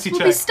dexterity rocks. check.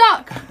 We'll be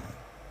stuck.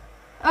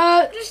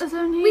 There's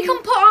only We can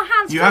put our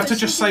hands. You through have it to so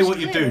just we say can what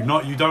you clear do. it.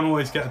 Not you don't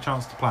always get a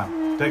chance to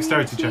plan.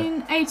 Dexterity check.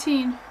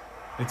 18,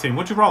 18.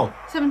 What'd you roll?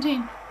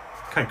 17.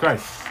 Okay, great.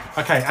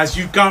 Okay, as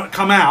you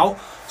come out,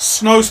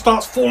 snow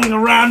starts falling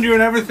around you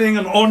and everything,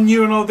 and on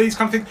you and all these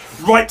kind of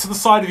things. Right to the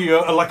side of you,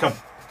 like a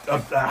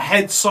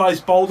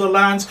head-sized boulder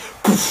lands.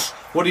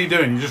 What are you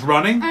doing? You're just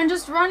running? I'm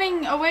just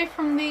running away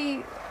from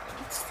the.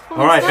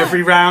 All right,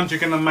 every round you're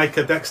going to make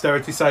a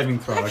dexterity saving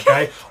throw,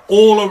 okay?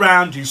 All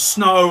around you,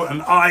 snow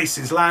and ice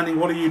is landing.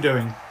 What are you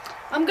doing?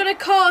 I'm gonna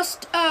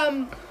cast.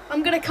 I'm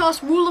gonna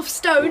cast Rule of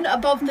Stone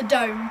above the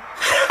dome.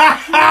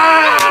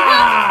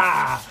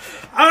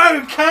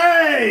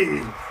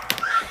 Okay!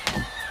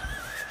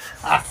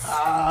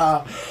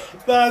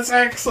 That's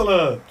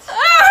excellent.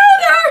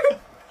 Oh no!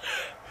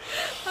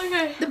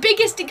 Okay. The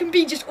biggest it can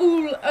be, just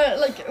all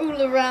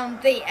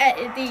around the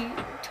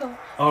top.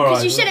 All Because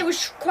right. you said it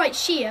was quite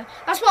sheer.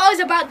 That's what I was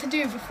about to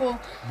do before.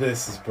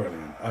 This is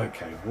brilliant.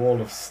 Okay, Wall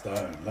of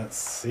Stone. Let's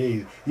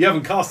see. You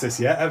haven't cast this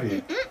yet, have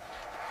you?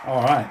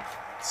 All right.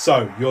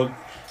 So your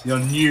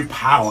new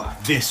power,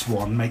 this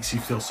one, makes you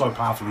feel so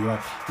powerful.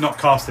 You've not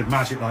casted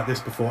magic like this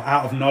before.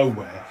 Out of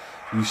nowhere,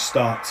 you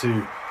start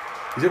to.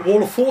 Is it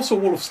Wall of Force or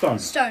Wall of Stone?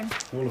 Stone.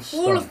 Wall of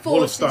Stone. Wall of Wall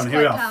of Force Stone. is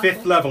Here we quite are.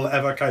 powerful. 5th level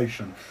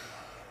evocation.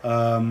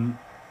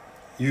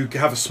 You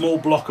have a small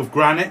block of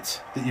granite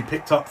that you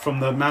picked up from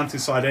the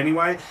mountainside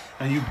anyway,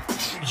 and you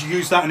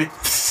use that, and it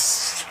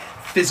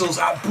fizzles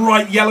out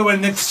bright yellow,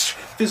 and then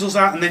fizzles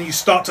out, and then you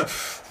start to.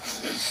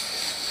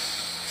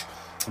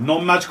 A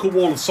non-magical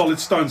wall of solid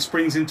stone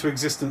springs into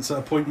existence at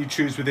a point you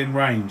choose within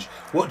range.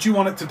 What do you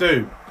want it to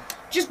do?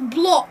 Just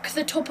block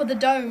the top of the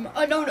dome.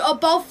 No,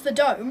 above the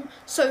dome,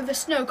 so the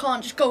snow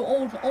can't just go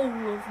all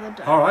over the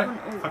dome. All right.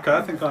 Okay,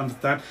 I think I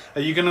understand.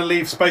 Are you going to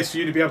leave space for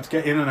you to be able to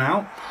get in and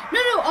out? No,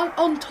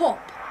 on top.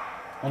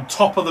 On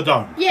top of the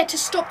dome? Yeah, to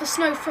stop the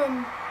snow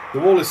from... The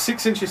wall is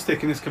 6 inches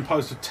thick and is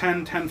composed of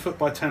 10 10-foot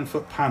by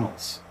 10-foot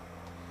panels.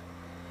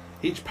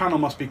 Each panel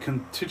must be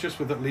contiguous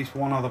with at least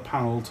one other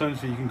panel.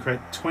 Alternatively, you can create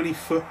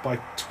 20-foot by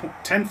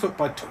 10-foot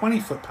by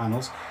 20-foot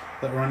panels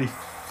that are only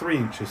 3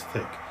 inches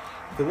thick.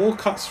 If the wall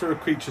cuts through a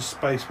creature's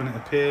space when it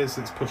appears,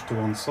 it's pushed to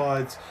one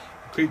side.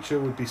 The creature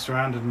would be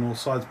surrounded on all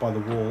sides by the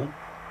wall.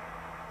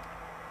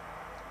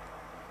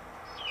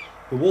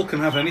 The wall can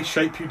have any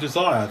shape you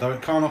desire, though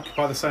it can't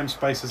occupy the same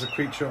space as a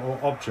creature or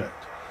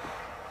object.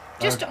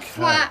 Just a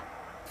flat...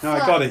 No, I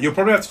got it. You'll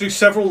probably have to do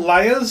several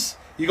layers.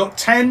 You got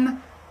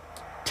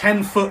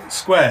 10-foot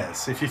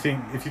squares, if you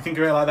think of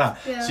it like that.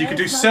 Yeah, so you could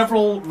do that's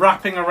several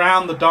wrapping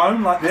around the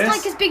dome like this. It's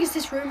like as big as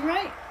this room,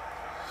 right?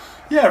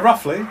 Yeah,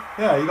 roughly.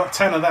 Yeah, you got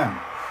 10 of them.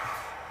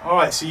 All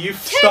right, so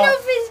you've 10 of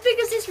as big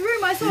as this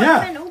room. I thought Yeah.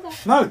 I meant all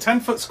that. No,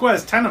 10-foot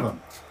squares, 10 of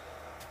them.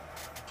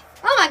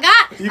 Oh my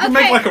god! You can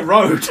make like a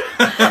road.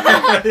 I'm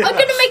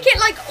gonna make it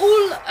like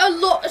a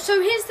lot. So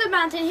here's the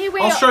mountain. Here we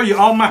are. I'll show you.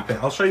 I'll map it.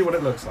 I'll show you what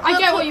it looks like. I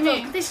get what you Look,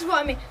 mean. This is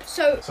what I mean.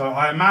 So So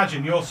I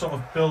imagine you're sort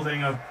of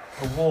building a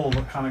wall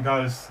that kind of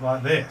goes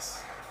like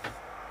this.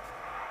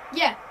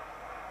 yeah,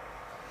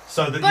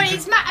 So that but you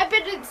it's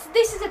could,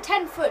 this is a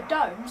 10-foot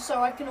dome,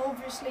 so I can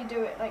obviously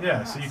do it like. yeah,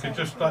 on so that you could side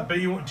just as well. like, do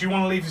you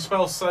want to leave your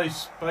spell safe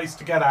space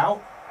to get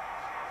out?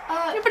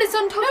 Yeah, but it's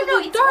on top of the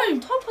it's on dome.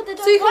 top of the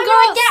dome. So you can Why go would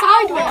I out get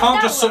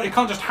sideways. out It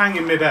can't just hang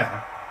in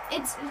midair.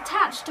 It's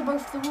attached to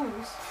both the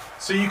walls.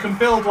 So you can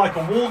build like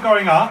a wall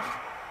going up,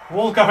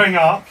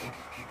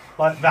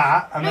 like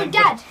that, and No, then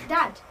Dad,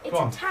 just, it's Go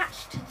on.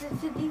 attached to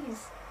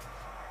these.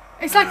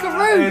 It's like a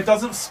roof. It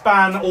doesn't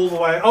span all the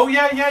way. Oh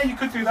yeah, you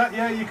could do that.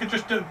 Yeah, you could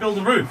just build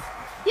a roof.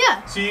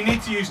 Yeah. So you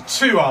need to use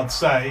 2, I'd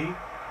say,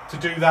 to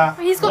do that.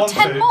 He's got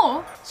 10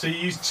 more. So you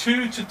use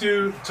 2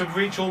 to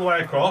reach all the way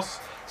across.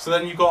 So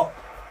then you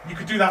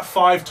could do that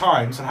 5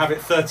 times and have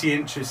it 30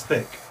 inches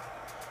thick.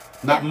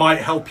 And that Yeah.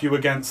 might help you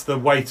against the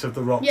weight of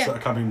the rocks Yeah. that are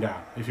coming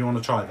down, if you want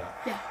to try that.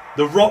 Yeah.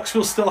 The rocks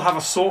will still have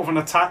a sort of an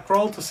attack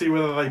roll to see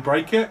whether they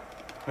break it,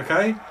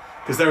 okay?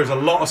 Because there is a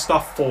lot of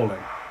stuff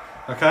falling,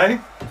 okay?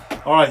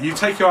 All right, you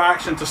take your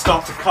action to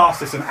start to cast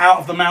this, and out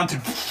of the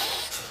mountain,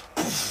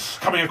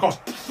 coming across,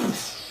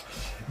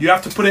 you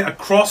have to put it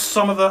across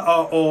some of the,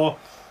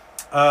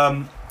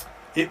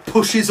 it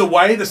pushes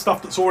away the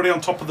stuff that's already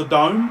on top of the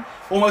dome,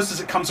 almost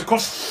as it comes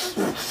across.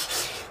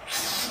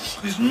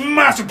 This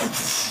massive,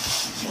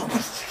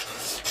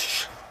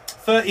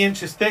 30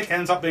 inches thick,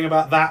 ends up being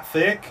about that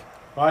thick,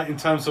 right, in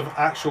terms of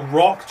actual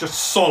rock,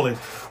 just solid.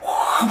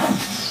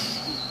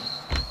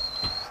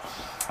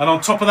 And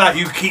on top of that,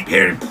 you keep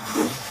hearing,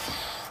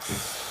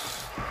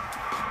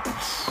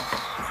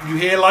 you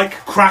hear like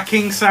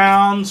cracking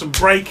sounds and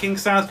breaking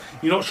sounds.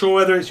 You're not sure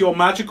whether it's your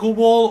magical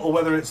wall or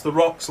whether it's the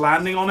rocks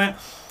landing on it,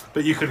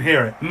 but you can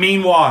hear it.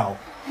 Meanwhile,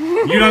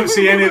 you don't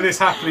see any of this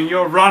happening.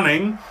 You're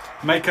running.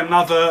 Make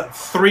another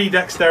 3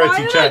 dexterity Why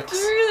did I checks. do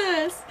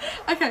this?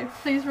 Okay,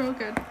 please roll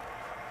good.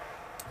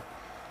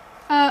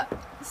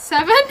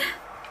 7,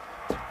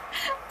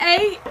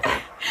 8,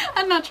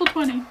 and natural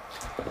 20.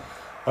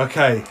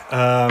 Okay.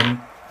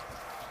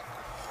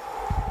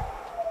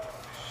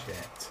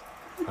 Shit.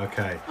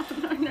 Okay. You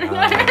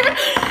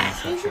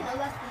should know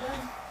that's the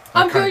dome.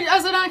 I'm Okay. going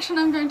as an action.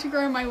 I'm going to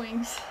grow my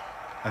wings.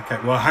 Okay.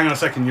 Well, hang on a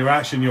second.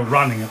 You're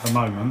running at the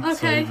moment.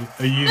 Okay.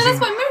 So are you No, using? that's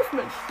my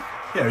movement.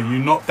 Yeah. Are you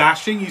not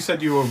dashing? You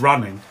said you were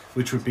running,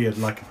 which would be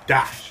like a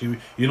dash. You're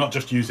not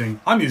just using.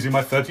 I'm using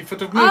my 30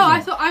 foot of movement. Oh,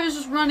 I thought I was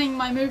just running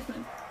my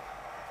movement.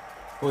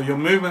 Well, your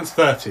movement's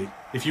 30.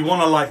 If you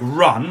want to like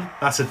run,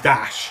 that's a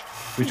dash,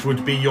 which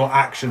would be your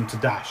action to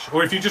dash.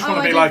 Or if you just Oh,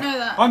 want I to be didn't like, know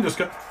that. I'm just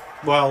going.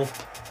 Well,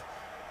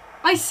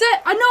 I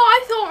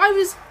thought I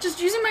was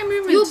just using my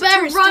movement Your to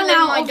bear is run still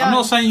in out my of. dome. I'm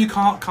not saying you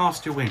can't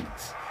cast your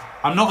wings.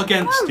 I'm not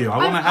against you. I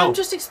want to help. I'm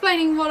just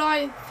explaining what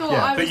I thought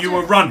yeah, I was but you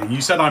doing. were running.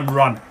 You said I'm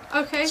running.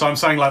 Okay. So I'm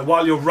saying like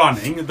while you're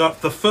running, the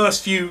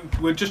first few,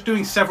 we're just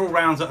doing several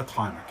rounds at a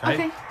time, okay?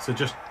 Okay. So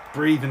just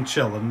breathe and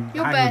chill and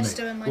Your hang bear's with me.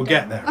 still in my We'll dome.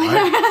 get there,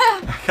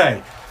 right?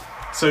 Okay.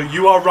 So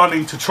you are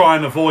running to try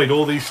and avoid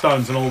all these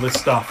stones and all this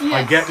stuff. I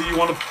Yes. get that you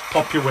want to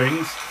pop your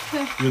wings.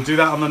 Okay. You'll do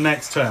that on the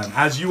next turn.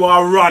 As you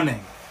are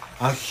running,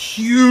 a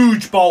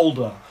huge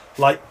boulder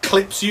like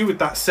clips you with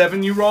that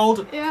 7 you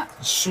rolled, Yeah.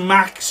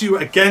 smacks you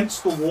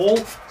against the wall.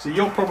 So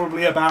you're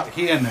probably about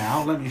here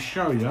now. Let me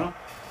show you.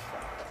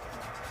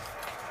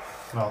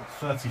 Well,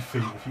 30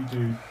 feet. If you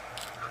do,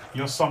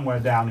 you're somewhere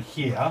down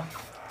here.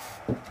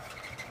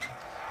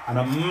 and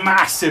a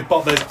massive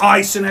bolt. There's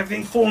ice and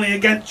everything falling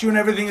against you and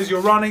everything as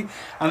you're running,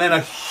 and then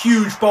a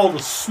huge boulder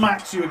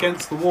smacks you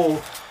against the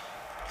wall.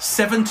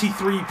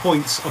 73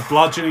 points of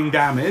bludgeoning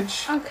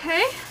damage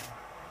Okay.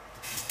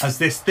 as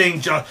this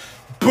thing just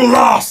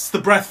blasts the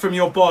breath from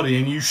your body,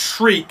 and you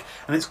shriek,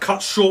 and it's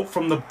cut short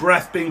from the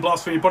breath being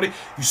blasted from your body.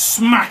 You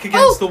smack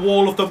against the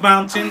wall of the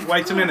mountain.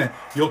 Wait a minute,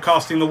 you're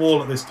casting the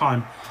wall at this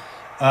time,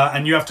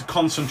 and you have to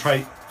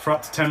concentrate for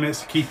up to 10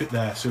 minutes to keep it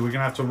there. So we're going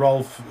to have to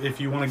roll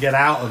if you want to get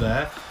out of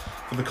there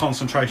for the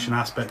concentration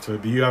aspect of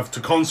it, but you have to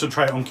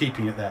concentrate on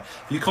keeping it there.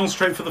 If you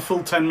concentrate for the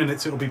full 10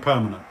 minutes, it'll be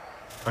permanent.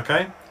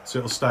 Okay, so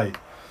it'll stay.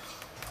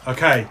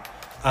 Okay.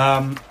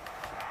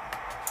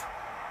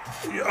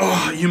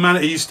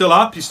 Humanity, you still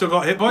up? You still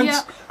got hit points?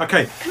 Yeah.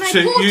 Okay. So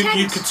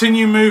you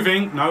continue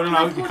moving. No,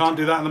 you can't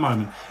do that at the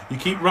moment. You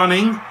keep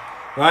running,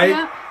 right?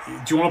 Yeah.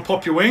 Do you want to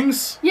pop your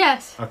wings?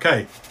 Yes.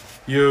 Okay.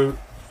 Your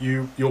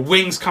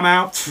wings come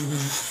out.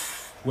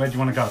 Where do you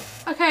want to go?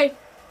 Okay.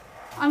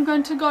 I'm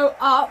going to go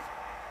up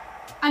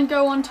and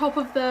go on top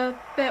of the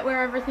bit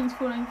where everything's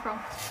falling from.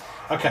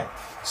 Okay.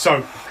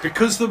 So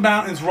because the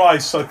mountains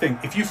rise so thin,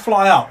 if you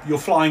fly up, you're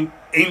flying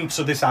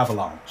into this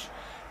avalanche.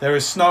 There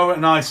is snow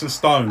and ice and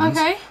stones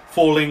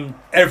falling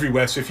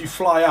everywhere. So if you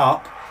fly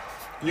up,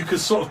 you could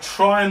sort of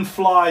try and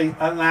fly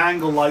at an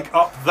angle like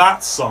up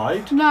that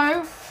side.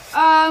 No.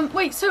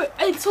 Wait, so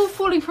it's all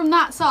falling from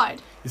that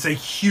side? It's a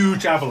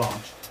huge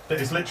avalanche that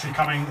is literally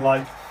coming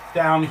like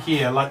down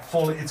here, like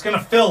falling. It's going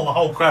to fill the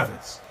whole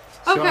crevice.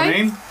 See what I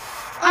mean?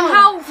 And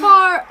how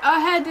far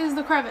ahead is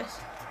the crevice?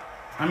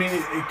 I mean,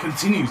 it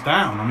continues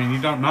down. I mean,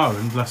 you don't know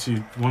unless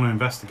you want to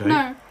investigate.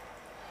 No.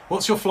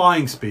 What's your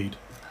flying speed?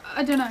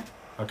 I don't know.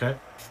 Okay.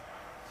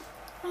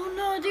 Oh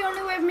no, the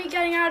only way of me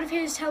getting out of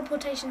here is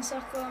teleportation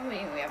circle. We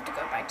have to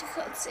go back to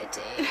Cloud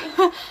City.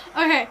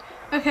 Okay.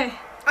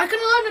 I can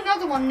learn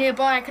another one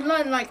nearby. I can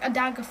learn like a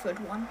Daggerford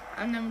one,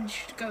 and then we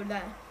should go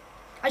there.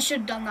 I should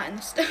have done that in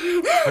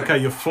the Okay,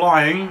 you're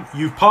flying.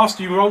 You've passed.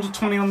 You rolled a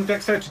 20 on the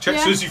dexterity check.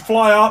 Yeah. So as you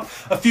fly up,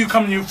 a few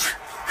come and you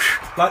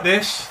like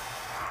this.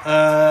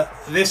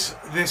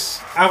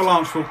 This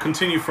avalanche will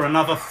continue for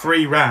another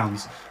 3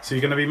 rounds. So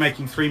you're going to be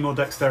making 3 more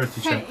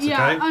dexterity checks.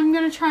 Yeah, Okay. I'm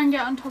gonna try and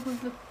get on top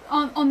of the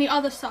on the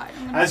other side.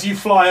 As you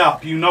fly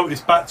up, you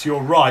notice back to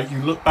your right. You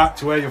look back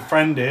to where your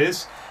friend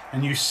is,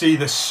 and you see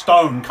the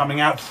stone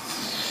coming out.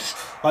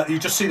 Like you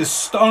just see the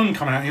stone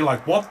coming out. And you're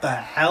like, what the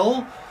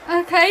hell?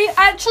 Okay,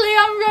 actually,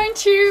 I'm going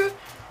to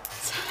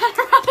turn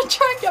around and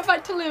try and get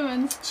back to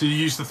Lumens. So you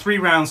use the 3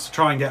 rounds to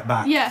try and get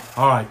back. Yeah.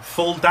 All right.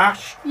 Full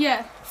dash.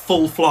 Yeah.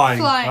 Full flying.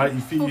 Flying. Right. You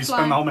Full spend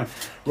flying. the whole minute.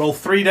 Roll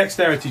 3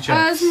 dexterity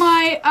checks. As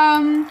my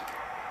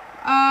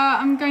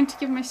I'm going to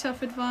give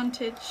myself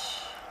advantage.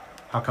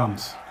 How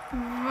comes?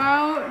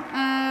 Well,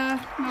 no,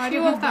 I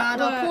don't have that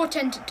I'll word.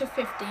 portent it to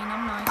 15.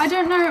 I'm nice. I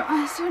don't know.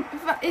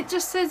 It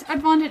just says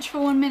advantage for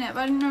 1 minute,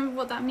 but I don't know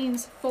what that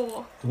means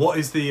for. What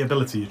is the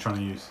ability you're trying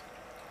to use?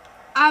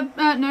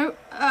 No.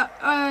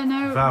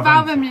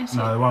 Valve Immunity.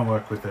 No, it won't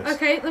work with this.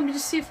 Okay, let me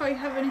just see if I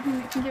have anything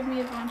that can give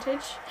me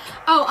advantage.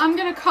 Oh, I'm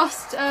going to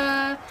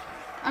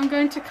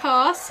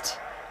cast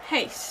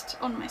haste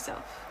on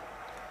myself.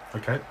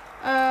 Okay.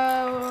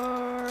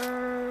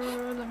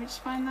 Let me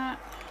just find that.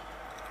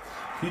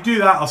 If you do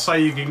that, I'll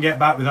say you can get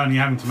back with only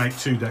having to make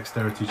 2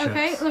 dexterity checks.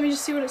 Okay, let me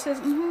just see what it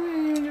says.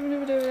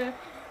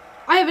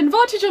 I have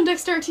advantage on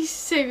dexterity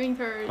saving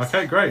throws.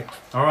 Okay, great.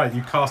 All right,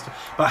 you cast it.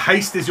 But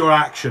haste is your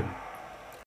action.